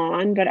the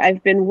salon, but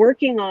I've been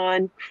working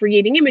on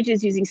creating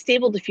images using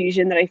Stable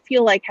Diffusion that I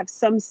feel like have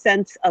some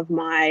sense of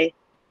my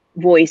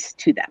voice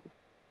to them,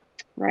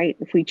 right?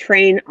 If we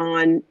train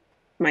on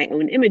my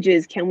own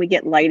images, can we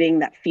get lighting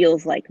that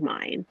feels like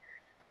mine?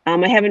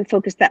 I haven't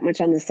focused that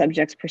much on the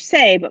subjects per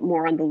se, but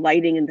more on the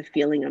lighting and the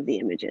feeling of the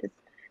images.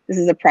 This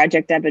is a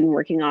project I've been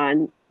working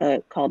on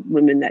called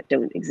Women That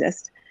Don't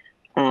Exist.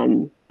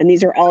 And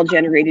these are all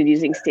generated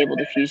using Stable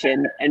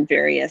Diffusion and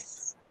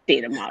various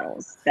data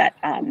models that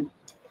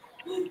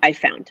I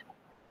found.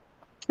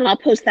 And I'll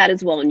post that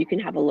as well, and you can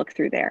have a look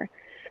through there.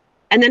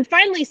 And then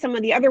finally, some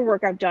of the other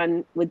work I've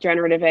done with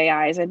generative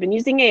AI is I've been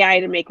using AI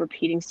to make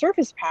repeating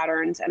surface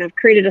patterns, and I've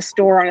created a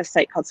store on a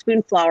site called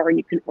Spoonflower, and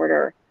you can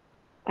order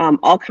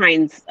all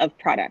kinds of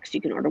products. You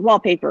can order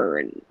wallpaper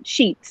and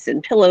sheets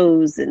and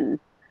pillows and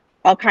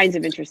all kinds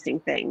of interesting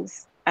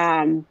things.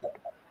 And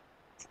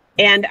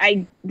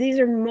these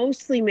are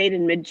mostly made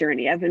in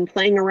Midjourney. I've been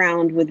playing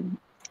around with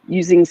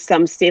using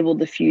some Stable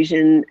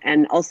Diffusion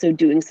and also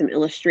doing some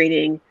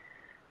illustrating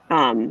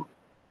and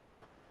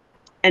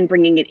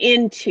bringing it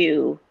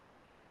into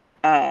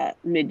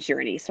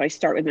Midjourney. So I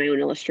start with my own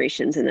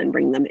illustrations and then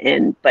bring them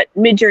in. But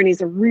Midjourney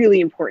is a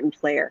really important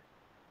player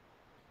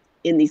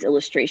in these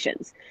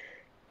illustrations.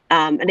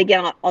 And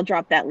again, I'll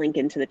drop that link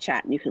into the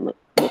chat and you can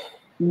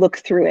look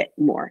through it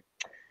more.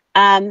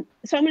 So I'm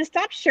going to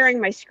stop sharing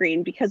my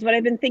screen because what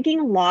I've been thinking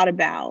a lot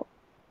about,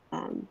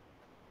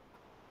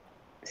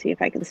 see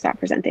if I can stop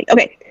presenting.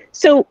 Okay,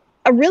 so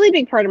a really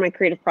big part of my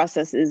creative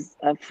process is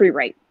free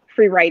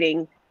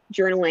writing,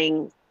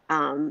 journaling.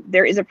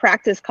 There is a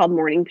practice called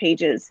morning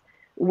pages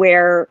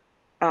where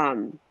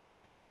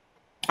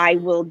I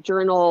will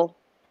journal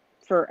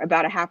for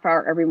about a half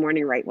hour every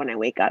morning right when I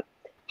wake up.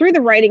 Through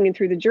the writing and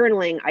through the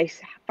journaling, I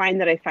find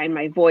that I find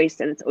my voice,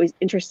 and it's always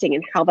interesting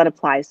in how that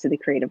applies to the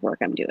creative work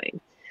I'm doing.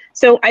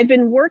 So I've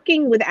been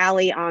working with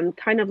Ali on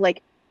kind of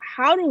like,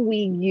 how do we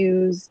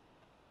use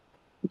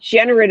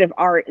generative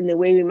art in the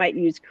way we might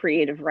use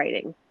creative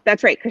writing?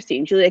 That's right,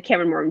 Christine, Julia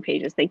Cameron Mormon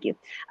Pages, thank you,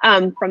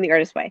 from the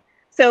Artist Way.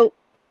 So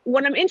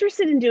what I'm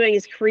interested in doing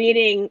is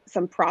creating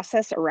some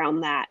process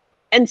around that.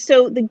 And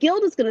so the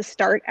Guild is going to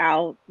start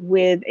out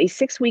with a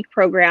 6-week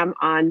program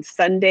on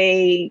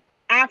Sunday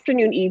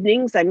afternoon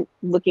evenings. I'm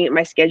looking at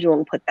my schedule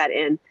and put that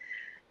in.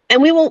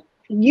 And we will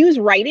use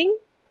writing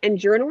and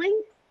journaling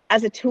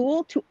as a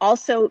tool to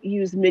also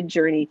use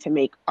Midjourney to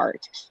make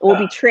art. We'll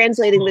be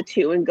translating the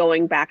two and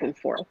going back and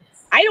forth.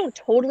 I don't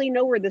totally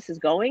know where this is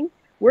going.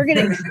 We're going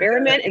to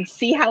experiment and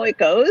see how it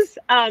goes.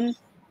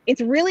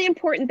 It's really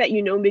important that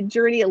you know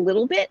Midjourney a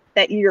little bit,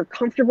 that you're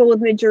comfortable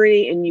with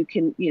Midjourney and you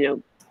can,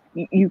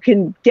 you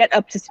can get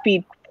up to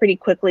speed pretty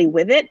quickly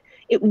with it.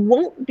 It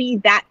won't be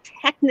that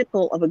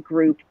technical of a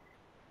group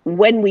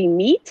when we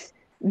meet.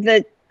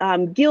 The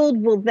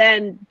Guild will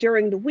then,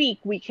 during the week,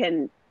 we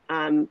can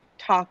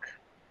talk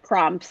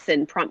prompts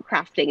and prompt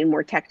crafting and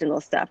more technical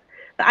stuff.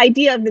 The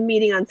idea of the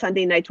meeting on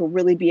Sunday nights will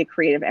really be a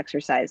creative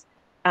exercise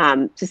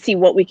to see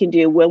what we can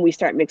do when we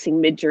start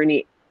mixing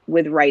Midjourney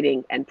with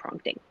writing and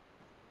prompting.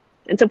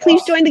 And so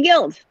please join the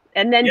Guild.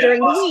 And then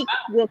during the week,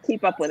 we'll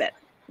keep up with it.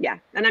 Yeah,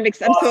 and I'm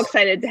so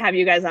excited to have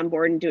you guys on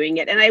board and doing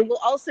it. And I will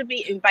also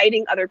be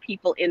inviting other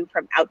people in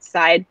from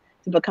outside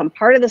to become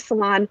part of the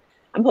salon.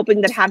 I'm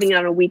hoping that having it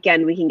on a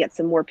weekend, we can get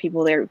some more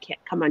people there who can't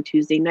come on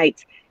Tuesday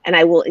nights. And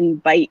I will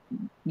invite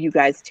you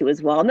guys to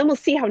as well. And then we'll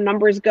see how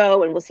numbers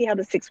go, and we'll see how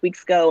the 6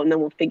 weeks go, and then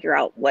we'll figure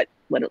out what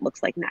it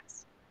looks like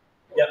next.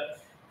 Yep,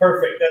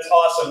 perfect. That's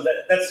awesome.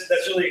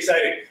 That's really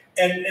exciting.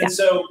 And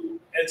so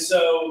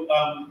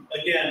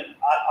again,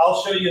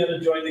 I'll show you how to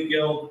join the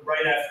Guild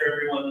right after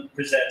everyone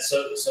presents.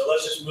 So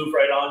let's just move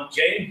right on.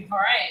 Jane. All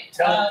right.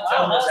 Tell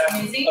Wow, them what's that's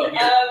happening. amazing.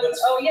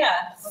 Oh,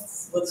 yeah.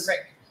 Let's right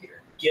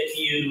computer. Get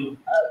you.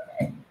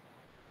 Okay.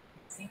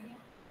 See me?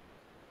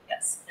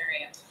 Yes, there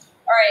I am.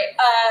 All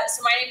right.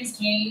 So my name is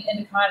Jane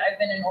Endicott. I've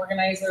been an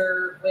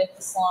organizer with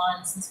the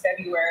salon since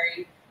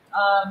February.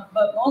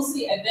 But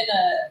mostly I've been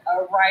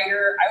a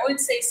writer. I would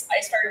say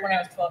I started when I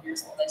was 12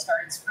 years old. I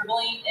started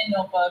scribbling in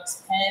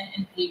notebooks, pen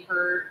and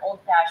paper,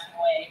 old-fashioned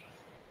way.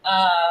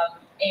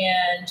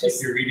 And just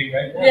like you're reading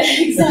right now.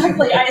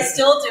 Exactly. I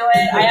still do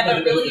it. I have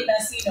a really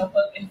messy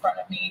notebook in front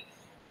of me.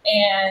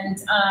 And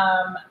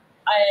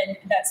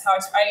that's how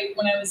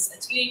when I was a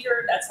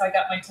teenager, that's how I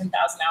got my 10,000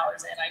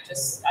 hours in. I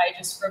just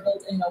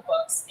scribbled in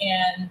notebooks.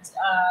 And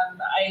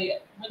I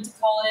went to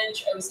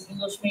college. I was an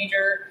English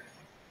major.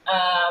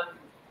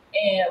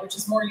 Which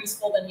is more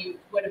useful than you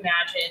would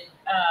imagine.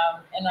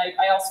 And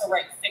I also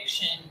write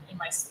fiction in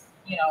my,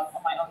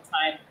 on my own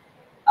time.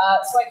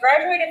 So I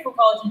graduated from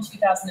college in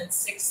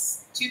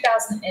 2006,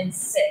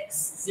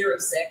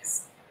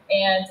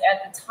 and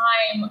at the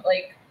time,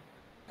 like,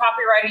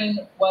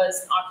 copywriting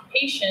was an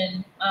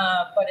occupation,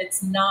 but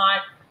it's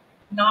not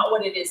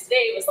what it is today.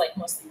 It was like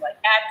mostly like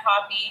ad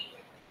copy,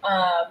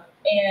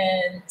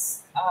 and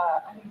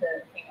I need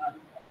to hang on,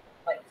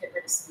 like get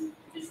rid of some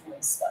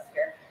visual stuff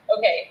here.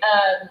 Okay,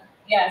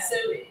 yeah, so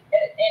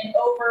And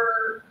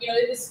over,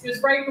 it was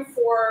right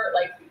before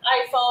like the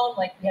iPhone,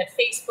 like we had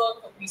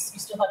Facebook, but we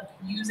still had to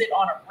use it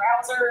on a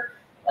browser.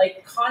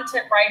 Like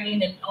content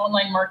writing and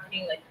online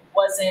marketing like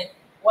wasn't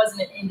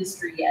an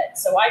industry yet.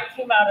 So I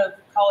came out of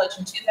college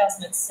in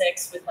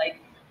 2006 with like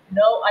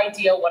no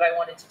idea what I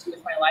wanted to do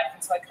with my life.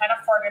 And so I kind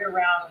of farted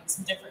around with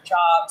some different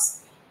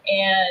jobs.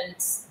 And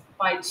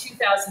by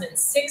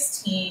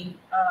 2016,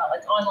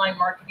 like online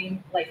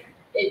marketing, like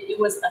it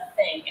was a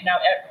thing. And now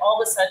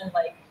all of a sudden,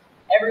 like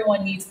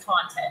everyone needs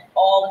content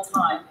all the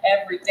time,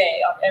 every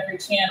day, on every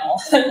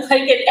channel,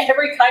 like in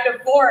every kind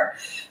of form.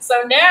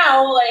 So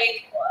now,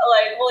 like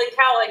holy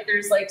cow, like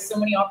there's like so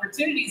many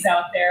opportunities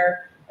out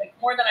there, like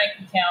more than I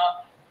can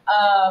count.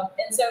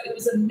 And so it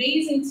was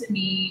amazing to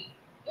me,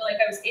 like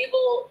I was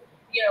able,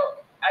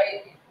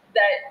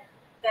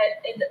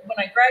 when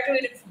I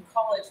graduated from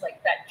college,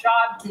 like that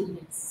job didn't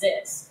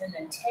exist, and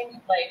then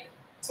 10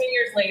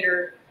 years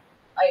later,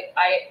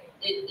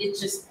 it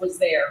just was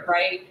there,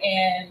 right?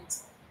 And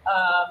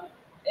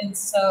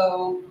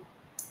so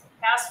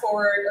fast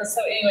forward,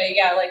 so anyway,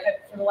 yeah, like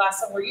for the last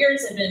several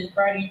years, I've been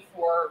writing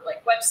for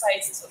like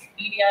websites and social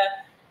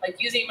media, like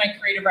using my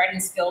creative writing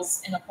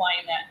skills and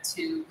applying that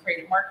to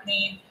creative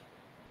marketing.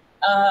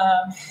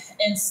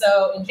 And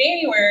so in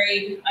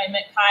January, I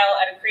met Kyle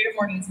at a Creative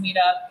Mornings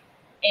meetup,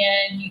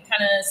 and he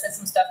kind of said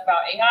some stuff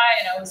about AI,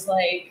 and I was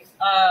like,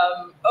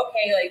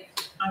 okay, like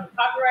I'm a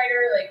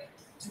copywriter, like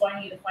do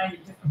I need to find a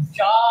different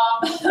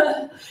job?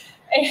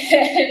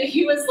 And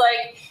he was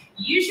like,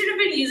 you should have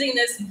been using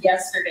this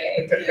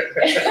yesterday. And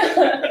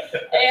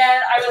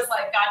I was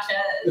like, gotcha.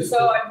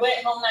 So I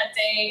went home that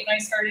day and I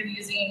started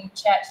using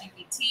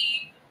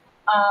ChatGPT.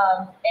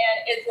 And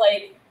it's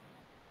like,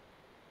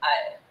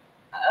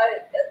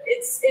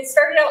 it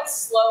started out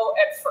slow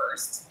at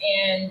first.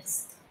 And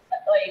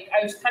like,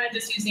 I was kind of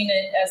just using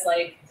it as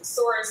like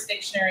thesaurus,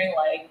 dictionary,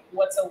 like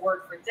what's a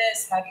word for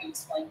this? How do you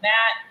explain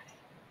that?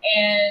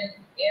 And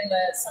in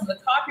some of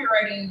the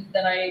copywriting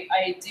that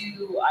I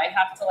do, I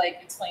have to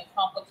like explain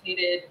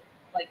complicated,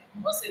 like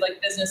mostly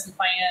like business and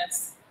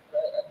finance,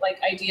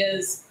 like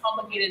ideas,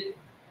 complicated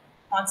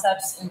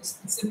concepts in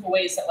simple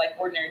ways that like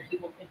ordinary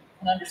people can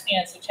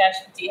understand. So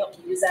ChatGPT helped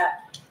me use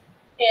that.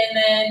 And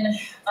then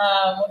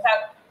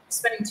without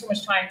spending too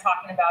much time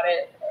talking about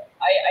it,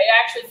 I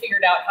actually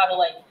figured out how to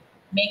like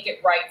make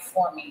it write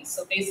for me.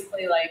 So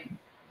basically like,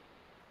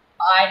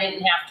 I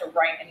didn't have to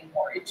write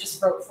anymore. It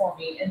just wrote for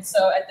me. And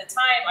so at the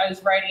time I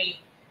was writing,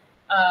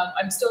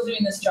 I'm still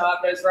doing this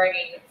job, but I was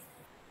writing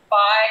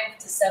 5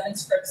 to 7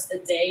 scripts a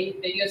day,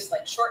 videos,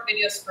 like short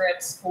video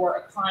scripts for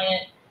a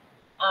client.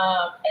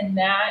 And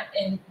that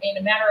in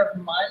a matter of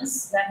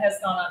months, that has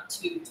gone up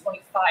to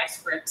 25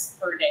 scripts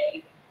per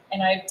day.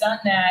 And I've done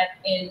that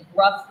in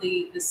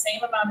roughly the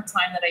same amount of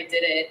time that I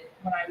did it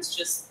when I was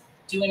just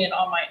doing it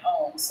on my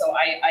own. So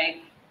I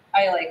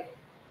like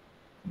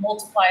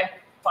multiplied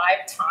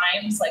 5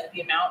 times like the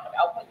amount of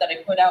output that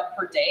I put out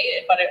per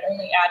day, but I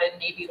only added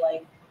maybe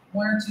like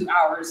 1 or 2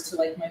 hours to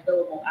like my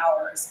billable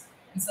hours.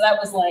 And so that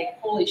was like,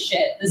 holy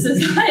shit, this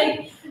is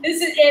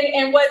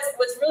and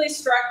what's really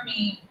struck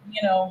me,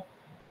 that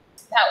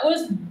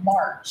was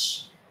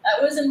March.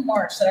 That was in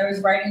March that I was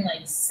writing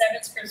like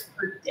 7 scripts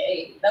per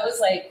day. That was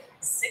like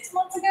 6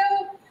 months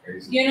ago,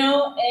 crazy.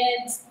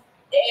 And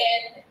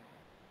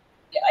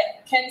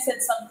Ken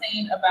said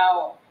something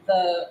about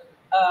the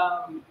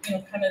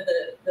kind of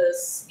the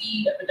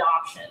speed of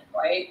adoption,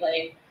 right?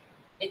 Like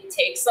it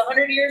takes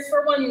 100 years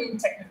for one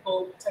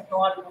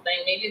technological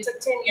thing. Maybe it took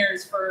 10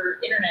 years for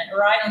internet,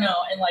 or I don't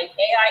know. And like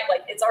AI,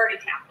 like it's already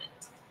happened.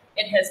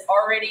 It has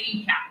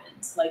already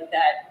happened. Like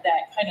that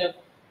kind of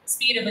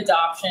speed of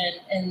adoption,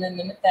 and then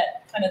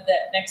that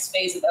next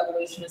phase of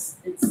evolution it's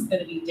going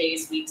to be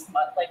days, weeks,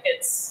 months. Like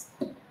it's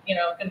going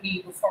to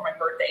be before my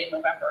birthday in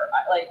November.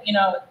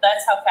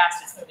 That's how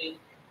fast it's going to be.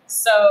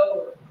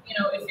 So,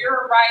 if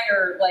you're a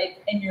writer,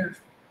 like, and you're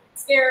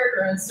scared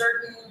or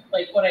uncertain,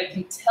 like what I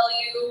can tell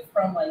you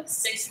from like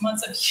 6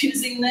 months of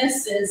using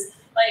this is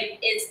like,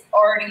 it's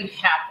already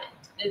happened.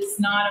 It's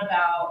not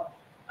about,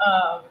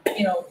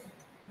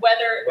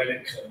 whether when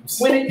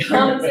it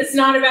comes, it's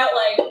not about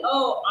like,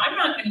 oh, I'm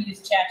not going to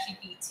use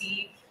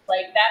ChatGPT.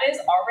 Like that is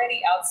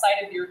already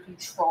outside of your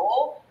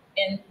control.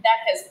 And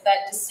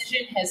that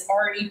decision has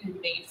already been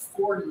made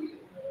for you.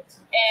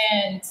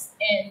 And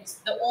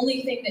the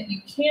only thing that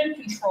you can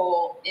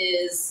control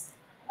is,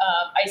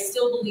 I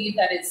still believe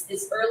that it's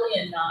early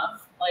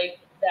enough, like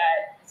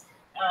that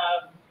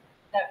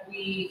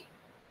we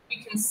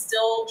can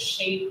still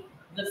shape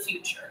the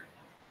future.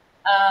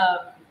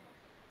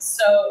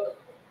 So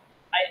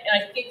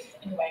I think,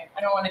 anyway,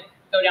 I don't want to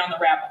go down the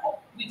rabbit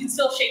hole. We can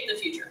still shape the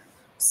future.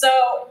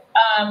 So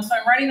I'm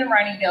running the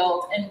Writing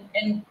Guild,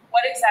 and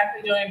what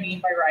exactly do I mean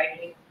by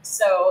writing?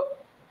 So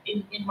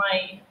in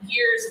my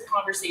years of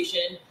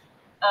conversation,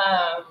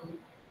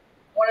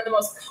 one of the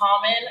most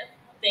common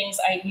things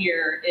I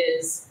hear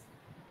is,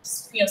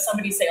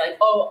 somebody say like,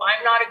 oh,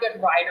 I'm not a good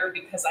writer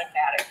because I'm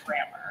bad at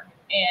grammar.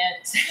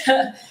 And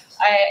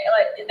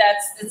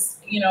it's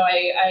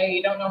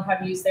I don't know how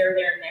to use there, and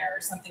there,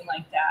 or something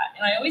like that.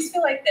 And I always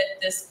feel like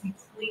that this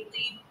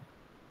completely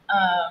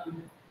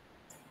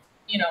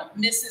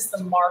misses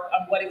the mark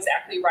on what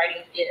exactly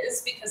writing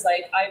is, because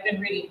like I've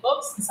been reading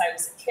books since I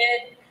was a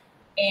kid,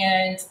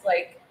 and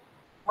like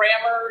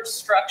grammar,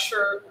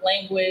 structure,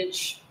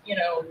 language,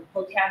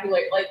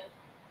 vocabulary, like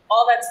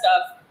all that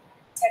stuff,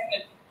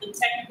 the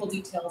technical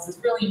details is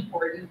really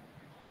important.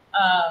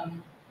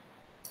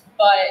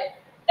 But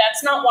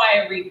that's not why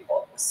I read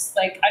books.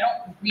 Like I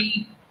don't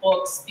read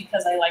books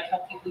because I like how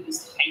people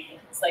use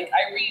hyphens. Like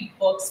I read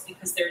books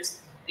because there's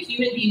a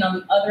human being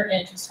on the other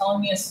end who's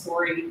telling me a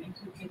story and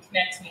who can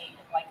connect to me in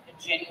like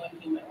a genuine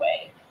human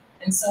way.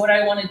 And so what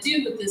I want to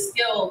do with this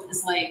guild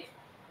is like,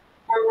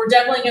 we're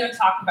definitely going to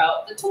talk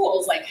about the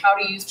tools, like how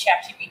to use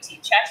ChatGPT.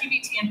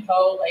 ChatGPT and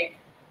Poe, like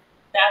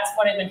that's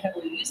what I've been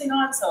heavily using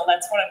on. So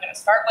that's what I'm going to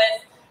start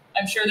with.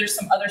 I'm sure there's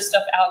some other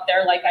stuff out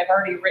there. Like I've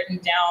already written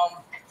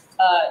down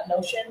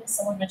Notion.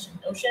 Someone mentioned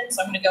Notion.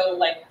 So I'm going to go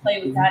like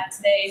play with that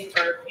today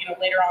or,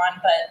 later on.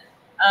 But,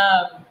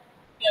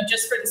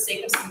 just for the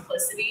sake of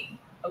simplicity.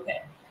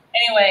 Okay.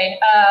 Anyway,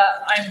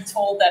 I'm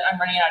told that I'm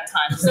running out of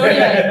time. So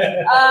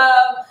anyway,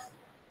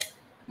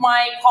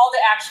 my call to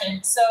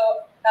action. So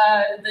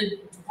the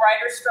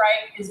writer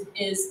strike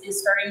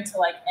is starting to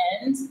like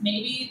end.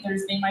 Maybe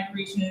they might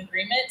reach an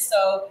agreement.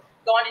 So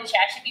go on to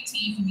ChatGPT.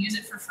 You can use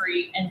it for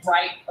free and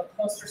write a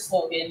poster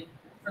slogan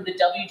for the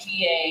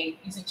WGA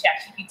using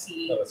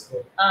ChatGPT. Oh, that's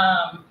cool.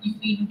 You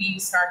can even be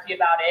snarky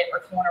about it, or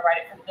if you want to write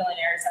it for the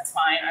billionaires, that's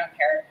fine. I don't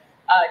care.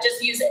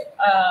 Just use it.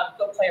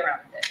 Go play around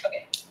with it.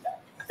 Okay.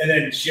 And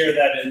then share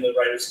that in the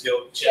Writers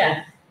Guild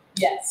channel.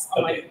 Yeah. Yes.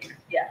 Okay.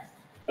 Yeah.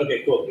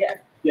 Okay. Cool. Yeah.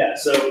 Yeah.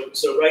 So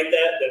write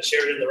that, then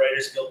share it in the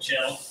Writers Guild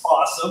channel.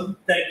 Awesome.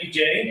 Thank you,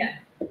 Jane. Yeah.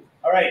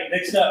 All right.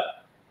 Next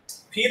up,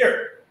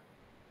 Peter.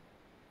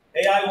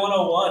 AI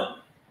 101.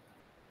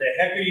 The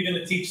heck are you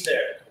going to teach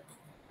there?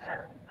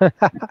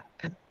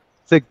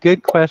 It's a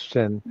good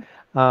question.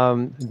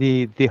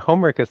 The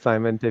homework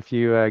assignment, if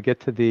you get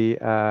to the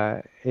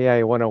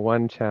AI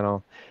 101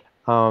 channel,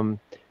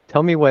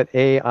 tell me what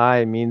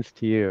AI means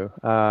to you.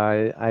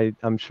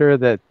 I'm sure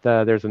that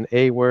there's an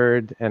A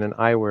word and an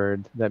I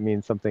word that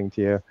means something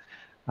to you.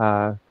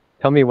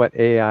 Tell me what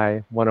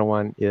AI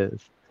 101 is.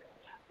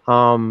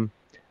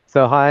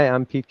 So hi,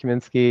 I'm Pete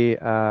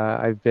Kaminsky.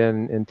 I've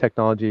been in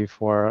technology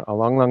for a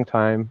long, long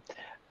time.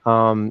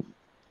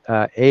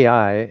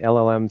 AI,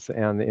 LLMs,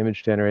 and the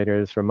image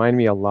generators remind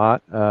me a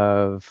lot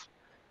of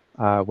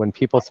when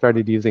people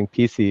started using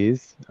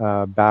PCs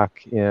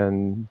back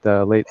in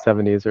the late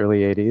 70s,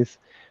 early 80s,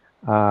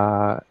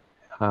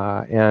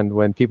 and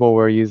when people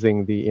were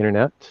using the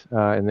internet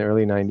in the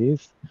early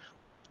 90s.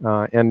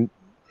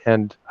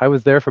 And I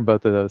was there for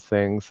both of those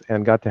things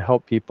and got to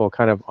help people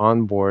kind of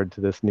onboard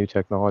to this new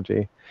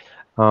technology.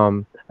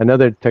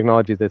 Another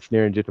technology that's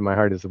near and dear to my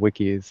heart is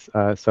wikis.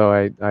 So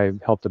I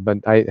helped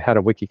I had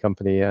a wiki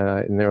company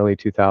in the early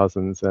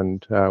 2000s,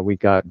 and we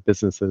got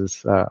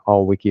businesses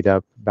all wikied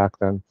up back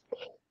then.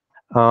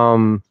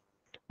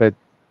 But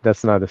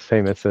that's not as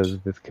famous as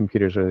the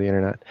computers or the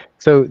internet.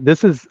 So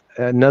this is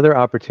another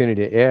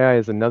opportunity. AI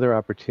is another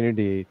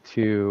opportunity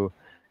to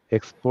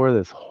explore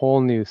this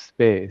whole new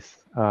space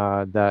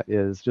that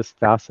is just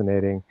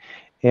fascinating.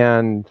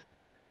 And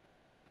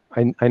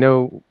I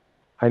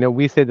know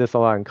we say this a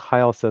lot, and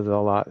Kyle says it a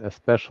lot,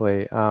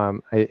 especially.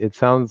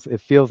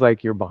 It feels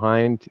like you're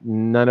behind.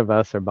 None of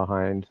us are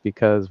behind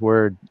because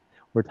we're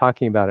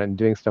talking about it and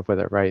doing stuff with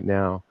it right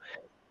now.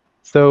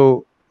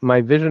 So my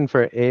vision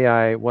for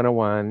AI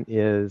 101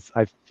 is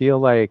I feel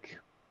like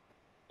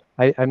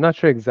I'm not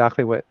sure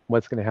exactly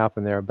what's going to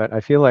happen there, but I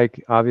feel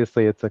like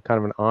obviously it's a kind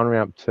of an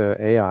on-ramp to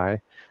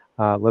AI.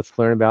 Let's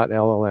learn about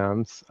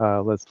LLMs.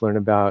 Let's learn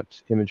about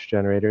image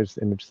generators,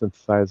 image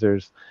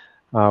synthesizers,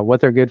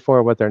 what they're good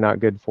for, what they're not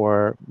good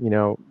for.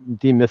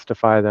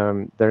 Demystify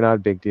them. They're not a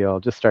big deal.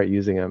 Just start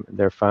using them.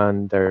 They're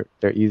fun. They're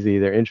easy.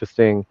 They're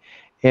interesting,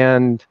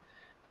 and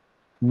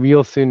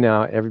real soon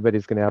now,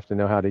 everybody's going to have to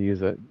know how to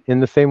use it. In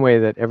the same way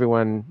that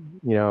everyone,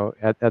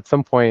 at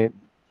some point,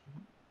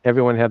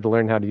 everyone had to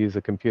learn how to use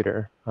a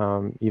computer,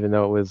 even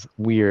though it was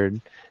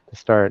weird to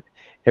start.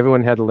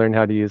 Everyone had to learn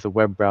how to use a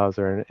web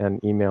browser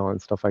and email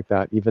and stuff like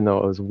that, even though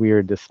it was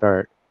weird to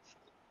start.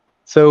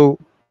 So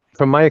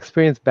from my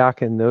experience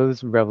back in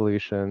those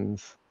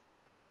revolutions,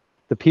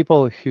 the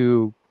people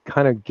who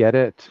kind of get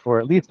it, or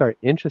at least are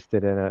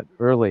interested in it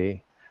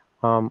early,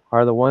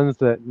 are the ones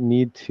that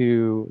need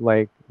to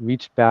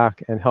reach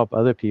back and help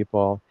other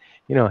people.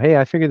 Hey,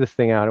 I figured this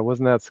thing out. It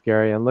wasn't that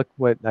scary, and look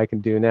what I can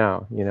do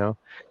now.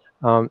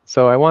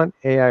 So I want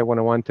AI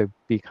 101 to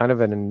be kind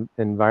of an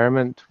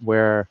environment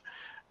where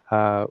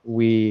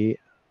we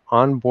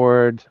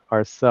onboard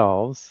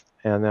ourselves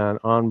and then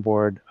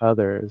onboard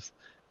others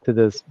to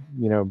this,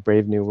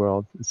 brave new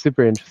world. It's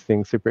super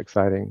interesting, super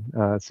exciting,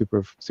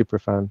 super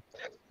fun.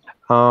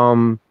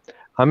 I'm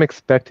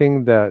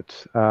expecting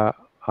that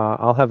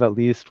I'll have at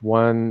least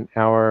 1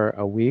 hour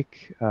a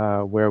week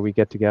where we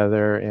get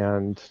together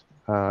and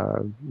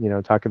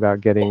talk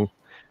about getting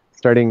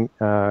starting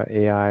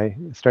AI,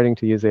 starting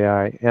to use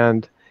AI,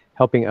 and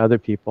helping other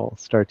people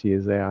start to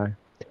use AI.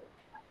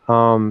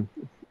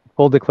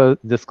 Full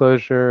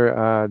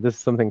disclosure, this is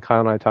something Kyle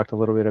and I talked a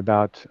little bit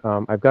about.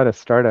 I've got a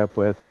startup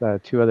with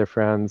 2 other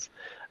friends.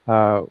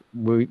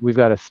 We've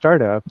got a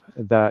startup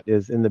that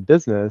is in the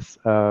business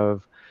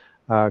of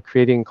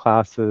creating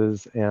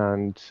classes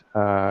and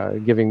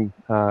giving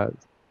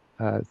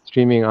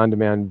streaming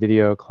on-demand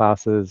video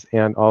classes,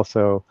 and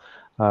also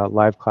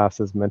live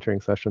classes,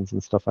 mentoring sessions,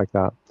 and stuff like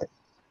that.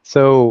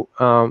 So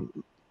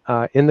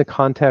in the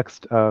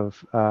context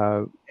of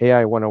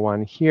AI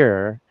 101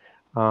 here,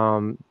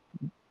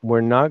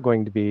 we're not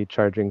going to be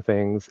charging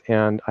things,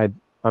 and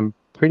I'm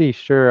pretty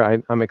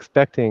sure, I'm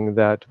expecting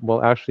that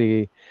we'll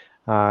actually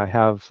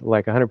have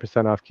like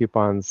 100% off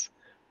coupons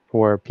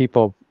for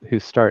people who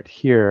start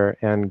here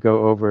and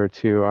go over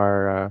to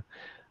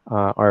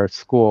our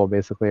school,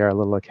 basically our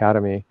little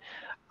academy.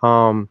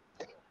 And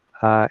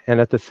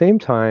at the same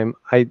time,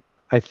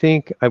 I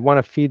think I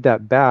want to feed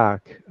that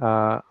back.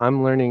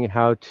 I'm learning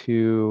how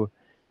to.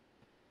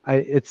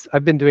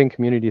 I've been doing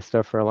community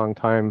stuff for a long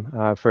time,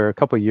 for a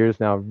couple of years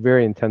now,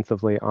 very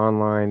intensively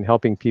online,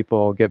 helping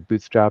people get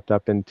bootstrapped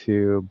up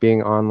into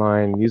being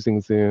online,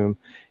 using Zoom,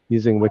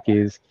 using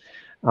wikis.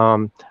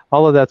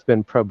 All of that's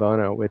been pro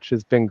bono, which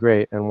has been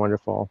great and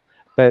wonderful.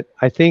 But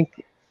I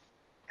think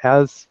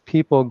as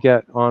people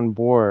get on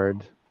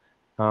board,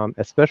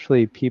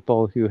 especially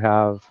people who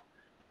have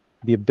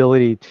the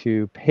ability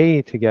to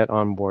pay to get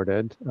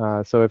onboarded.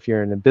 So if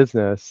you're in a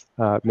business,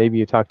 maybe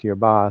you talk to your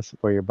boss,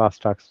 or your boss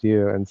talks to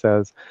you and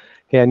says,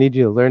 hey, I need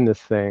you to learn this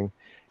thing,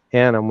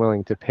 and I'm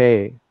willing to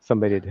pay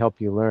somebody to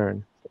help you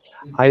learn.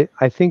 I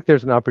think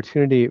there's an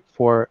opportunity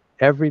for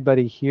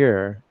everybody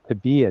here to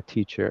be a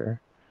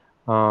teacher,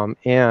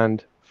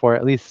 and for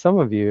at least some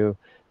of you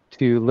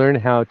to learn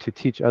how to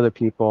teach other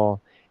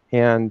people,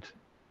 and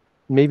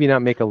maybe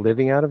not make a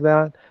living out of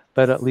that,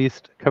 but at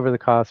least cover the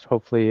cost,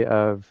 hopefully,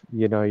 of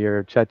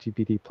your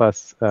ChatGPT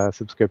Plus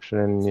subscription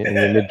and your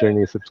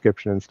Midjourney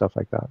subscription and stuff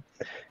like that.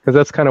 Because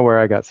that's kind of where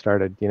I got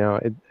started.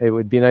 It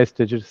would be nice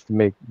to just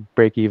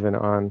break even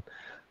on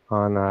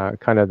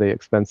kind of the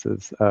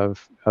expenses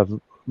of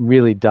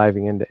really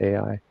diving into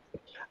AI.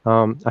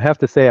 I have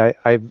to say,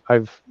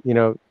 I've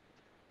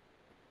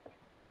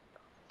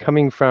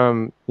coming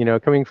from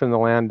the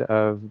land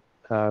of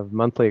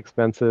monthly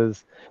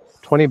expenses,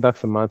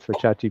 $20 a month for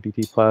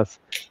ChatGPT Plus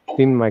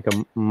seemed like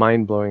a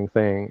mind-blowing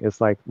thing. It's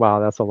like, wow,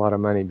 that's a lot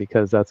of money,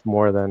 because that's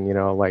more than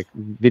like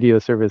video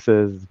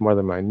services, more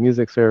than my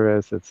music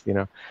service. It's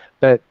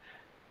but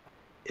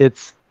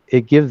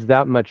it gives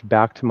that much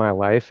back to my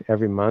life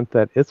every month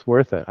that it's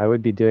worth it. I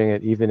would be doing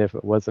it even if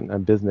it wasn't a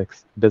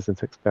business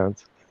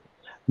expense.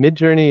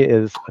 Midjourney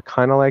is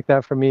kind of like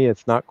that for me.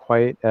 It's not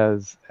quite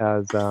as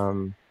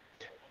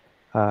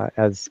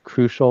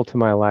crucial to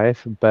my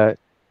life, but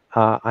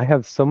I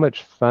have so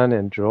much fun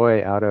and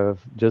joy out of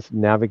just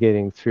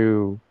navigating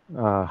through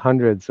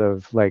hundreds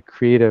of like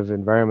creative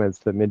environments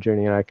that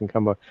Midjourney and I can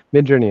come up,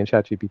 Midjourney and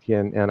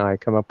ChatGPT and I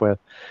come up with,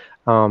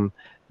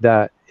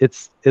 that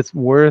it's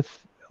worth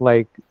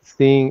like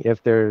seeing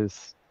if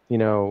there's,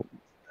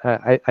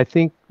 I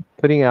think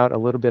putting out a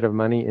little bit of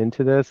money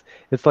into this,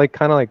 it's like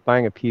kind of like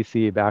buying a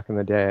PC back in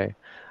the day,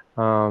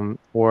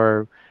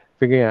 or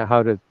figuring out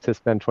how to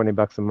spend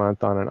 $20 a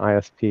month on an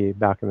ISP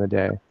back in the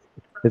day.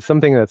 It's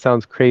something that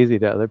sounds crazy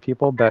to other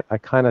people, but I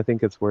kind of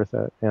think it's worth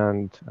it.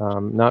 And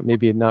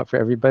maybe not for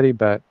everybody,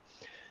 but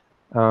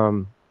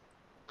so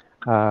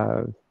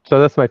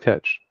that's my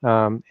pitch.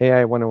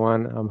 AI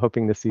 101, I'm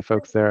hoping to see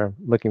folks there.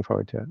 Looking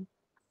forward to it.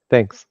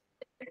 Thanks.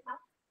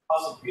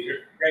 Awesome, Peter.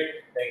 Great.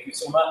 Thank you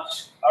so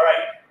much. All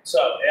right. So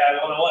AI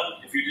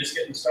 101, if you're just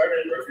getting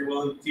started or if you're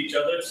willing to teach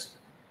others,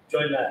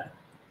 join that.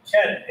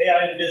 Ken,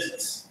 AI in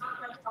business.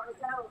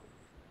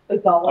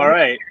 All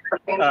right.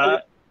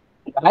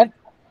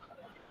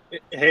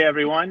 Hey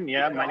everyone,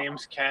 my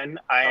name's Ken.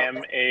 I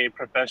am a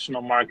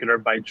professional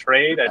marketer by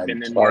trade. I've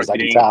been in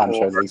marketing. I'm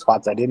showing these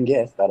spots I didn't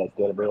get, but it's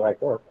gonna be right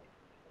there.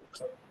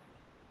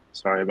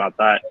 Sorry about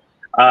that.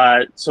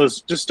 So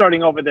just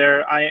starting over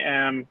there, I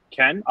am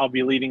Ken. I'll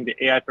be leading the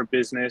AI for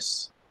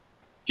Business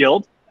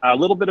Guild. A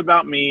little bit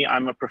about me: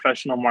 I'm a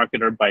professional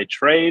marketer by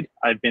trade.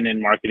 I've been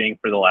in marketing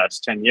for the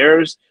last 10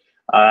 years.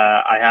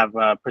 I have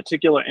a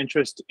particular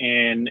interest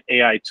in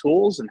AI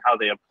tools and how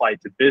they apply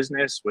to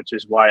business, which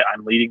is why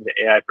I'm leading the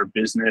AI for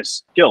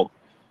Business Guild.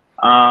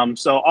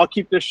 So I'll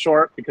keep this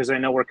short because I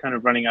know we're kind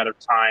of running out of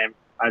time.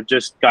 I've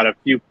just got a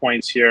few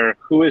points here.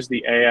 Who is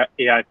the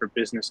AI for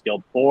Business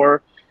Guild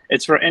for?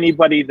 It's for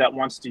anybody that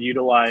wants to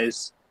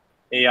utilize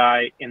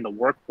AI in the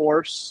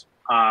workforce,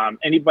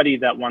 anybody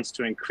that wants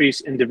to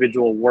increase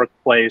individual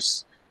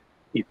workplace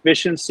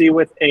efficiency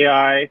with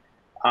AI.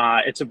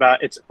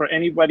 It's for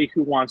anybody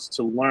who wants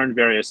to learn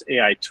various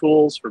AI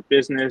tools for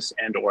business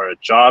and or a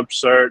job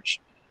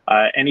search,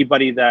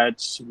 anybody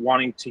that's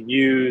wanting to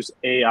use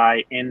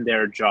AI in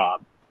their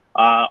job.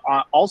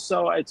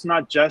 Also, it's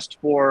not just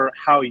for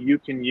how you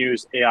can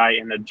use AI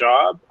in a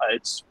job.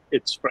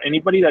 It's for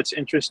anybody that's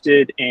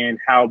interested in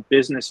how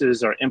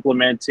businesses are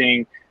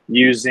implementing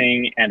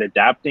using and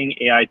adapting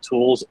AI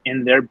tools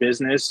in their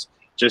business.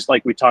 Just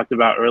like we talked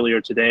about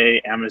earlier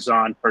today,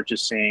 Amazon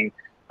purchasing,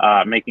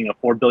 making a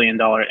 $4 billion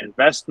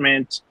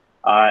investment,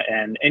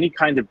 and any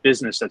kind of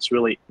business that's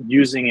really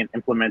using and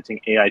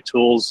implementing AI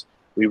tools.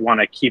 We want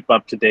to keep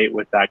up to date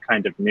with that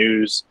kind of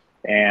news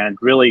and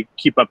really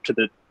keep up to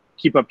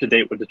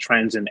date with the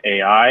trends in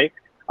AI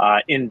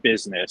in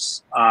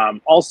business.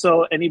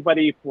 Also,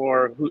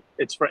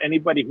 it's for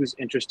anybody who's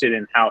interested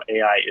in how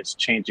AI is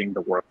changing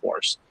the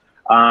workforce.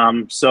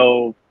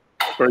 So,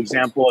 for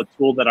example, a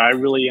tool that I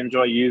really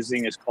enjoy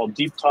using is called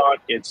Deep Talk.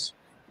 It's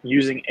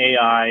using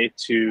AI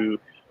to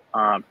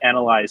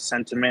analyze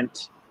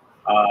sentiment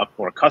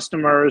for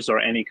customers,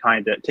 or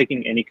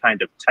taking any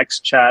kind of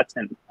text chat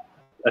and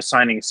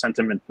assigning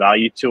sentiment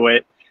value to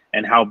it,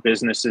 and how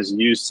businesses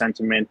use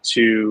sentiment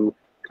to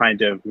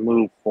kind of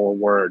move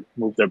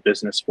their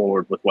business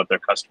forward with what their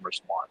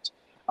customers want.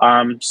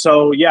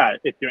 So yeah,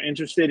 if you're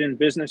interested in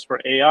business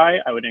for AI,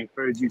 I would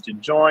encourage you to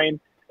join.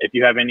 If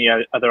you have any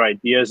other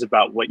ideas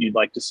about what you'd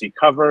like to see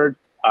covered,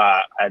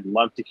 I'd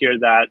love to hear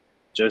that.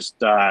 Just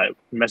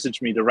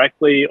message me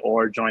directly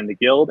or join the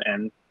guild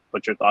and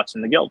put your thoughts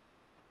in the guild.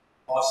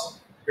 Awesome.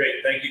 Great.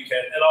 Thank you,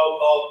 Ken. And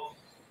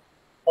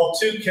I'll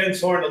toot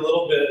Ken's horn a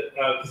little bit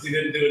because he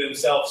didn't do it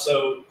himself.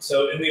 So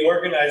in the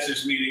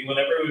organizers meeting,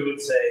 whenever we would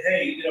say,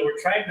 hey, we're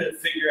trying to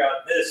figure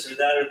out this or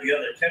that or the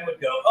other, Ken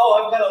would go,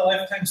 oh, I've got a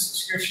lifetime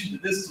subscription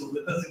to this tool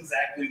that does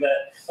exactly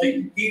that.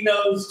 Like, he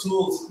knows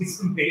tools.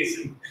 He's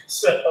amazing.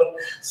 So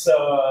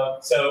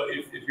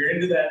if you're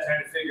into that,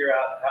 trying to figure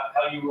out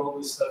how you roll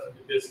this stuff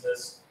into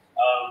business,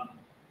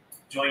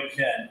 join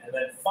Ken. And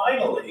then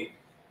finally,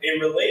 a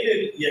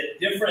related yet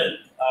different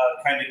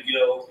kind of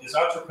guild is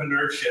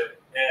entrepreneurship.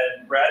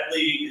 And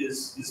Bradley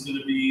is going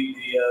to be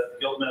the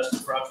guild master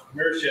for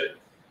entrepreneurship.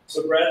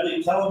 So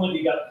Bradley, tell them what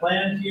you got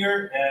planned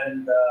here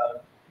and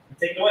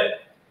take it away.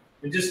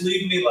 And just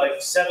leave me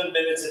like 7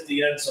 minutes at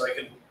the end so I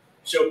can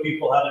show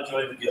people how to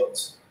join the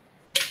guilds.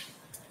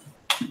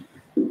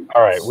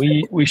 All right,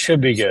 we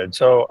should be good.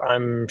 So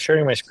I'm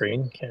sharing my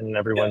screen. Can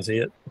everyone see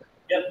it?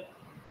 Yep.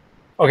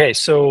 Okay,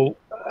 so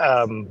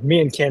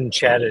me and Ken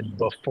chatted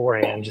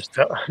beforehand just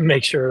to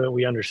make sure that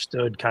we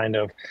understood kind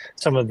of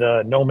some of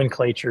the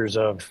nomenclatures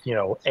of,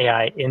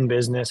 AI in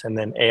business and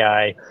then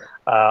AI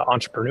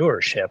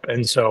entrepreneurship.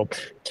 And so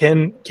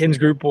Ken's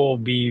group will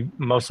be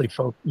mostly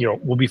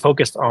will be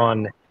focused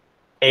on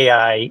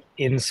AI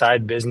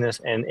inside business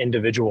and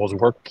individuals'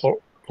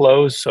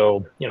 workflows.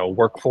 So,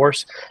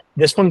 workforce.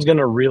 This one's going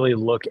to really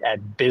look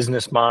at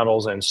business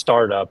models and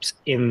startups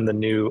in the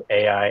new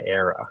AI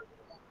era.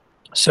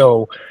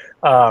 So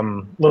a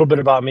little bit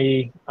about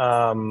me.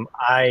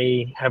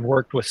 I have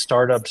worked with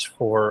startups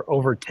for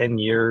over 10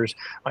 years.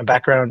 My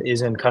background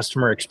is in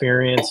customer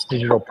experience,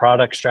 digital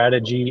product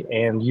strategy,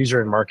 and user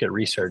and market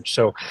research.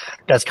 So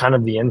that's kind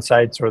of the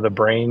insights or the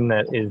brain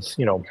that is,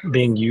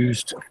 being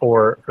used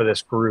for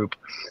this group.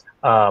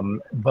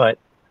 But,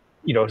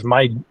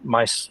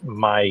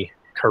 my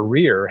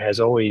career has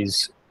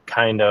always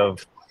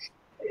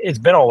it's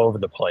been all over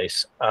the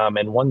place.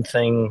 And one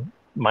thing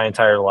my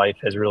entire life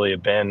has really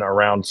been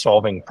around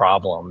solving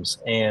problems,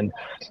 and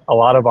a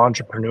lot of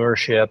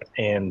entrepreneurship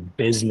and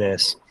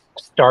business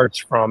starts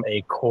from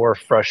a core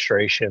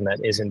frustration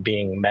that isn't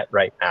being met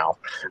right now.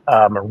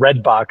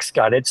 Redbox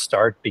got its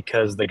start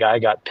because the guy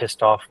got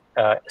pissed off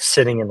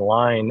sitting in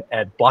line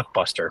at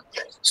Blockbuster.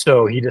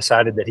 So he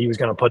decided that he was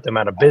going to put them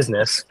out of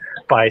business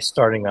by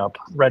starting up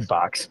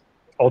Redbox.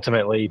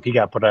 Ultimately, he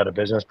got put out of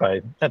business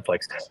by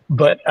Netflix.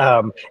 But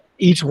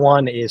each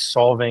one is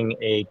solving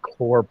a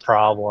core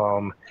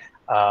problem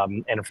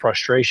and a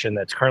frustration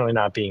that's currently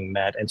not being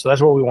met. And so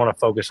that's what we want to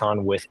focus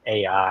on with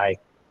AI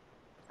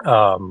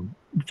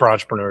for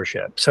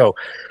entrepreneurship. So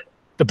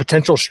the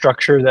potential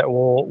structure that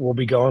we'll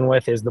be going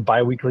with is the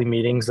biweekly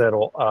meetings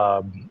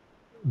that'll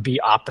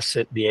be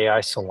opposite the AI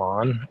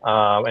Salon.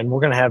 And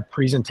we're going to have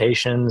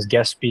presentations,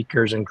 guest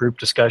speakers, and group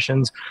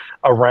discussions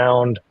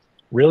around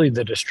really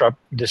the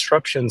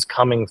disruptions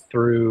coming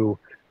through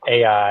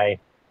AI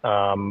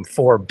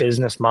for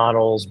business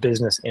models,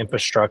 business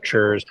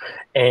infrastructures,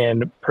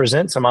 and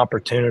present some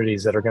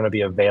opportunities that are going to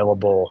be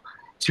available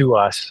to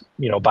us,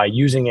 by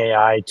using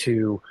AI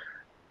to,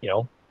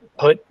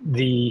 put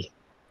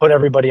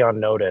everybody on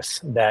notice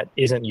that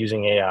isn't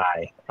using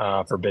AI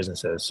for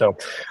businesses. So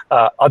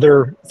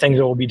other things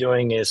that we'll be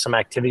doing is some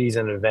activities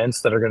and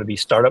events that are going to be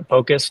startup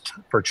focused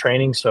for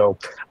training. So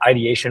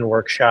ideation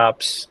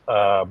workshops,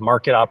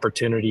 market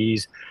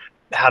opportunities,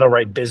 how to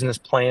write business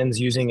plans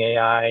using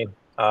AI,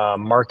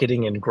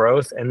 marketing and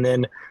growth, and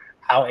then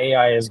how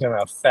AI is going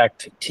to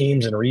affect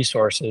teams and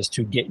resources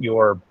to get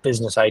your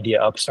business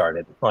idea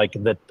upstarted. Like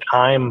the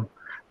time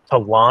to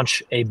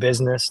launch a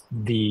business,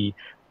 the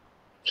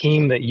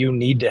team that you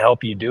need to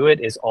help you do it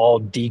is all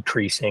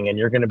decreasing, and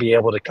you're going to be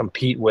able to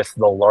compete with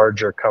the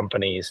larger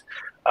companies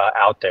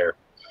out there.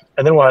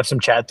 And then we'll have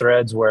some chat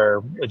threads where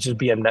it'll just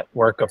be a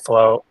network of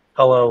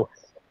fellow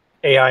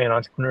AI and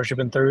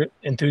entrepreneurship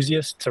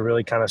enthusiasts to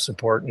really kind of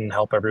support and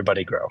help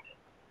everybody grow.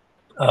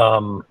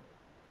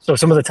 So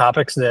some of the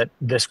topics that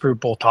this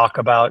group will talk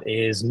about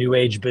is new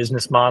age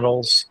business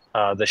models,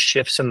 the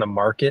shifts in the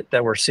market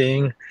that we're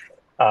seeing.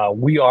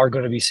 We are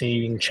going to be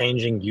seeing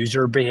changing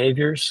user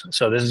behaviors.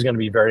 So this is going to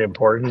be very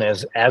important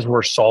as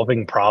we're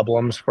solving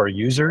problems for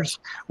users.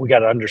 We got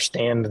to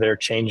understand their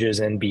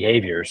changes in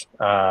behaviors,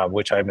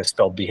 which I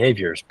misspelled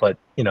behaviors, but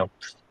you know,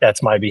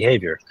 that's my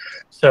behavior.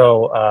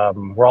 So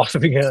we're also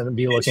going to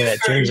be looking at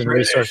change in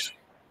resource.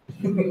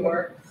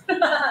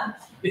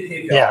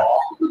 Yeah.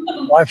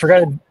 Well, I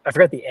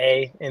forgot the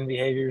A in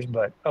behaviors,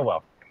 but oh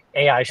well.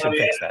 AI should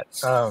fix that.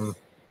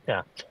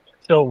 Yeah.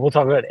 So we'll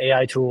talk about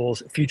AI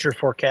tools, future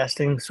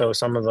forecasting. So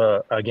some of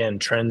the, again,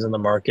 trends in the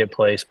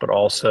marketplace, but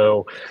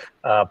also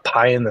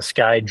pie in the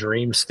sky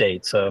dream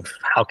states of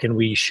how can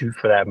we shoot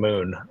for that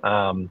moon.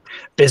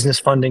 Business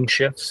funding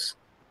shifts.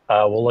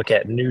 We'll look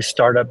at new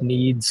startup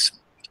needs,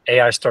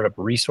 AI startup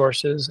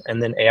resources,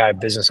 and then AI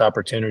business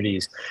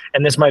opportunities.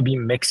 And this might be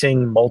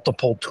mixing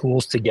multiple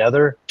tools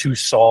together to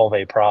solve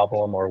a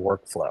problem or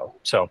workflow.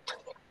 So,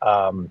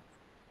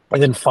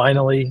 and then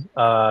finally,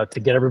 to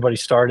get everybody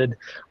started,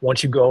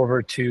 once you go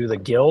over to the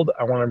Guild,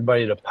 I want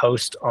everybody to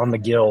post on the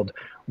Guild,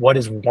 what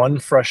is one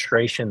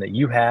frustration that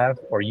you have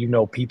or you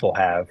know people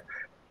have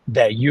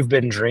that you've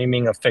been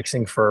dreaming of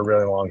fixing for a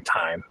really long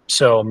time.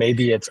 So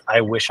maybe it's, I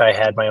wish I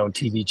had my own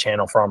TV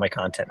channel for all my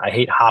content. I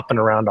hate hopping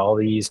around all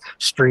these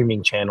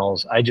streaming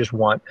channels. I just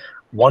want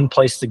one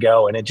place to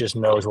go and it just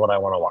knows what I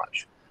want to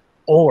watch.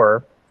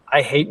 Or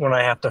I hate when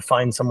I have to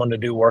find someone to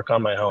do work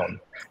on my own.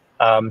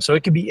 So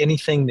it could be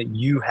anything that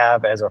you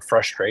have as a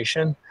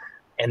frustration,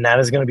 and that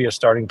is going to be a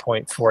starting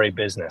point for a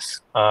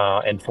business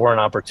and for an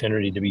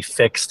opportunity to be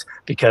fixed.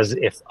 Because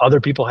if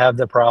other people have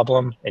the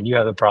problem and you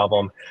have the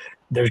problem,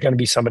 there's going to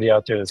be somebody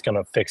out there that's going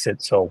to fix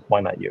it. So why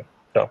not you?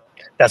 So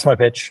that's my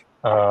pitch,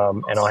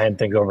 and I'll hand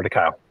things over to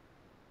Kyle.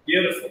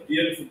 Beautiful,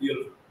 beautiful,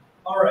 beautiful.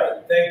 All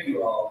right, thank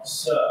you all.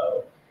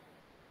 So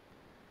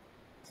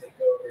take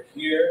over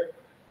here.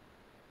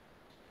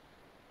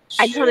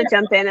 I just want to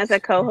jump in as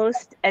a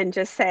co-host and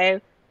just say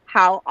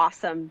how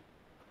awesome.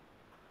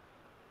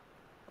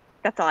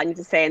 That's all I need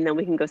to say, and then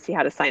we can go see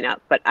how to sign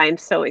up. But I'm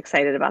so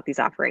excited about these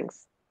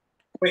offerings.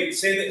 Wait,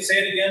 say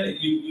it again.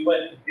 You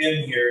went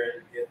in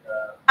here.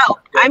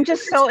 I'm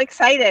just so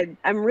excited.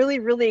 I'm really,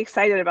 really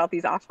excited about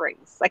these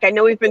offerings. Like, I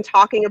know we've been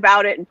talking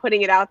about it and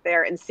putting it out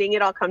there and seeing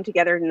it all come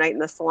together tonight in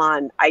the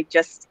salon.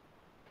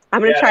 I'm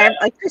going to try it.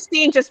 Like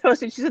Christine just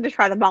posted, she's going to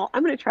try them all.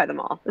 I'm going to try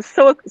them all. It's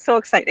so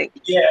exciting.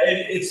 Yeah,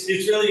 it's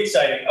really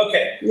exciting.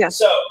 Okay, yeah.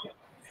 So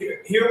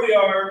here we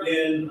are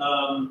in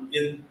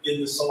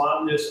the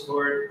salon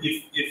Discord.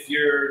 If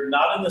you're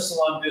not in the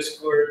salon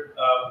Discord,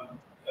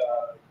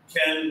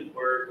 Ken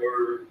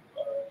or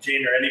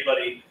Jane or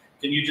anybody,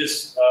 can you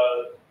just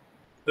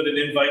put an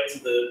invite to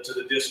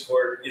the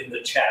Discord in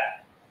the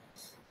chat?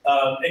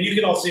 And you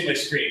can all see my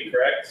screen,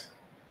 correct?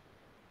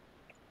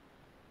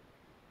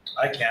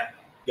 I can.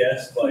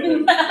 Yes, but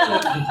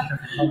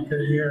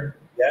okay, here.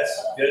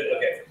 Yes, good.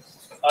 Okay.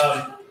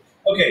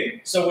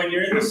 Okay. So when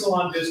you're in the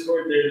salon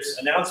Discord, there's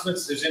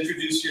announcements. There's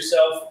introduce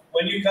yourself.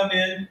 When you come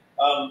in,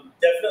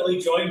 definitely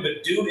join,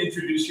 but do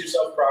introduce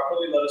yourself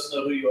properly. Let us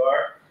know who you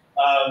are.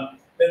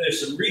 Then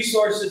there's some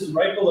resources, and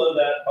right below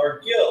that are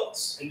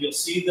guilds, and you'll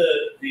see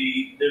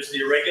there's the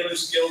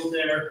Irregulars Guild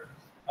there.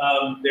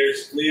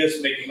 There's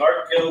Leah's Making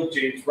Art Guild,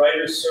 James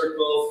Writer's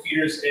Circle,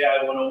 Peter's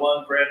AI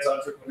 101, Brad's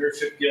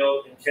Entrepreneurship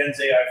Guild, and Ken's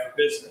AI for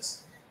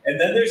Business. And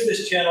then there's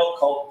this channel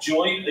called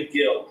Join a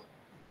Guild.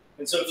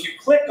 And so if you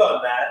click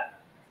on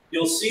that,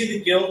 you'll see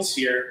the guilds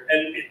here.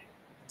 And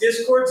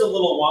Discord's a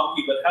little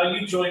wonky, but how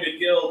you join a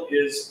guild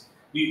is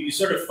you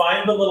sort of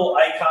find the little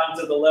icon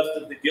to the left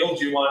of the guild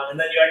you want, and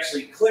then you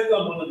actually click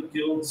on one of the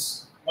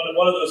guilds,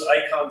 one of those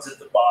icons at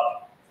the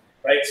bottom,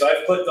 right? So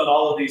I've clicked on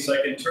all of these so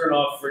I can turn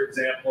off, for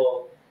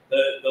example,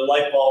 the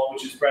light bulb,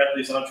 which is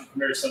Bradley's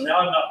Entrepreneur. So now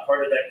I'm not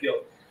part of that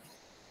guild.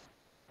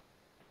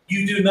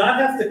 You do not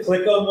have to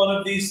click on one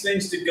of these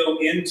things to go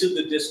into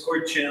the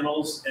Discord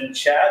channels and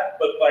chat,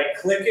 but by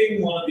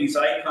clicking one of these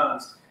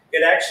icons,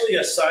 it actually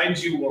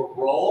assigns you a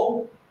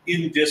role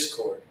in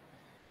Discord.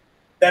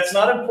 That's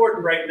not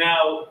important right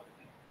now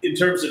in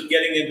terms of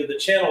getting into the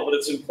channel, but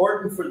it's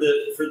important for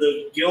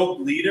the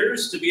guild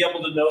leaders to be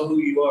able to know who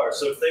you are.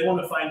 So if they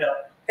want to find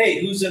out, hey,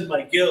 who's in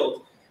my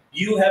guild,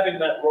 you having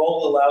that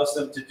role allows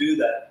them to do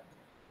that.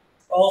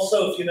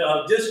 Also, if you know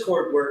how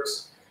Discord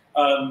works,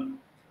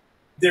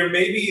 there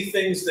may be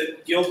things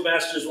that guild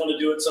masters want to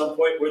do at some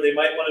point where they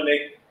might want to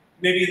make,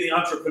 maybe in the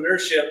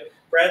entrepreneurship,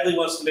 Bradley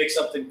wants to make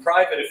something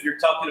private. If you're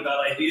talking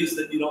about ideas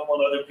that you don't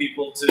want other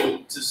people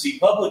to see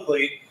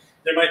publicly,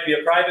 there might be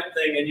a private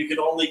thing, and you can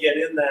only get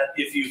in that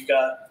if you've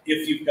got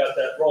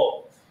that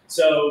role.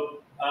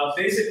 So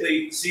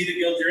basically, see the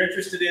guild you're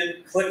interested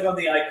in, click on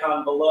the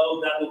icon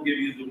below. That will give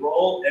you the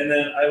role, and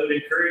then I would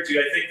encourage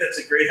you. I think that's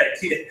a great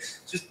idea.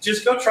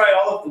 Just go try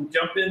all of them.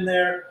 Jump in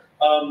there.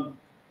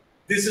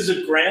 This is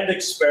a grand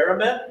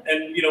experiment,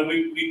 and you know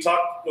we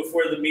talked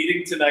before the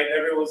meeting tonight.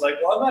 Everyone was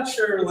like, "Well, I'm not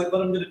sure like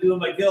what I'm going to do in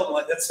my guild." I'm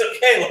like, "That's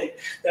okay. Like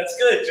that's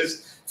good.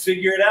 Just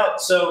figure it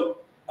out." So.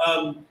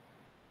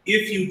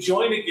 if you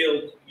join a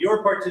guild,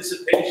 your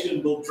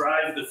participation will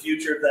drive the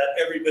future of that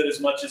every bit as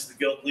much as the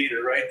guild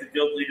leader, right? The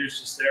guild leader is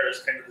just there as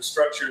kind of the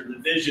structure and the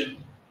vision,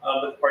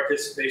 but the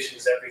participation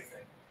is everything.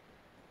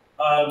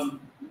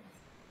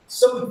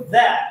 So with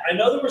that, I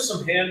know there were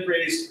some hand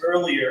raised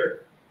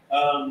earlier.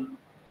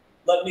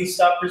 Let me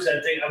stop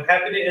presenting. I'm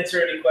happy to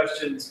answer any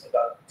questions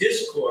about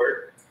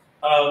Discord,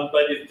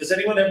 but does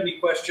anyone have any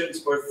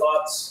questions or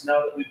thoughts now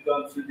that we've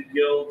gone through the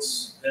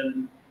guilds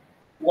and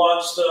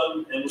launched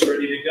them and we're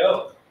ready to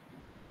go?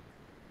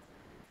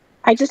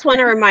 I just want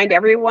to remind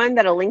everyone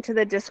that a link to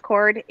the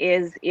Discord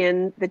is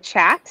in the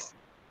chat,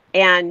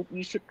 and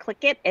you should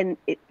click it, and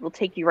it will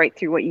take you right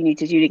through what you need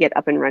to do to get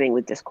up and running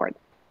with Discord.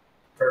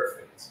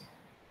 Perfect.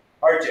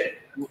 RJ.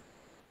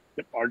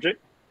 RJ?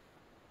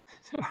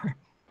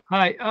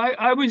 Hi,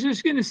 I was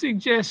just going to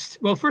suggest,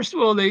 well, first of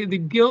all, the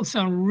guilds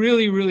sound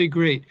really, really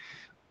great.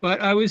 But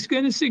I was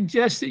going to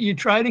suggest that you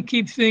try to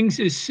keep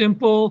things as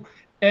simple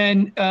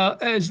and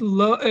as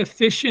low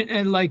efficient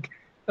and like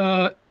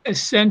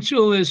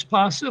essential as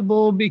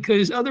possible,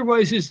 because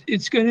otherwise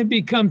it's going to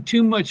become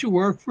too much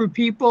work for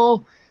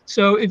people.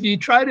 So if you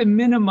try to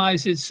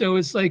minimize it, so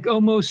it's like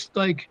almost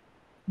like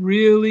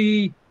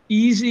really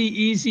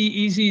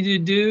easy to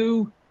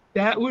do,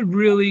 that would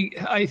really,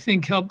 I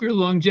think, help your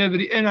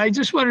longevity. And I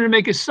just wanted to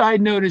make a side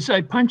note is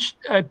I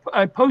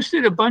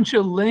posted a bunch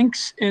of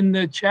links in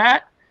the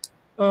chat.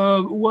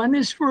 One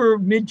is for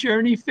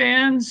Mid-Journey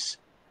fans.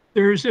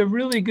 There's a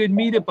really good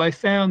meetup I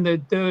found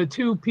that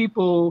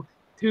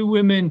two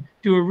women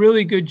do a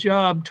really good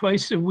job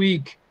twice a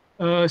week.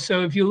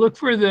 So if you look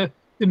for the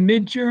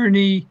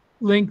Mid-Journey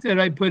link that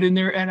I put in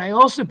there, and I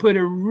also put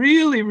a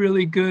really,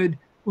 really good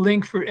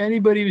link for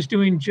anybody who's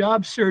doing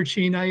job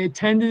searching. I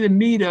attended a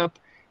meetup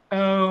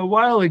a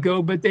while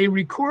ago, but they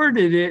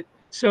recorded it.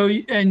 So,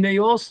 and they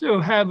also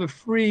have a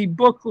free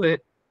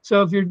booklet.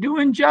 So if you're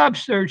doing job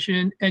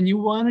searching and you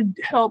want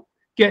to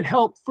get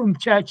help from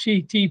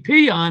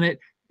ChatGPT on it,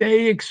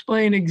 they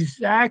explain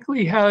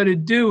exactly how to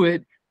do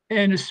it,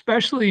 and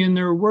especially in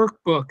their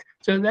workbook.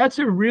 So that's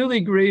a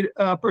really great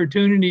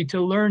opportunity to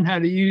learn how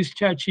to use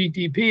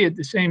ChatGPT at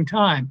the same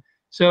time.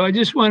 So I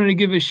just wanted to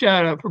give a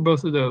shout out for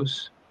both of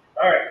those.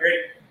 All right, great.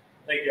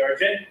 Thank you,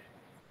 RJ.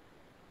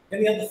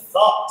 Any other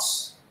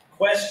thoughts,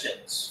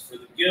 questions for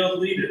the guild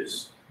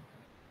leaders?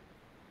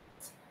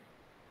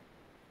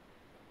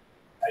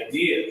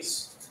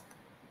 Ideas?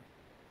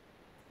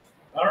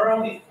 All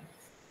right.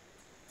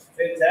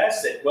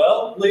 Fantastic.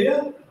 Well,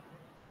 Leah,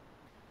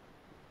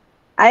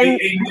 a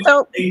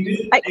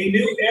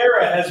new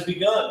era has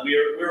begun.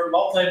 We're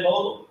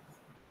multimodal.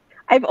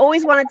 I've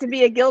always wanted to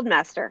be a guild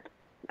master.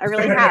 I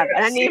really have.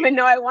 And I didn't even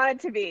know I wanted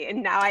to be,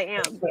 and now I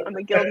am. I'm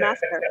a guild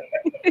master.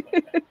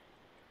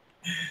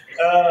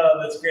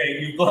 That's great.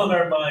 You've blown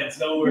our minds.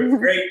 No worries.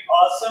 Great.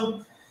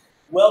 Awesome.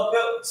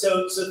 Welcome.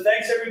 So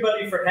thanks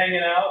everybody for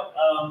hanging out.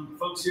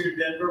 Folks here in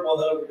Denver, we'll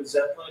head over to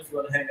Zeppelin if you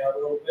want to hang out a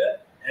little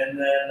bit. And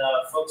then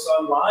folks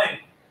online,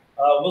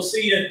 we'll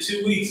see you in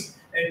 2 weeks.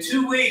 In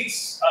 2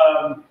 weeks,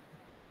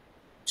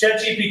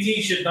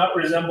 ChatGPT should not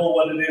resemble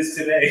what it is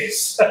today.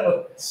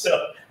 So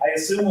I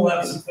assume we'll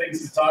have some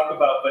things to talk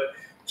about. But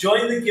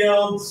join the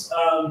guilds.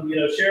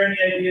 Share any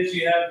ideas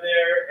you have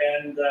there,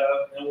 and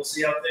we'll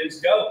see how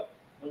things go.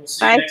 And we'll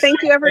see you next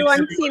Thank time. you, everyone.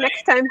 Thanks, See you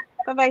next time.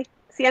 Bye-bye.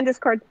 See you on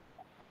Discord.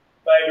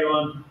 Bye,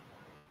 everyone.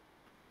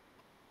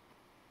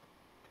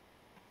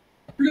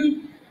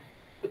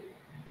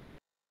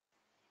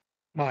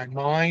 My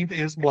mind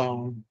is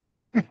blown.